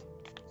this. Is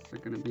there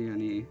going to be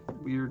any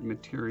weird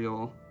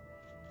material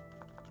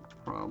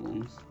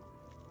problems?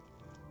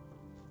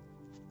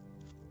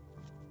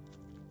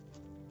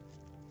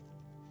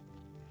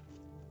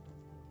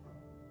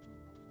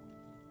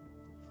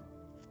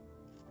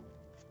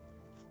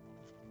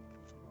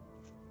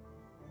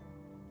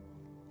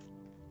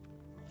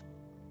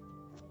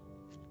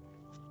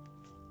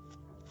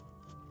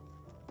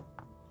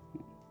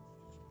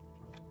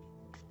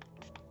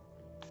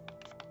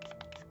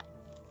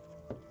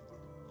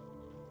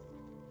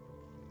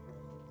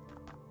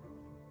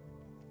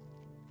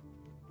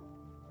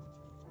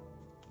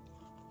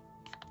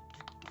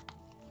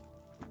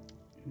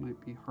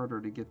 Might be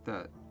harder to get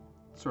that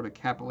sort of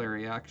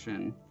capillary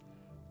action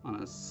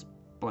on a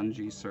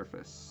spongy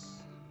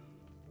surface.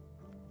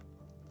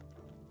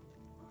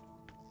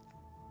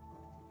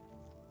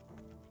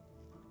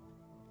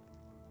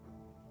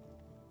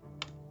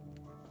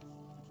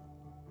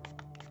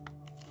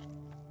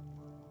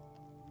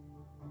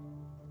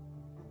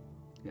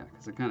 Yeah,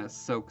 because it kind of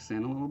soaks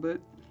in a little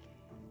bit.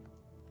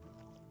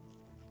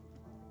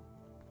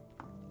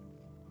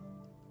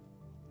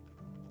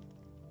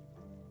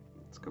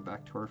 Go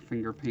back to our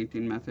finger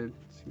painting method.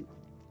 See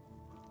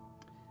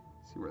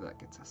where that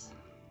gets us.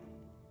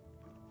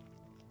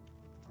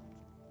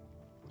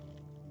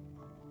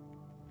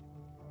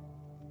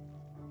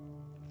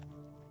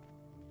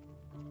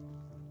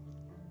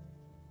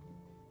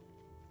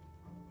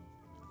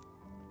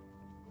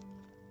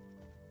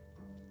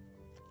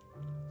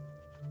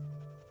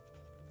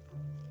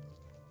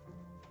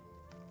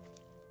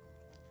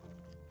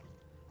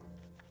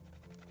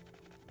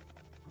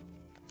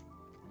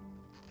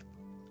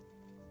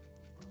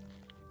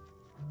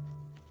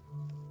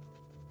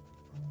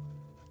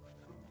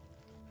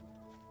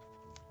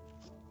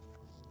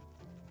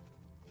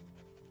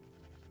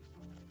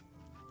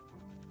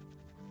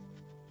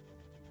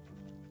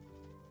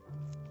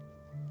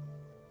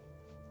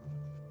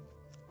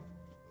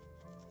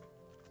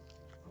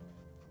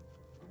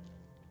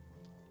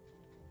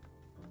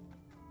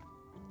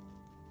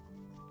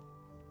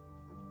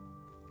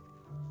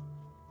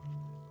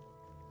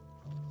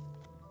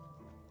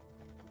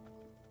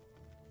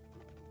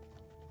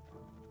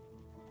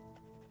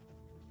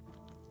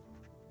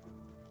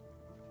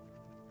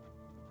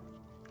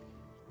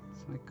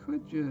 So I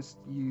could just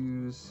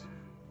use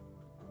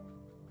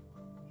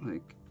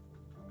like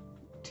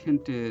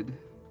tinted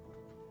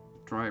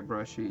dry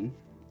brushing.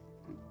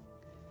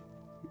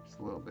 Just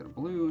a little bit of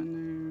blue in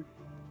there.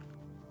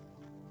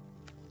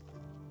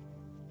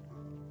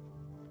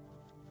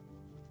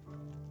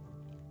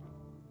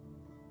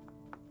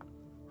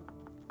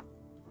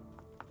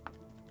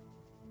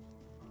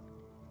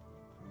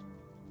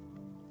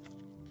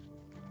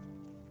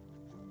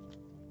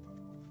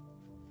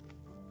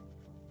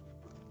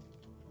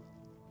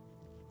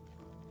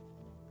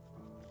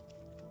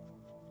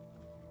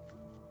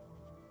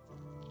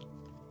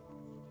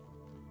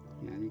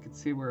 Yeah, you can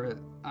see where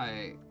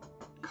I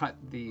cut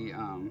the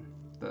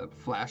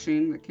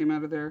flashing that came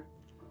out of there.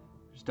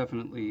 There's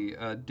definitely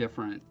a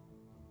different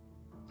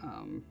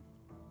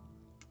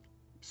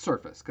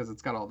surface because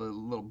it's got all the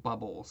little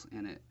bubbles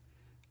in it.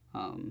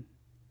 Okay,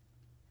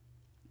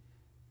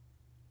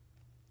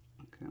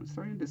 I'm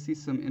starting to see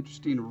some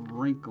interesting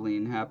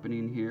wrinkling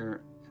happening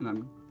here, and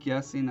I'm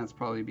guessing that's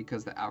probably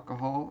because the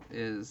alcohol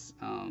is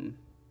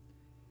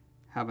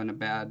having a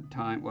bad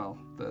time. Well,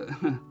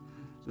 the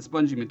the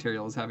spongy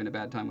material is having a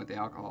bad time with the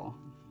alcohol.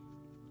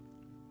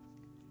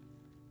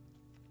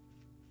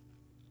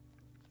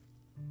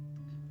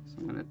 So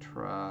I'm gonna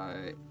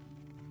try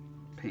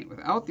paint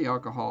without the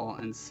alcohol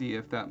and see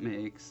if that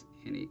makes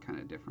any kind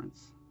of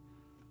difference.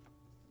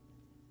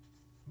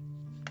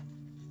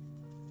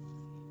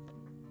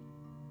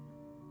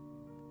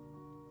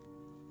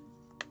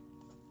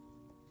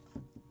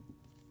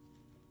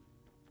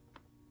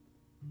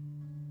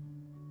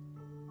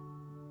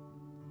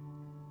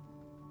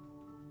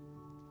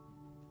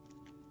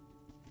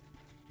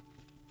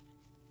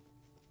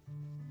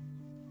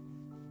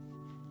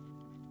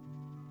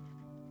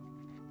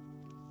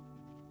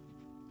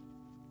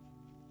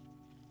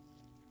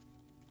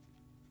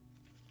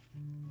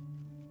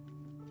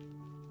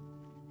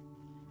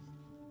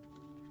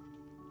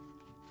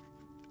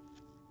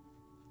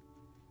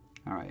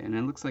 All right, and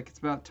it looks like it's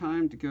about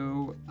time to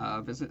go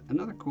visit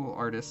another cool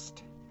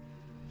artist.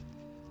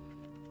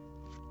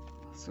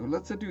 So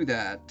let's do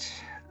that.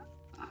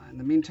 In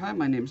the meantime,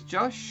 my name's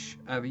Josh.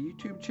 I have a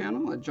YouTube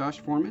channel at Josh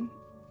Foreman.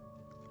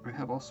 I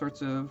have all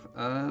sorts of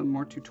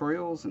more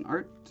tutorials and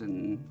art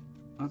and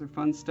other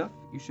fun stuff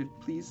you should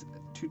please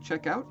to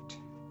check out.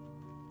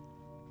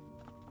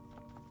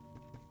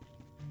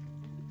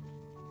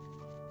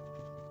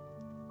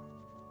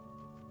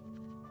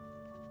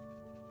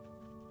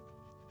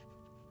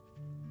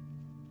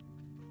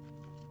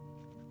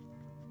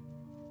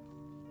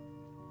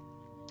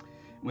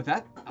 With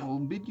that, I will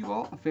bid you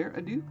all a fair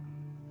adieu.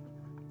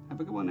 Have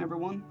a good one,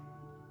 everyone.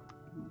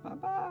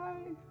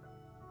 Bye-bye.